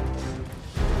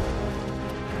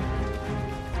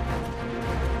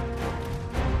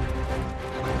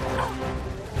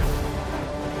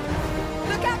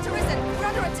 Look out, Arisen! We're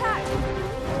under attack!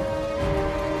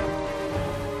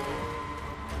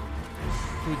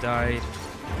 Who died?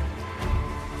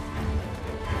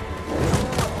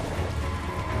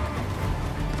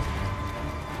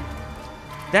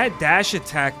 That dash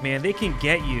attack, man, they can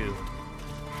get you.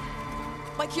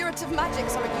 My curative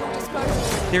magics are at your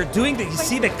disposal. They're doing the... You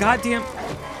see the goddamn...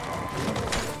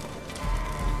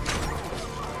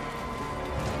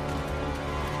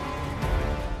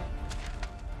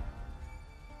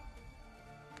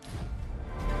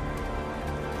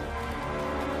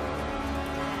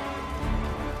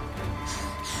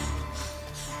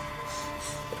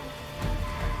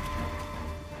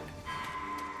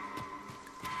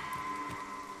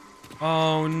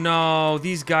 Oh no,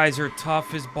 these guys are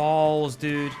tough as balls,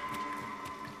 dude.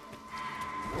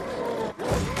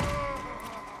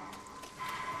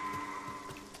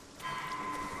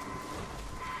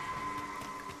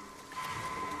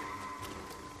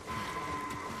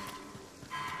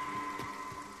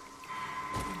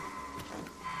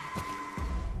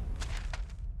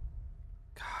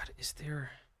 God, is there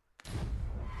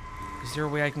a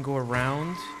way I can go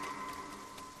around?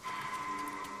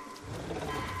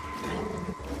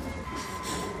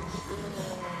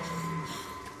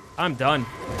 I'm done.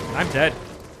 I'm dead.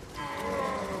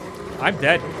 I'm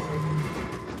dead.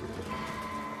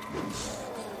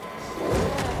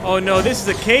 Oh no, this is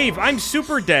a cave. I'm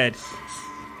super dead.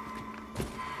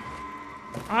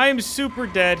 I'm super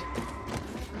dead.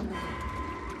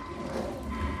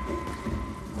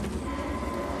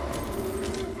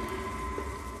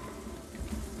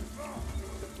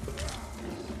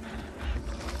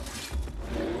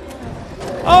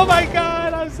 Oh my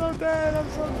God, I'm so dead. I'm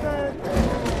so dead.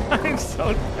 I'm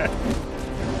so dead.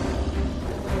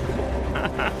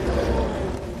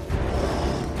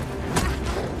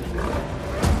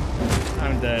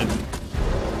 I'm dead.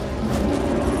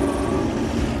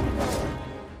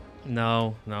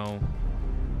 No, no.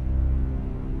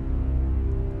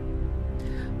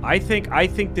 I think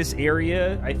this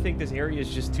area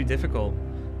is just too difficult.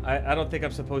 I don't think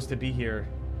I'm supposed to be here.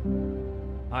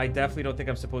 I definitely don't think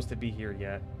I'm supposed to be here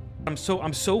yet. I'm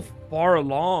so far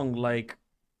along, like.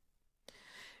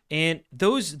 And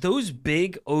those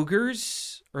big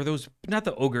ogres, or those, not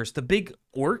the ogres, the big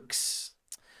orcs.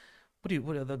 What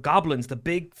are the goblins? The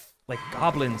big, like,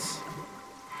 goblins.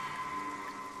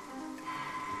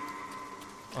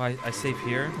 Oh, I save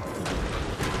here.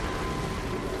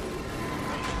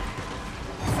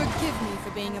 Forgive me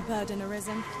for being a burden,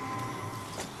 Arisen.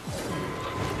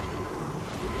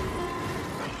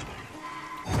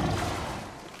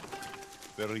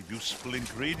 Very useful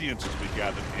ingredients to be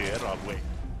gathered here, aren't we?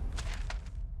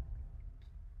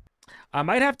 I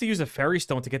might have to use a fairy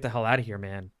stone to get the hell out of here,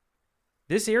 man.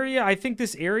 I think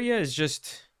this area is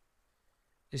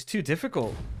too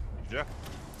difficult. Yeah,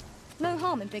 No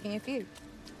harm in picking a few.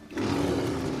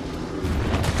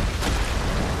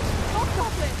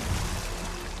 Hobgoblin!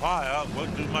 Fire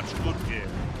won't do much good here.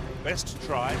 Best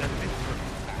try a different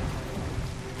tack.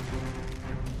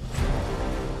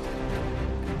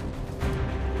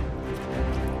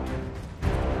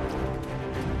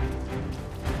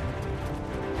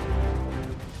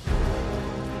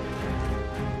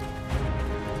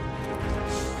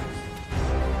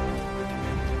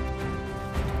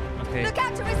 Okay. Look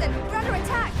out, Arisen! We're under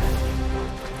attack!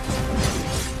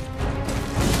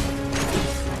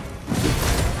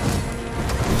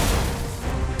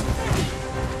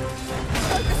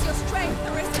 Focus your strength,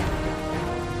 Arisen!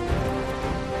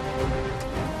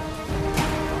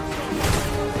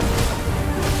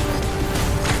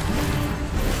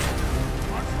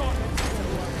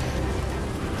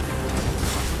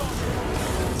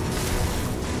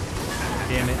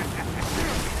 Damn it.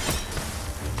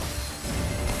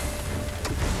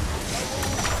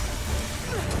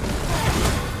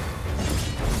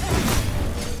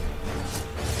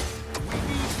 We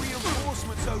need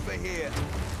reinforcements over here.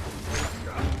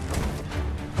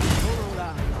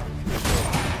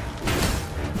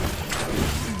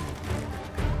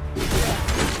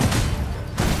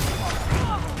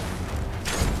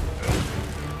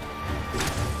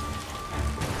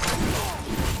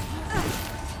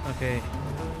 Okay.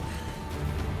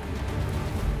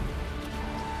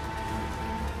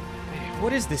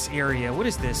 What is this area? What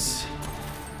is this?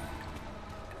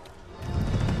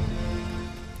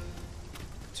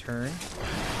 Turn.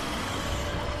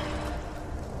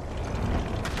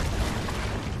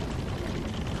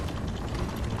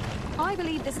 I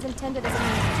believe this is intended as a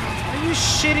means of transport. Are you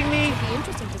shitting me? It'd be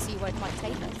interesting to see where it might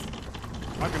take us.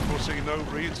 I can foresee no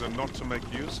reason not to make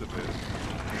use of this.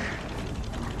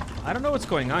 I don't know what's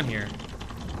going on here.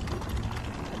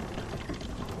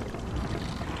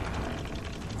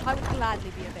 I would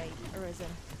gladly be obeyed, Arisen.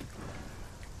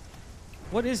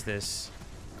 What is this?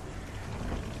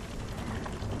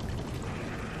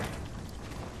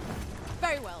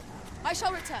 Very well. I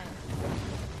shall return.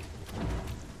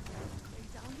 Lay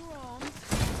down your arms.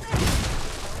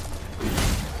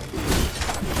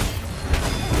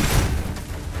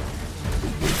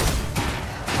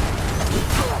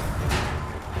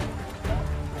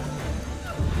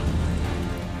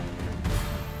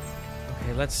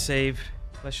 Okay, let's save.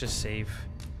 Let's just save.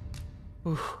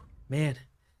 Ooh, man,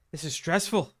 this is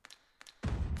stressful.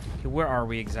 Okay, where are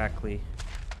we exactly?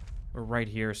 We're right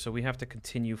here, so we have to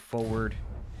continue forward.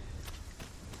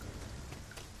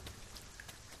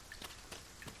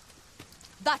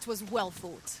 That was well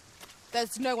fought.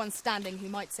 There's no one standing who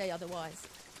might say otherwise.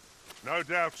 No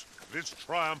doubt, this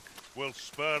triumph will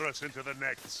spur us into the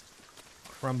next.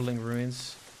 Crumbling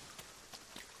ruins.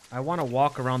 I want to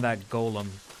walk around that golem.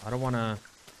 I don't want to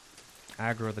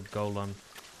aggro the golem.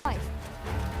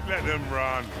 Let him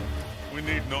run. We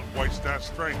need not waste our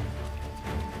strength.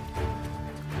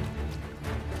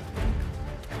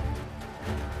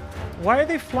 Why are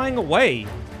they flying away?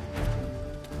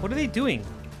 What are they doing?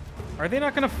 Are they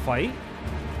not going to fight?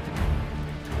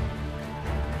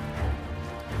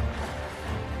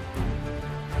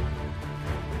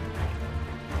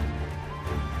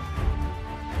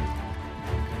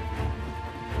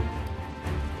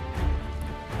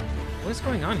 What is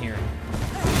going on here?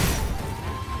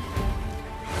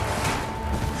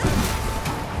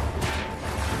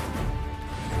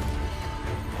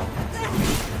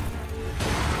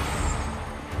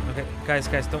 Okay,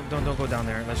 guys, don't go down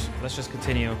there. Let's just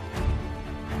continue.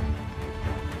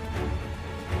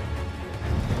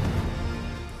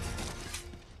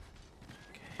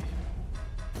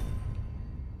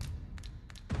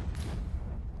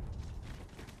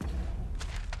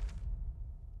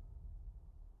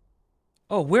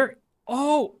 Oh, where?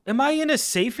 Oh, am I in a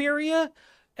safe area?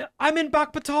 I'm in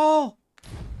Bakbattahl.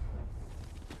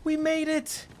 We made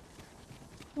it.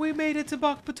 We made it to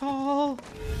Bakbattahl.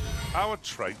 Our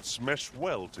traits mesh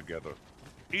well together.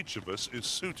 Each of us is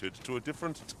suited to a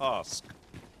different task.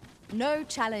 No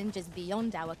challenge is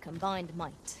beyond our combined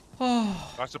might.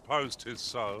 Oh, I suppose 'tis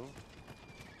so.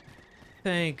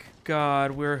 thank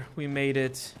God we made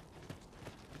it.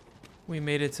 We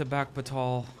made it to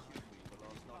Bakbattahl.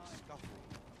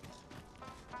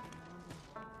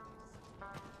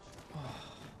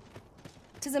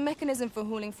 Tis a mechanism for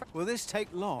hauling Will this take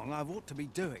long? I've ought to be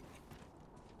doing.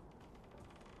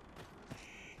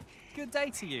 Good day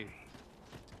to you.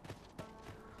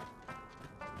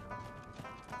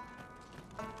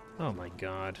 Oh my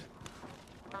God.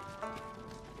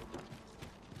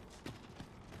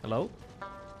 Hello?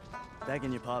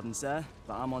 Begging your pardon, sir,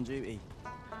 but I'm on duty.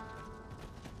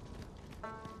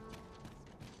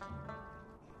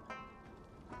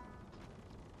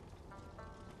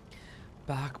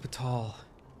 Bakbattahl.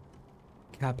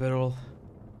 Capital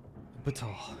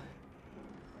Battahl.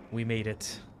 We made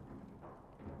it.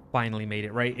 Finally made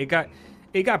it, right?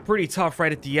 It got pretty tough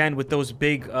right at the end with those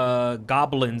big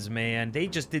goblins, man. They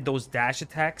just did those dash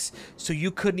attacks, so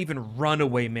you couldn't even run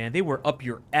away, man. They were up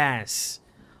your ass.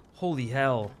 Holy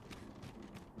hell.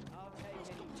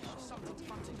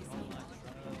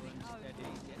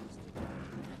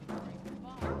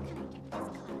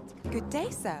 Good day,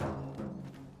 sir.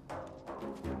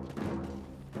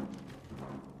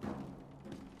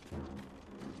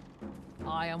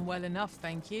 I am well enough,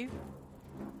 thank you.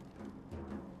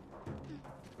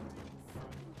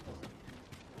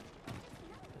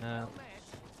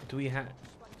 Do we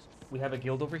have a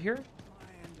guild over here?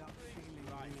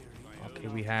 Okay,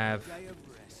 we have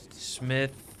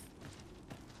Smith,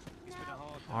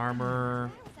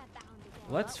 armor.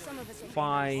 Let's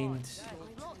find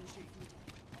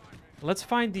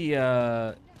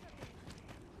the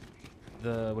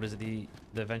what is it, the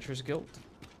Adventurers Guild?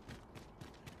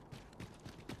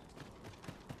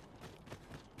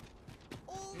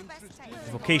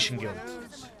 Vocation Guild.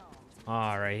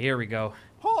 All right, here we go.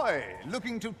 Hoy,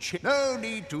 looking to no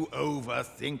need to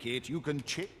overthink it. You can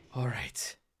All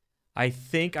right. I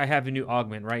think I have a new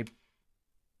augment, right?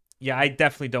 Yeah, I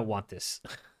definitely don't want this.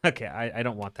 Okay, I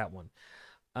don't want that one.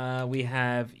 We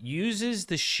have uses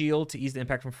the shield to ease the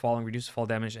impact from falling, reduces fall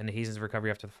damage, and hastens recovery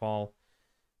after the fall.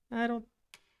 I don't...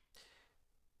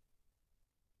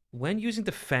 When using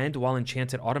Defend while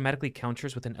enchanted, automatically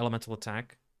counters with an elemental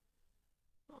attack.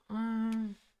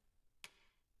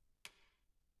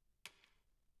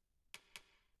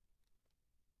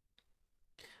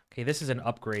 Okay, this is an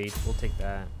upgrade. We'll take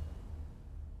that.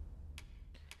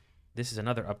 This is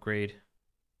another upgrade.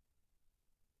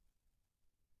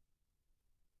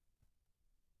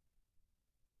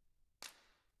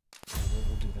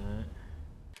 We'll do that.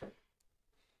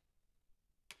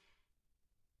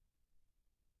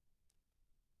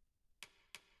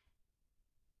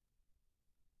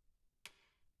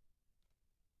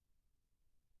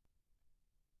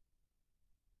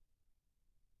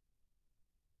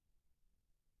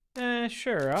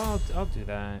 Sure, I'll do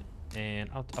that, and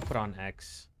I'll put on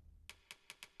X.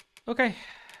 Okay.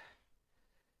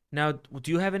 Now,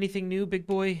 do you have anything new, big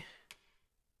boy?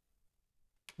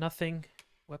 Nothing.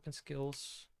 Weapon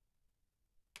skills.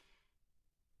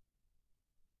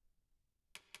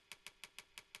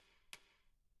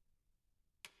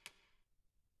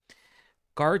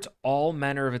 Guards all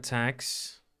manner of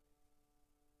attacks.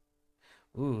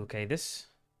 Ooh, okay, this...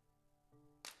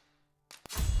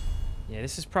 Yeah,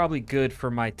 this is probably good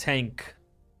for my tank.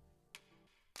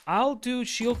 I'll do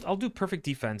shield. I'll do perfect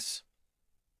defense.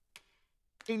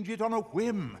 change it on a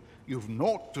whim. You've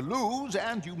naught to lose,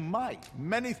 and you might.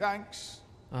 Many thanks.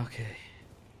 Okay.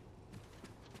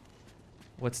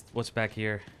 What's back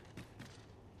here?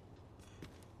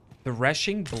 The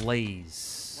Threshing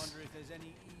Blaze. Wonder if there's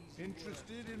any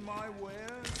interested in my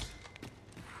wares?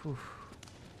 Whew.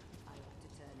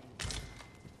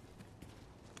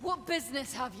 What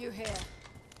business have you here?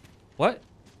 What?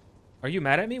 Are you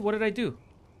mad at me? What did I do?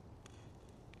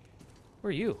 Where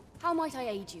are you? How might I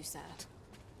aid you, sir?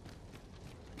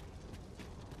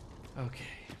 Okay.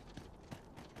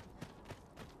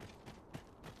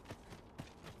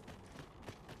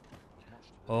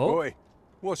 Oh? Boy,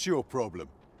 what's your problem?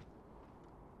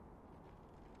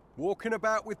 Walking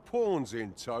about with pawns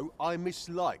in tow, I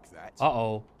mislike that.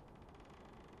 Uh-oh.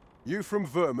 You from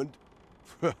Vermont?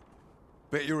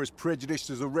 Bet you're as prejudiced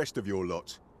as the rest of your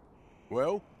lot.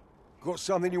 Well, got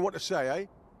something you want to say, eh?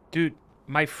 Dude,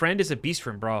 my friend is a beast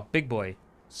friend, bro. Big boy.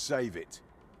 Save it.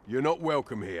 You're not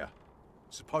welcome here.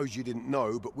 Suppose you didn't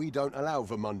know, but we don't allow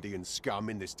Vermundian scum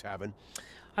in this tavern.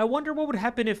 I wonder what would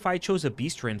happen if I chose a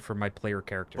beast friend for my player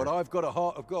character. But I've got a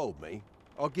heart of gold, me.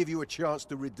 I'll give you a chance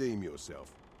to redeem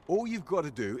yourself. All you've got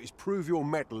to do is prove your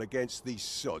mettle against these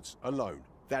sods alone.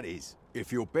 That is,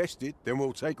 if you're bested, then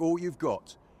we'll take all you've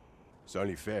got. It's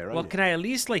only fair, ain't Well, it? can I at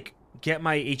least, like, get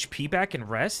my HP back and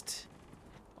rest?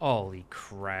 Holy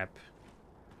crap.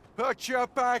 Put your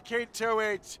back into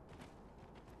it!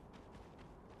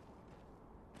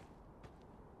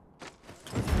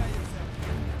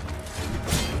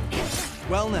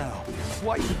 Well now,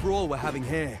 quite the brawl we're having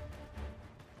here.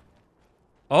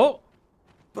 Oh!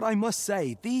 But I must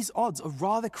say, these odds are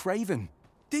rather craven.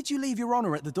 Did you leave your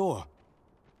honor at the door?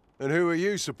 And who are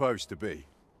you supposed to be?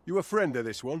 You a friend of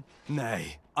this one?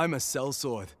 Nay, I'm a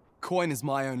sellsword. Coin is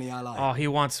my only ally. Oh, he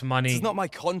wants money. It's not my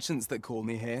conscience that called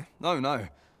me here. No, no.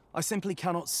 I simply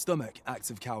cannot stomach acts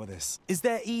of cowardice. Is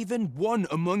there even one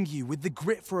among you with the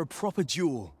grit for a proper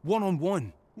duel,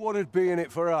 one-on-one? What'd be in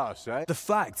it for us, eh? The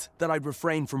fact that I'd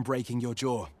refrain from breaking your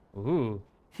jaw. Ooh.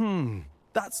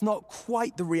 That's not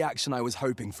quite the reaction I was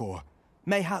hoping for.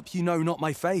 Mayhap you know not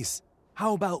my face.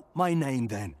 How about my name,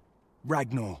 then?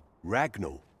 Ragnar.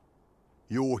 Ragnar?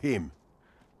 You're him?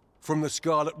 From the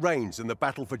Scarlet Rains and the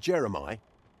battle for Jeremiah?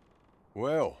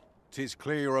 Well, 'tis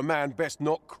clear you're a man best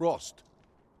not crossed.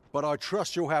 But I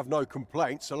trust you'll have no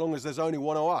complaints so long as there's only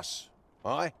one of us.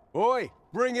 Aye? Oi,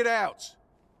 bring it out!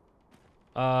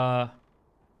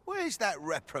 Where's that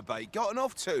reprobate gotten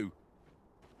off to?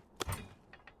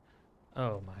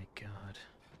 Oh my god.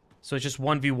 So it's just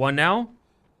 1v1 now?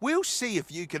 We'll see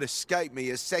if you can escape me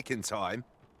a second time.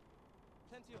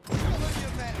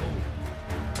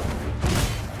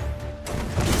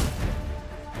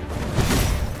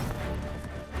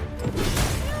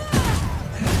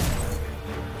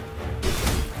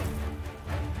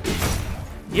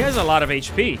 He has a lot of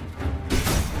HP.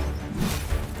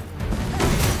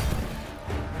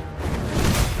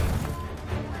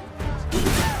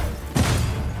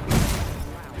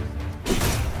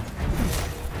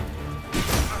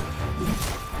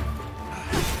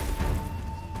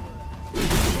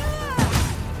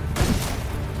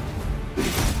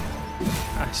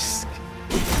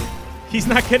 He's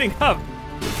not getting up.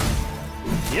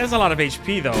 He has a lot of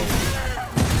HP though.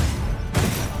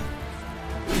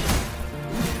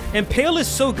 Impale is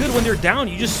so good when they're down,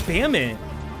 you just spam it.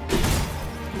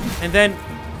 And then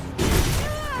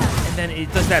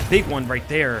it does that big one right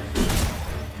there.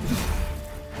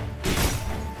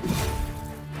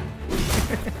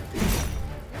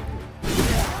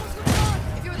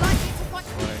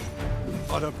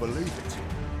 I don't believe it.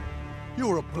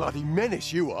 You're a bloody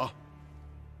menace, you are.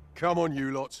 Come on,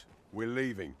 you lot. We're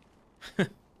leaving.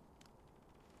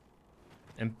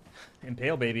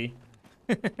 Impale, baby.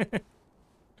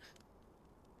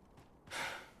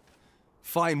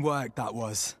 Fine work, that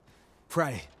was.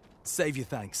 Pray, save your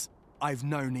thanks. I've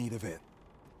no need of it.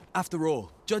 After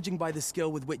all, judging by the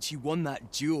skill with which you won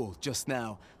that duel just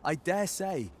now, I dare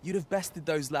say you'd have bested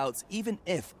those louts even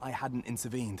if I hadn't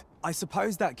intervened. I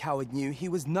suppose that coward knew he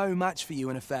was no match for you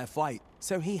in a fair fight,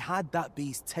 so he had that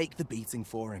beast take the beating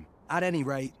for him. At any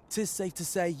rate, 'tis safe to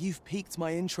say you've piqued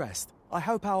my interest. I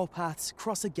hope our paths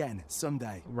cross again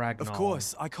someday. Ragnar. Of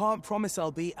course, I can't promise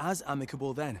I'll be as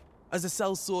amicable then. As a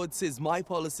sellsword, 'tis my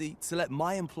policy to let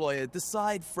my employer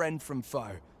decide friend from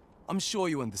foe. I'm sure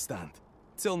you understand.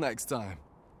 Till next time.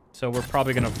 So we're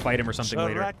probably gonna fight him or something Sir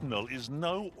later. Ragnar is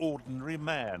no ordinary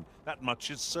man. That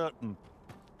much is certain.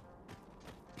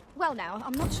 Well now,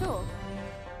 I'm not sure.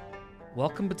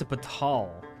 Welcome to Battahl.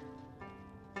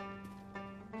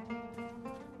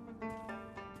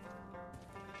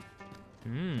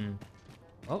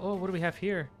 Oh, what do we have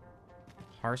here?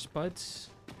 Harsbuds?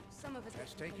 Some of us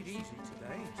let's take it easy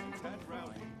today.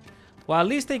 Well, at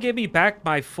least they gave me back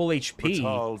my full HP.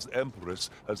 Battahl's empress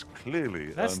has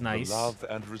clearly That's earned nice. the love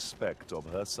and respect of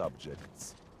her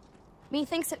subjects.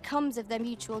 Methinks it comes of their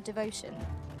mutual devotion.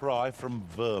 Pry from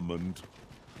Vermund.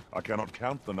 I cannot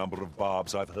count the number of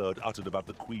barbs I've heard uttered about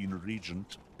the Queen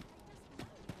Regent.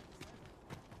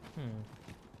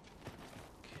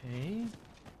 Okay.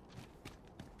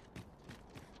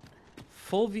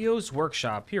 Fulvio's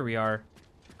workshop. Here we are.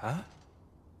 Huh?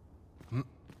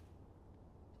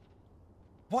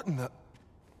 What in the...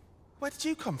 Where did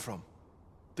you come from?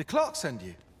 Did Clark send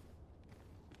you?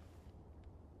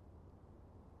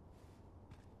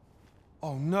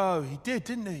 Oh no, he did,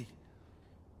 didn't he?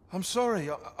 I'm sorry.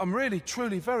 I'm really,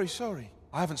 truly very sorry.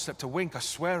 I haven't slept a wink, I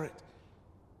swear it.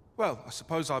 Well, I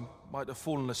suppose I might have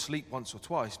fallen asleep once or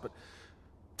twice, but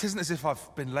it isn't as if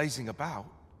I've been lazing about.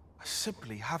 I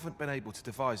simply haven't been able to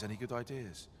devise any good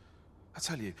ideas. I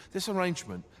tell you, this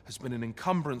arrangement has been an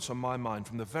encumbrance on my mind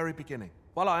from the very beginning.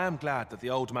 While I am glad that the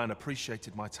old man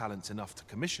appreciated my talents enough to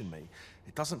commission me,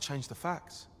 it doesn't change the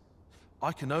facts.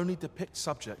 I can only depict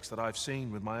subjects that I've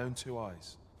seen with my own two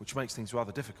eyes, which makes things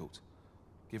rather difficult,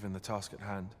 given the task at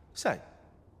hand. Say,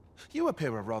 you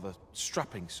appear a rather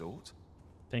strapping sort.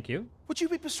 Thank you. Would you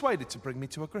be persuaded to bring me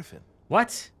to a griffin?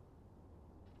 What?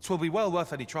 'Twill be well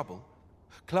worth any trouble.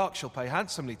 Clark shall pay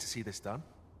handsomely to see this done,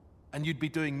 and you'd be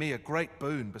doing me a great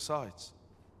boon besides.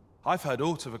 I've heard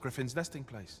aught of a griffin's nesting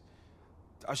place.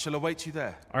 I shall await you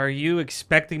there. Are you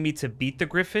expecting me to beat the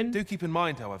griffin? Do keep in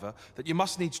mind, however, that you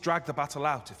must needs drag the battle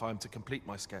out if I am to complete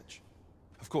my sketch.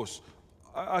 Of course,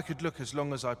 I could look as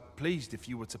long as I pleased if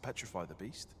you were to petrify the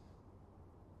beast.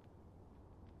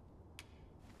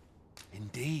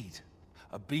 Indeed,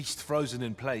 a beast frozen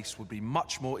in place would be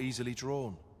much more easily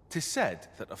drawn. 'Tis said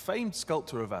that a famed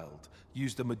sculptor of Eld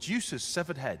used a Medusa's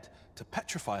severed head to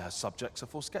petrify her subjects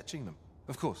before sketching them.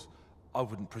 Of course, I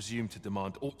wouldn't presume to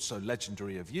demand aught so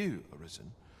legendary of you,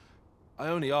 Arisen. I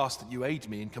only ask that you aid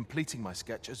me in completing my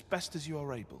sketch as best as you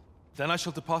are able. Then I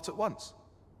shall depart at once.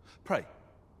 Pray,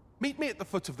 meet me at the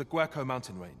foot of the Guerco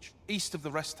mountain range, east of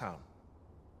the rest town.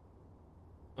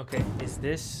 Okay, is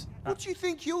this... What do you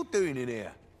think you're doing in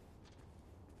here?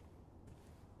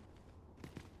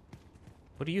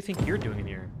 What do you think you're doing in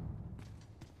here?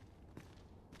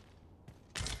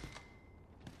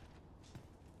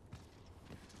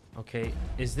 Okay,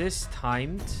 is this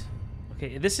timed?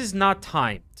 Okay, this is not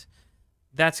timed.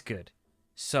 That's good.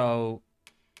 So,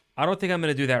 I don't think I'm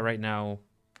going to do that right now.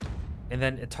 And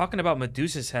then, talking about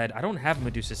Medusa's head, I don't have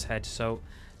Medusa's head, so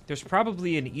there's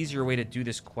probably an easier way to do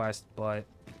this quest, but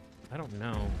I don't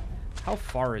know. How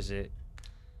far is it?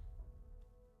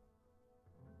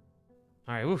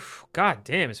 Alright, oof. God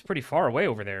damn, it's pretty far away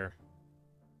over there.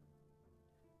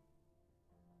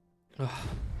 Ugh.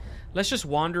 Let's just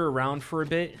wander around for a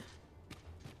bit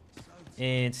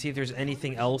and see if there's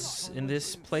anything else in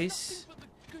this place.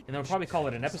 And then we'll probably call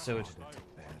it an episode.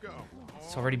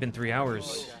 It's already been 3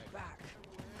 hours.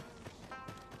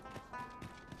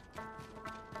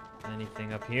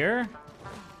 Anything up here?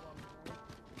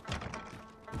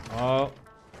 Oh,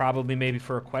 probably maybe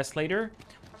for a quest later.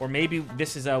 Or maybe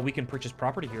this is we can purchase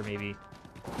property here, maybe.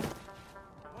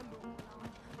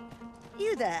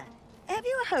 You there? Have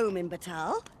you a home in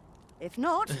Battahl? If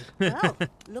not, well,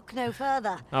 look no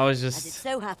further. I was just... As it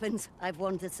so happens, I've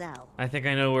one to sell. I think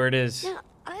I know where it is. Now,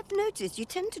 I've noticed you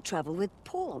tend to travel with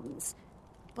pawns.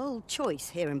 Bold choice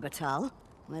here in Battahl,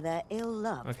 where they're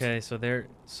ill-loved. Okay,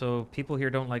 so people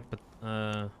here don't like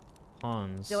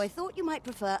pawns. So I thought you might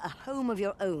prefer a home of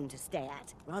your own to stay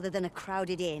at, rather than a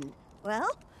crowded inn. Well,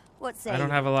 what say I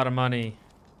don't have a lot of money.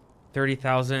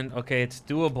 30,000. Okay, it's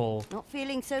doable. Not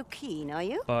feeling so keen, are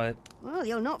you? But well,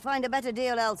 you'll not find a better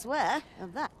deal elsewhere.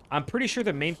 Of that. I'm pretty sure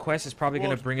the main quest is probably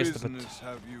going to bring us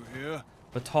to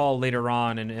Battahl later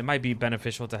on, and it might be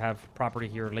beneficial to have property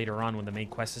here later on when the main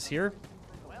quest is here.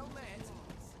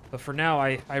 But for now,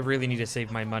 I really need to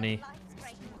save my money.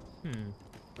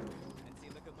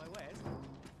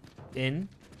 Inn?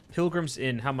 Pilgrim's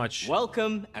Inn, how much?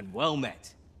 Welcome and well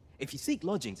met. If you seek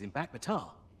lodgings in Bakbattahl,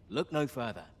 look no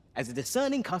further. As a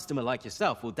discerning customer like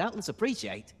yourself will doubtless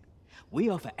appreciate, we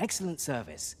offer excellent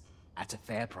service at a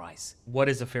fair price. What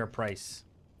is a fair price?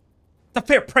 The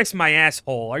fair price, my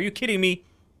asshole. Are you kidding me?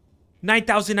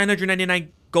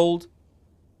 9,999 gold?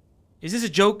 Is this a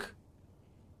joke?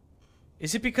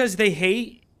 Is it because they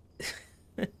hate...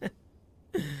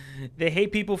 they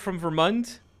hate people from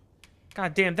Vermont?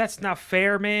 God damn, that's not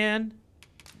fair, man.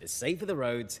 The safer the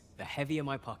roads, the heavier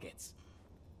my pockets.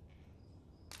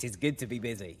 'Tis good to be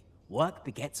busy. Work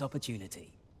begets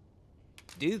opportunity.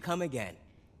 Do come again.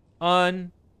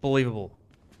 Unbelievable.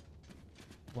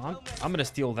 Well, I'm gonna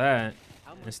steal that.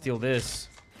 I'm gonna steal this.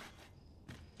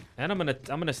 And I'm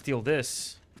gonna steal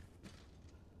this.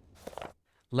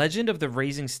 Legend of the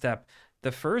Raising Step.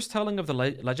 The first telling of the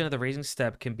legend of the Raising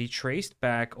Step can be traced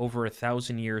back over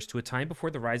 1,000 years to a time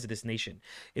before the rise of this nation.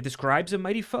 It describes a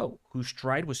mighty foe whose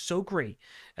stride was so great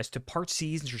as to part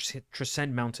seas and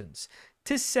transcend mountains.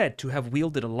 'Tis said to have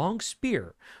wielded a long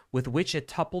spear with which it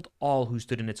toppled all who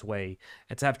stood in its way,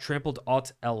 and to have trampled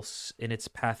aught else in its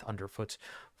path underfoot.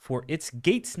 For its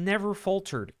gates never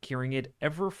faltered, carrying it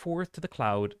ever forth to the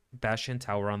cloud, bastion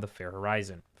tower on the far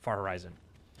horizon.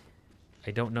 I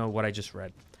don't know what I just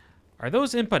read. Are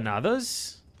those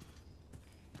empanadas?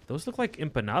 Those look like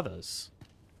empanadas.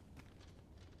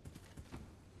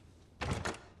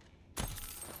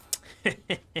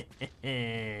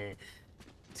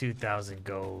 2,000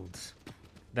 gold.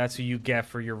 That's what you get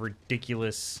for your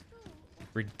ridiculous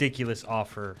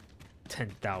offer.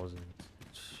 10,000.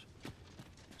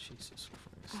 Jesus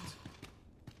Christ.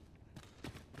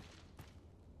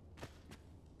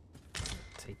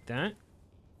 Take that.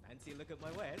 Fancy a look at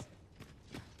my wares?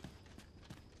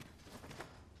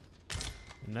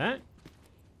 And that.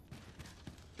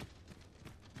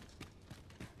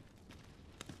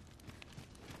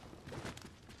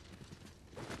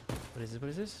 What is this? What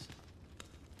is this?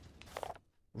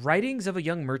 Writings of a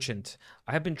Young Merchant.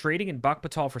 I have been trading in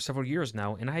Bakbattahl for several years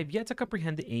now, and I have yet to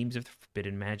comprehend the aims of the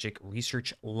Forbidden Magic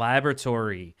Research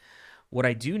Laboratory. What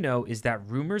I do know is that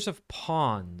rumors of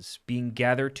pawns being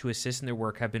gathered to assist in their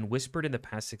work have been whispered in the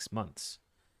past 6 months.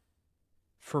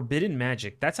 Forbidden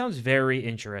magic. That sounds very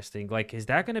interesting. Like, is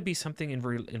that going to be something in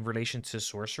relation to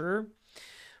Sorcerer?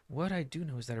 What I do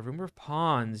know is that a rumor of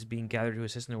pawns being gathered to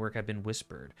assist in their work have been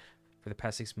whispered for the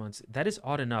past 6 months. That is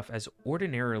odd enough, as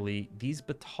ordinarily these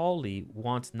Battahli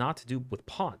want not to do with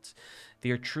pawns. They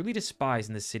are truly despised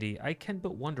in the city. I can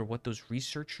but wonder what those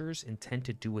researchers intend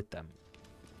to do with them.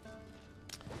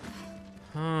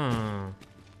 Huh.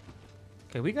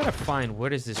 Okay, we gotta find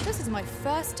what is this. This is my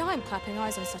first time clapping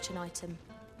eyes on such an item.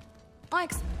 I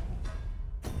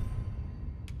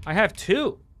have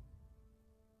 2.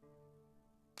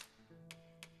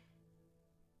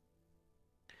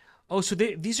 Oh, so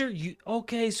these are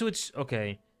okay. So it's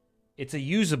okay. It's a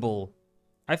usable.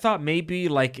 I thought maybe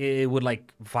like it would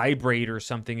like vibrate or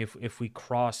something if we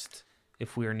crossed,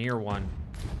 if we are near one.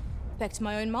 Bet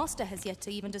my own master has yet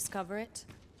to even discover it.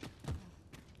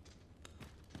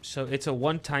 So it's a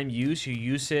one-time use. You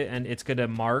use it and it's gonna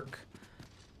mark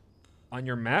on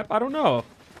your map. I don't know.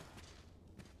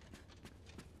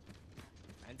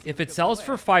 If it sells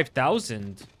for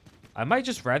 5,000, I might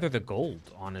just rather the gold,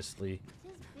 honestly.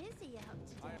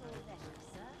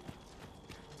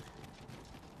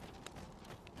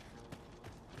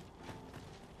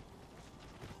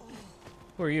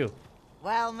 Who are you?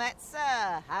 Well met,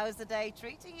 sir. How's the day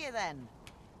treating you then?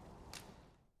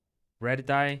 Red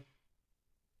dye.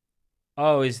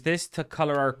 Oh, is this to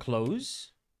color our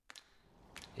clothes?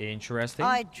 Interesting.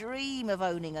 I dream of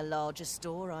owning a larger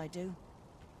store, I do.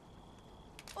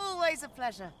 Always a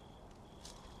pleasure.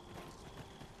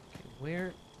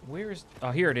 Where is...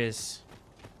 Oh, here it is.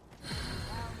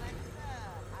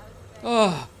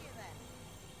 Oh.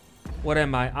 What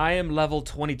am I? I am level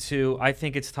 22. I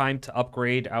think it's time to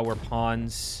upgrade our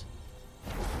pawns.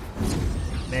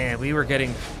 Man, we were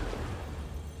getting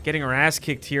our ass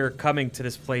kicked here coming to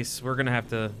this place. We're gonna have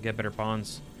to get better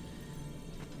pawns.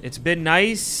 It's been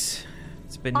nice.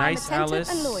 It's been nice, Alice.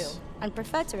 I'm attentive and loyal, and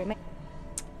prefer to remain.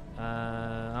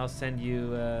 I'll send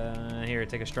you here.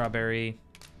 Take a strawberry.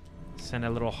 Send a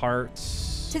little heart.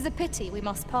 'Tis a pity we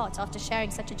must part after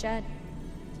sharing such a journey.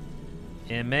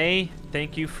 M.A.,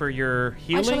 thank you for your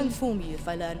healing. I shall inform you if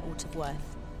I learn aught of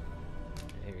worth.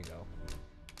 There you go.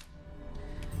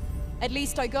 At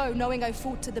least I go knowing I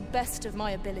fought to the best of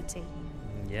my ability.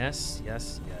 Yes,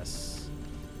 yes, yes.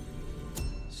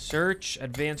 Search,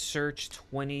 advanced search,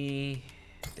 20.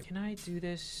 Can I do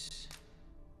this?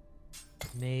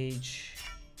 Mage.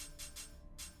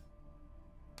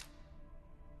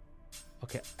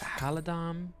 Okay,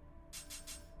 Haladam,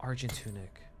 Argent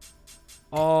Tunic.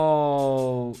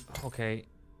 Oh, okay.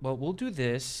 Well, we'll do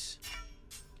this.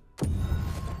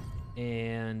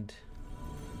 And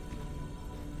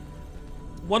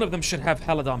one of them should have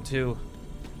Haladam too.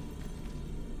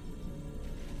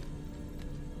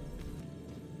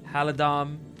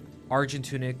 Haladam, Argent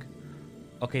Tunic.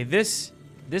 Okay, this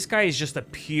guy is just a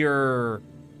pure,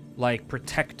 like,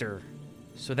 protector.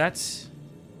 So that's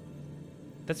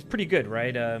pretty good,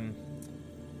 right?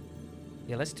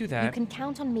 Yeah, let's do that. You can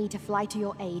count on me to fly to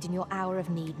your aid in your hour of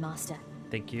need, Master.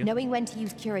 Thank you. Knowing when to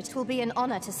use curative will be an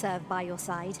honor to serve by your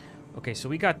side. Okay, so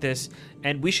we got this,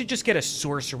 and we should just get a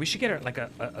sorcerer. We should get like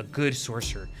a good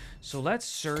sorcerer. So let's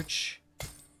search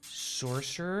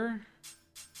sorcerer.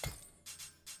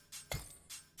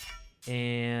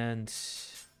 And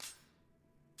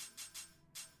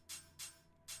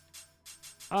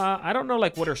I don't know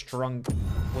like what's a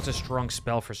strong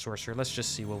spell for sorcerer. Let's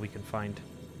just see what we can find.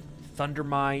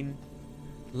 Thundermine,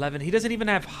 11. He doesn't even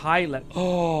have high level.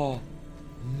 Oh,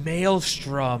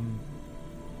 Maelstrom,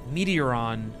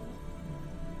 Meteoron.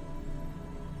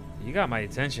 You got my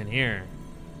attention here.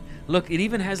 Look, it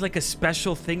even has like a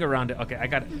special thing around it. Okay, I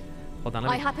got it. Hold on,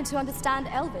 I happen to understand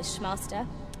Elvish, Master.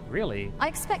 Really? I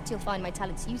expect you'll find my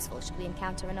talents useful should we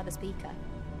encounter another speaker.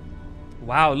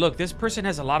 Wow, look, this person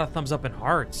has a lot of thumbs up and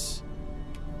hearts.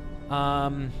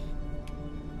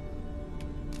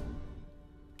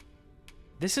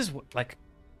 This is like,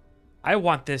 I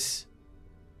want this.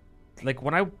 Like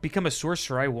when I become a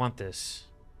sorcerer, I want this.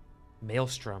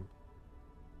 Maelstrom.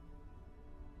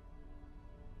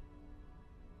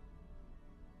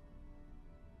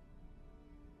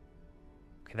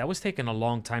 Okay, that was taking a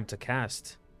long time to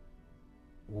cast.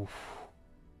 Oof.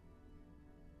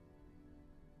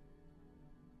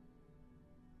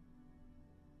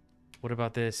 What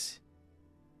about this?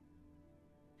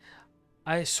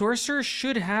 Sorcerer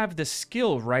should have the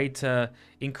skill, right, to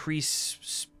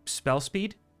increase spell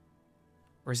speed?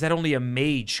 Or is that only a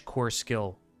mage core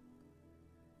skill?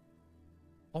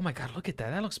 Oh my god, look at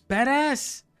that. That looks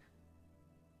badass.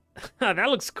 That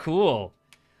looks cool.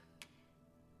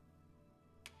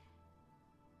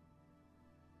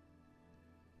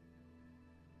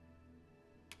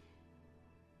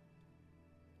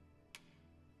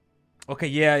 Okay,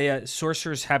 yeah.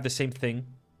 Sorcerers have the same thing.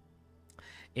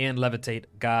 And levitate.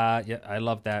 God, yeah, I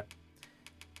love that.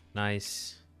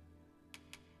 Nice.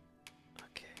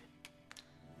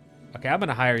 Okay, I'm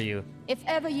gonna hire you. If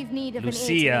ever you've need of Lucia.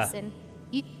 an ear to listen,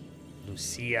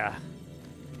 Lucia.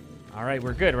 All right,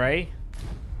 we're good, right?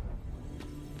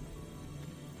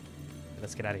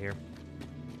 let's get out of here.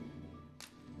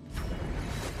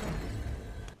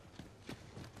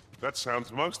 That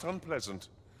sounds most unpleasant.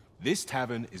 This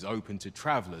tavern is open to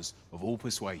travelers of all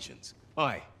persuasions.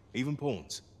 Aye, even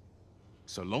pawns.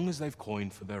 So long as they've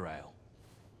coined for their ale.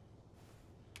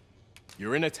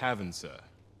 You're in a tavern, sir.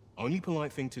 Only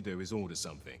polite thing to do is order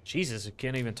something. Jesus, you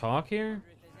can't even talk here?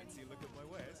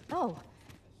 Oh,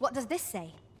 what does this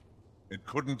say? It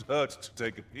couldn't hurt to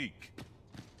take a peek.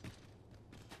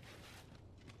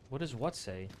 What does what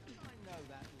say?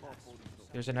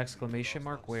 There's an exclamation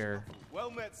mark where?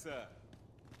 Well met, sir.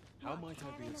 How might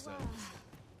I be of service?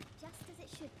 Just as it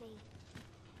should be.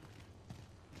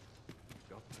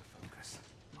 Got to focus.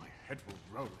 My head will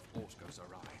roll if all goes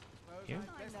awry. Yeah.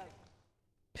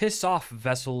 Piss off,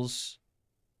 vessels.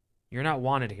 You're not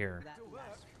wanted here.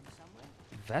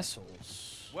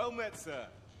 Vessels. Well met, sir.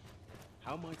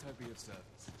 How might I be of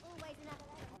service?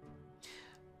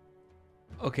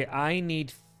 Okay, I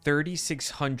need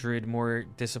 3,600 more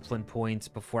discipline points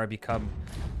before I become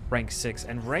rank 6.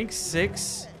 And rank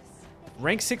 6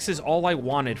 is all I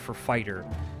wanted for fighter.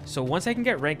 So once I can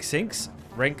get rank 6,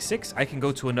 I can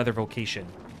go to another vocation.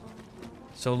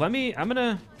 So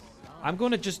I'm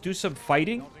going to just do some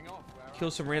fighting,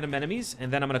 kill some random enemies,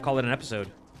 and then I'm going to call it an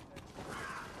episode.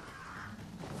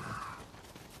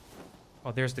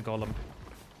 Oh, there's the golem.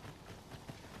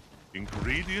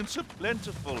 Ingredients are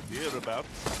plentiful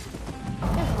hereabouts. No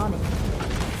harm in it.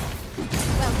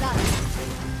 Well done.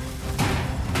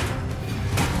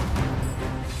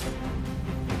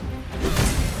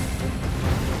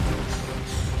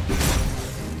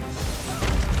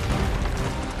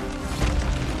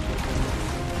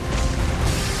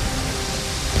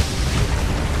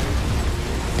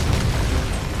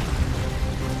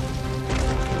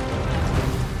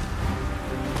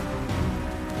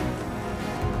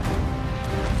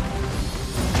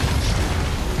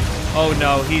 Oh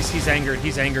no, he's angered.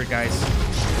 He's angered, guys.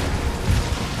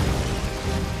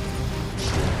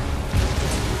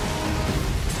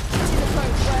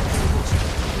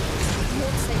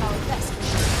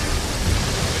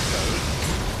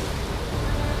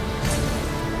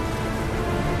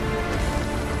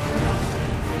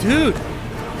 Dude,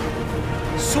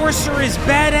 Sorcerer is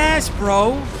badass,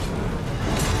 bro.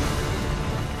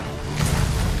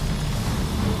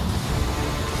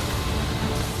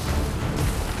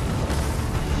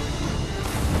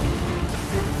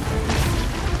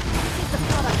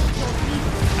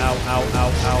 Ow, ow,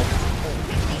 ow, ow.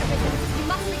 You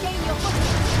must regain your footing.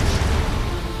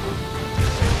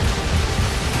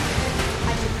 I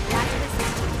should be glad to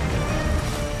assist you.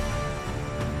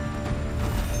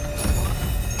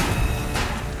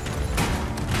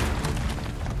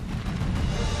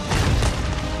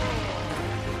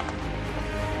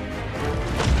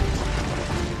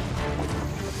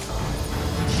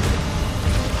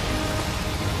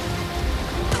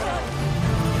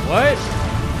 What?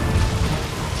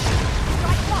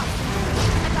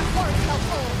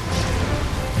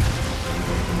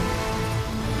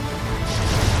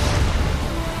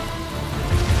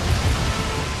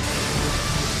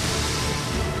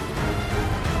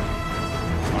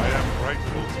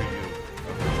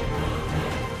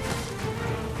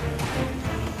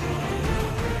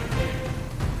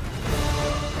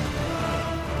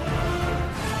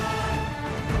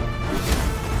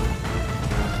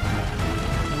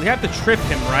 We have to trip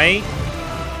him, right?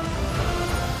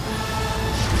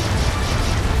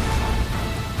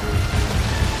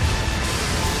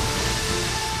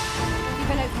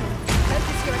 Even okay.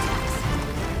 Focus your attacks.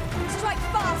 Strike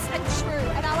fast and true,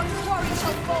 and our quarry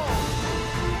shall fall.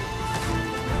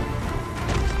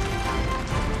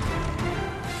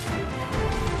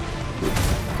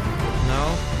 No.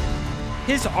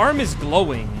 His arm is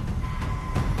glowing.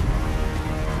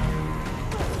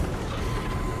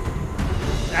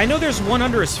 I know there's one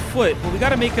under his foot, but we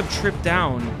gotta make him trip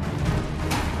down.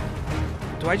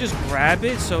 Do I just grab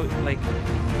it so, like...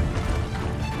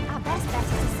 Our best bet is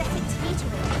to set it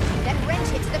teetering, then wrench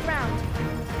it to the ground.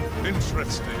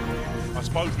 Interesting. I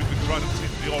suppose we could try to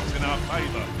tip the odds in our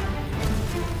favor.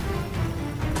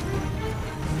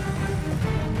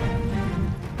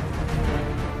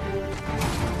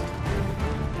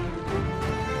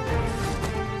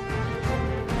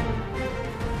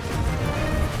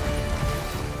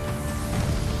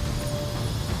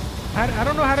 I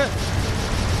don't know how to...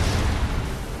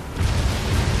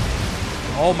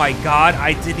 Oh my god,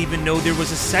 I didn't even know there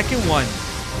was a second one.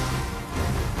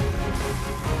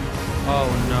 Oh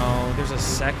no, there's a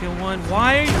second one?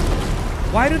 Why?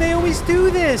 Why do they always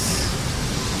do this?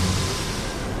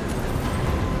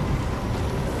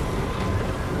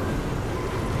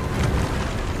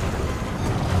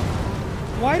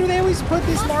 Why do they always put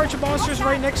these large monsters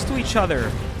right next to each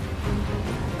other?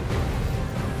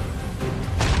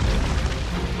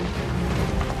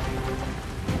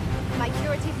 My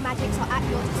curative magics are at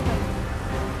your disposal.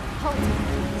 Hold it,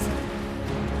 please.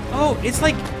 Oh, it's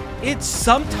like it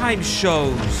sometimes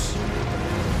shows.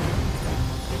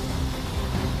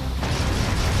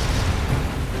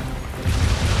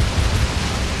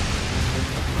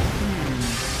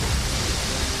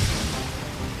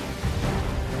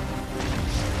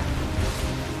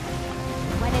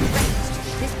 When enraged,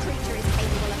 this creature is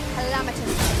capable of calamitous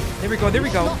pain. There we go, there we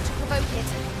go. Not to provoke it.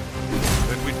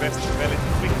 Then we'd best spell it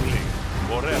quickly,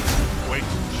 or else wait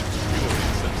till its fury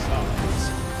subsides.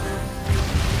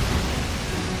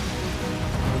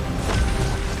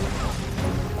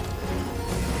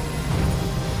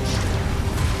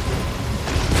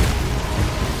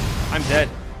 I'm dead.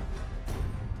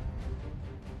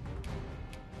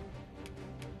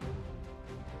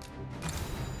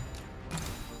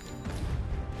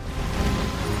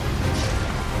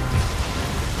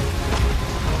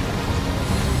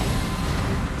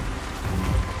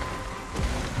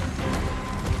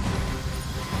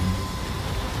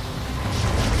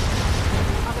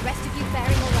 Are the rest of you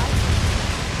faring all right?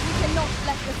 We cannot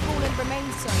let the fallen remain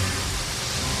so.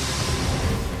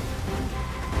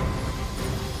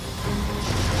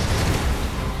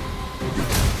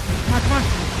 Come on, come on.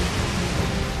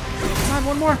 Come on,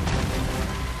 one more.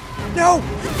 No!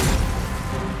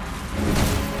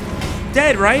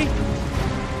 Dead, right?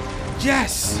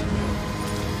 Yes!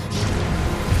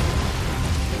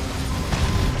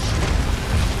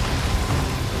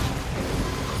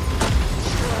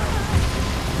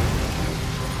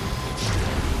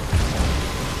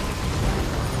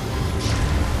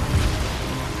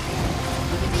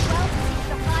 We would do well to seek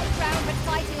the high ground but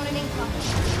fighting on an incline.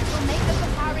 It will make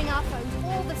overpowering our foes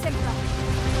all the simpler.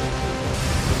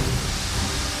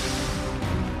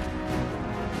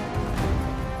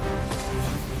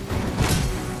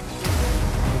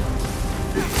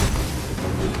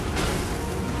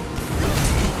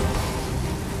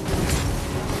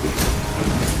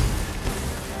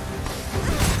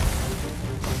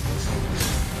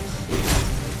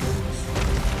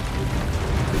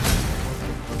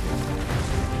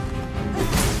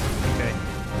 Okay.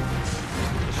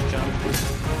 Just jump.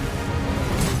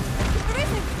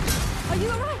 Arisen! Are you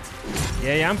alright?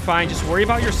 Yeah, I'm fine. Just worry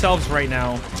about yourselves right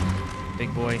now,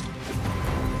 big boy.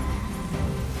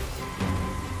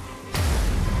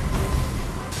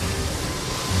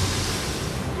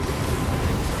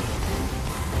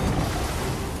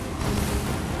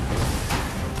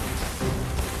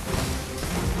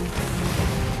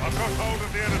 I've got hold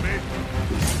of the enemy.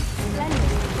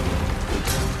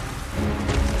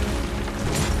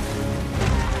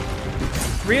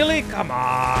 Really? Come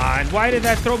on. Why did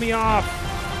that throw me off?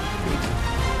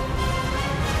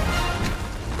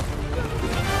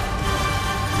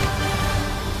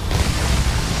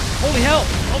 Holy hell!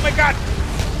 Oh my god!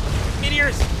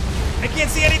 Meteors! I can't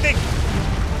see anything!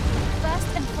 First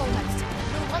and foremost,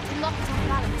 we'll want to lock it on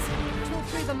balance, which will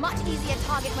prove a much easier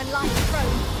target when lying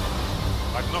prone.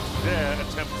 I'd not dare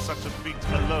attempt such a feat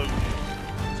alone.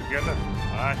 Together,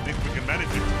 I think we can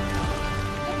manage it.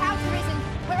 Look out, Arisen!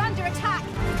 We're under attack!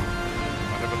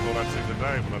 I never thought I'd see the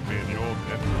day when I'd be in your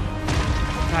debt.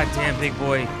 God damn, big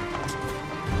boy.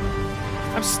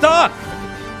 I'm stuck!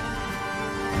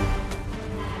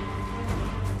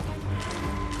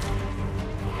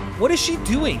 What is she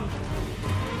doing?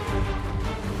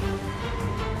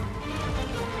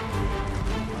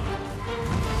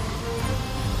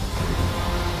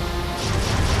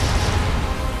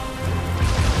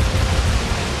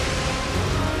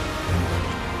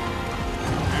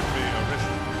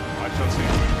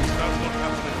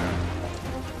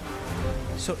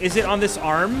 So is it on this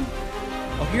arm?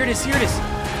 Oh, here it is, here it is.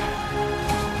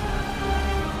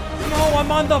 No,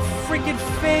 I'm on the freaking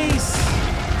face.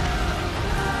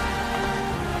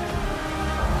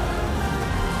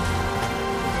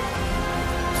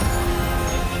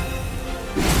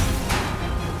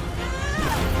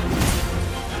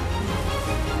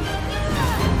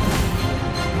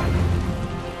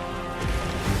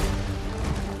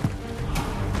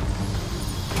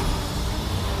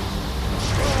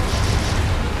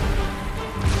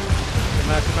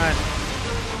 Come on.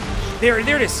 There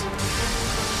it is.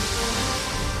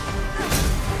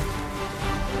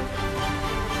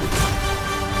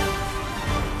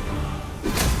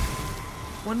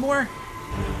 One more.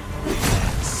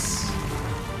 Yes.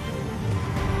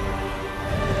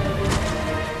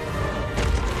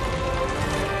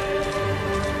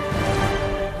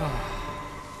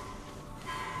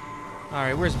 All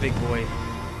right, where's Big Boy?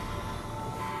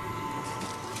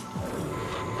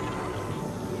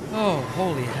 Oh,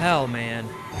 holy hell, man.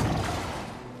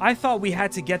 I thought we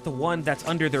had to get the one that's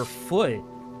under their foot.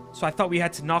 So I thought we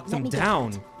had to knock them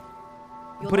down.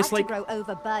 You'll But it's like like to grow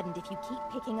overburdened if you keep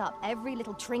picking up every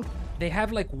little trinket. they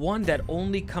have like one that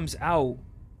only comes out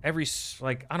every,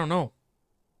 like, I don't know.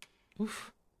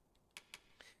 Oof.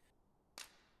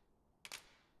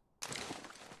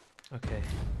 Okay.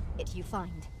 It you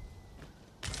find.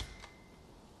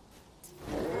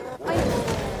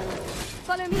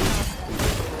 Follow me, master.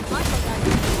 I shall guide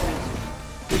you.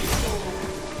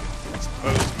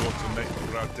 Suppose we ought to make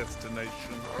for our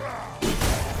destination.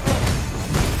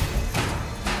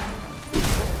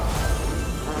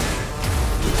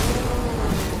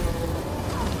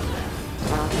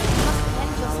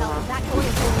 Cleanse yourself of that oil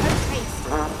for no taste.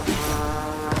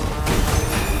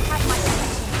 Have my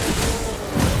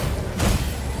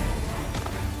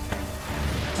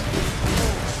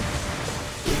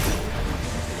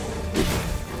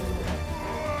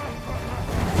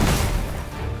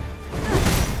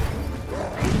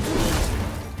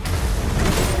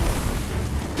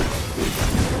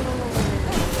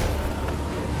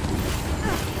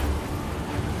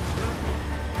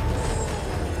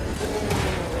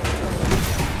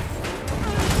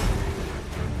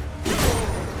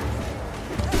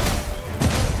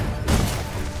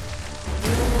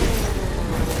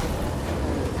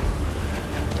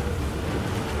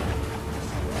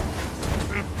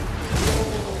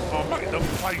I'll make them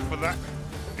pay for that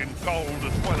in gold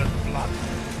as well as blood.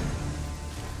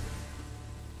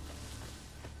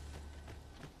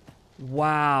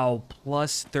 Wow,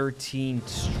 plus 13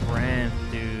 strength,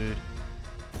 dude.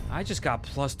 I just got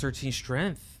plus 13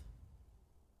 strength.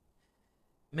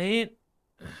 Man,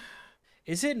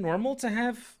 is it normal to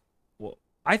have... Well,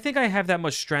 I think I have that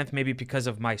much strength maybe because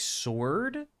of my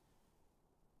sword.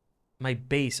 My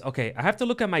base. Okay, I have to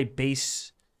look at my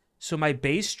base. So my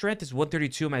base strength is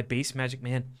 132. My base magic,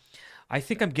 man. I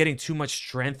think I'm getting too much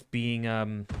strength being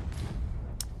a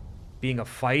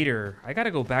fighter. I gotta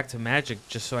go back to magic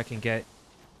just so I can get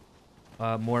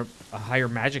higher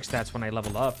magic stats when I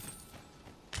level up.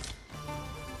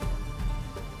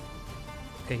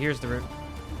 Okay, here's the...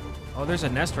 Oh, there's a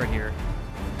nest right here.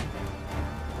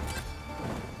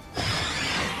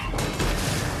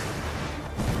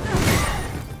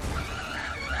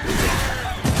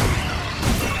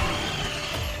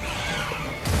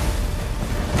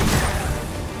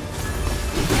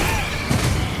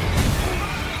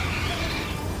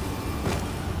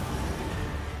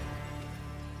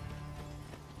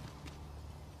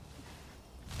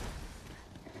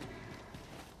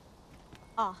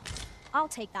 Ah, I'll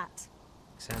take that.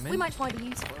 Examine. We might find a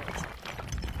use for it.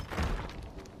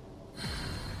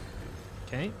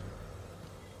 Okay.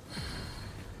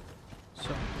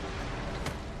 So.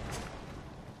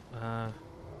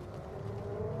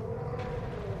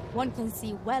 One can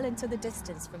see well into the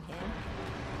distance from here.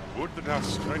 Would that our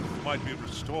strength might be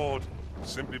restored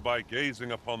simply by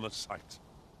gazing upon the sight.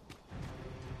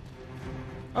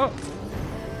 Oh,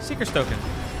 Seeker's token.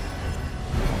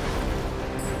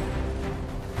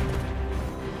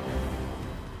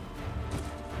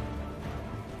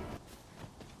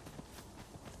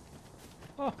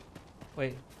 Oh,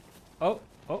 wait. Oh,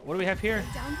 what do we have here?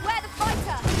 Down where the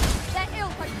fighter! They're ill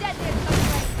for deadly at close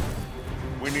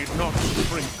range. We need not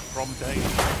shrink from danger.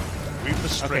 We've the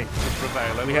strength to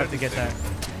prevail over We have to get that.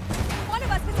 One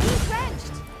of us is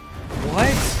entrenched.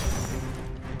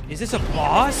 What? Is this a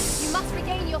boss? You must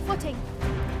regain your footing.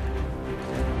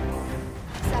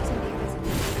 Certainly, Arisen.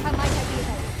 How might I be of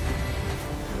aid?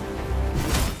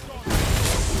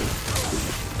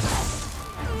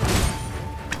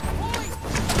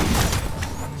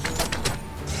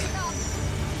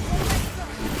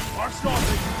 March on,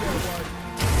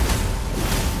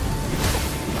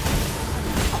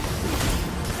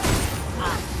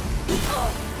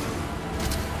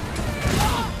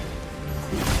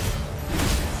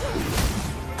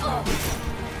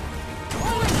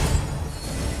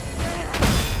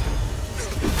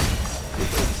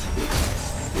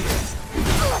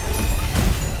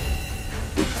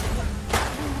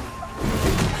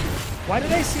 Why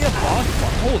did I see a boss?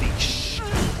 Holy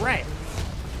crap.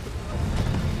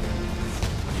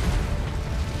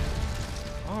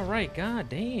 Alright, god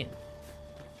damn.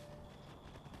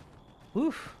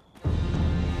 Oof.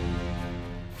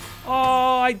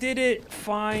 Oh, I did it!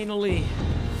 Finally.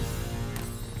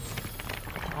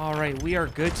 Alright, we are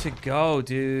good to go,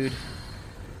 dude.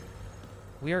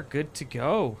 We are good to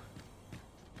go.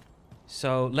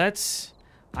 So let's...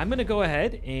 I'm going to go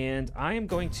ahead and I am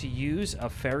going to use a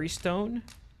fairy stone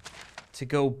to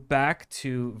go back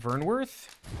to Vernworth.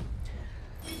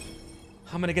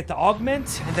 I'm going to get the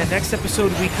augment, and then next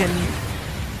episode we can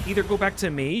either go back to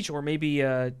mage or maybe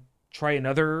try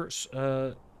another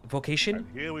vocation. And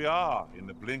here we are, in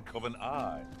the blink of an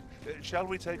eye. Shall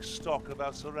we take stock of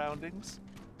our surroundings?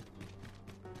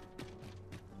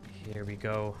 Here we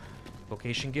go.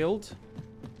 Vocation guild.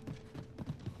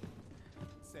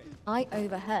 I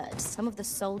overheard some of the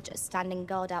soldiers standing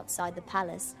guard outside the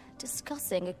palace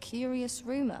discussing a curious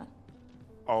rumor.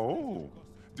 Oh,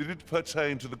 did it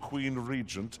pertain to the Queen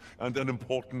Regent and an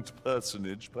important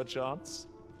personage, perchance?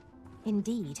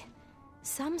 Indeed.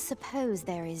 Some suppose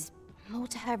there is more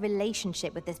to her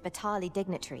relationship with this Battahl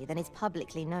dignitary than is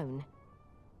publicly known.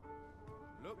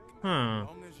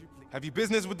 Have you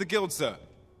business with the guild, sir?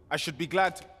 I should be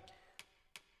glad to...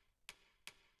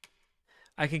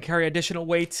 I can carry additional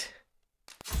weight.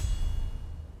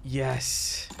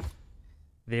 Yes.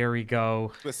 There we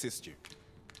go. To assist you.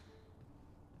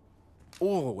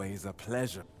 Always a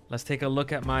pleasure. Let's take a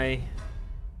look at my...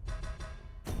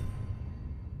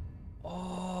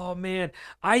 Oh, man.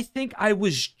 I think I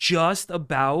was just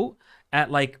about at,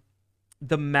 like,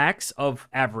 the max of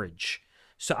average.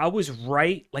 So I was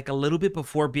right, like, a little bit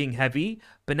before being heavy.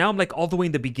 But now I'm, like, all the way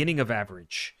in the beginning of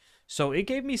average. So it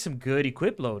gave me some good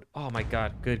equip load. Oh, my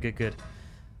God. Good, good, good.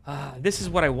 This is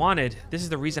what I wanted. This is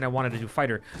the reason I wanted to do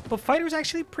fighter. But fighter's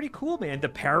actually pretty cool, man. The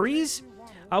parries...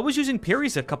 I was using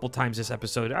parries a couple times this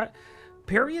episode.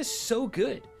 Parry is so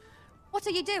good. What are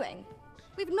you doing?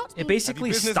 We've not. It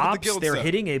basically stops their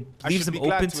hitting. It leaves them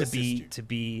open to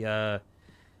be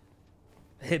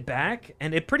hit back,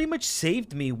 and it pretty much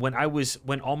saved me when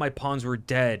all my pawns were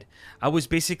dead. I was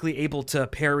basically able to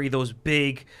parry those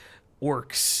big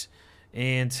orcs,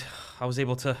 and I was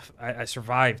able to. I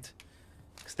survived.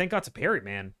 'Cause thank God to parry,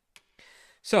 man.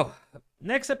 So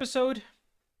next episode.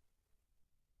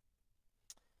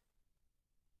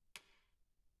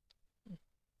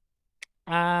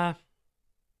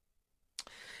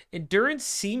 Endurance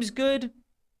seems good,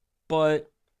 but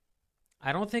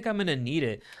I don't think I'm gonna need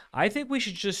it. I think we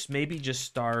should just maybe just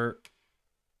start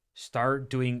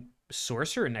doing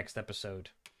Sorcerer next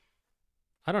episode.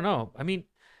 I don't know. I mean,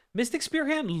 Mystic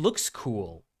Spearhand looks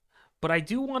cool, but I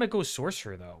do want to go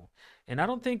Sorcerer though, and I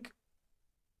don't think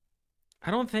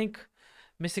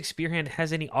Mystic Spearhand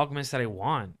has any augments that I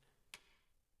want.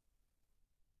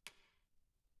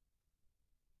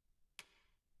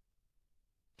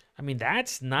 I mean,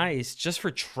 that's nice just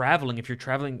for traveling if you're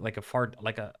traveling like a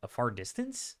far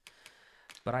distance.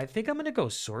 But I think I'm gonna go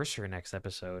Sorcerer next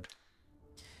episode.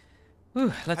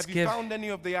 Whew, let's give. Have you found any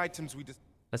of the items we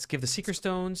Let's give the Seeker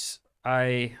Stones.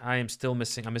 I am still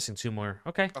missing. I'm missing 2 more.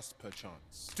 Okay.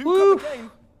 Woo!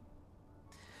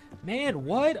 Man,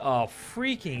 what a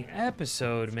freaking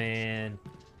episode, man.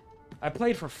 I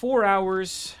played for 4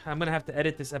 hours. I'm gonna have to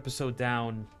edit this episode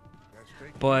down,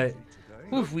 but.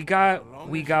 Oof, we got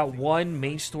one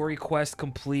main story quest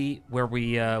complete where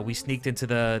we sneaked into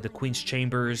the Queen's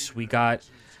chambers. We got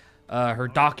her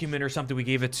document or something. We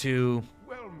gave it to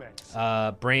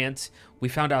Brant. We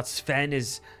found out Sven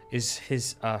is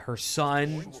her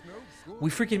son. We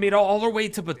freaking made it all our way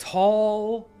to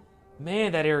Battahl.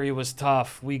 Man, that area was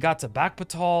tough. We got to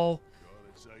Bakbattahl.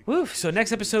 Woof. So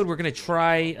next episode, we're going to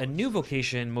try a new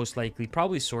vocation, most likely,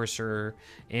 probably Sorcerer.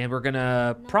 And we're going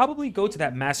to probably go to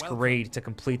that Masquerade to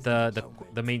complete the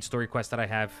main story quest that I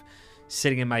have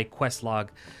sitting in my quest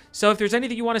log. So if there's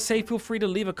anything you want to say, feel free to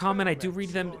leave a comment. I do read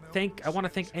them. I want to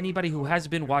thank anybody who has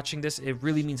been watching this. It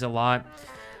really means a lot.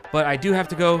 But I do have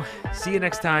to go. See you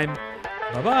next time.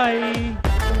 Bye-bye.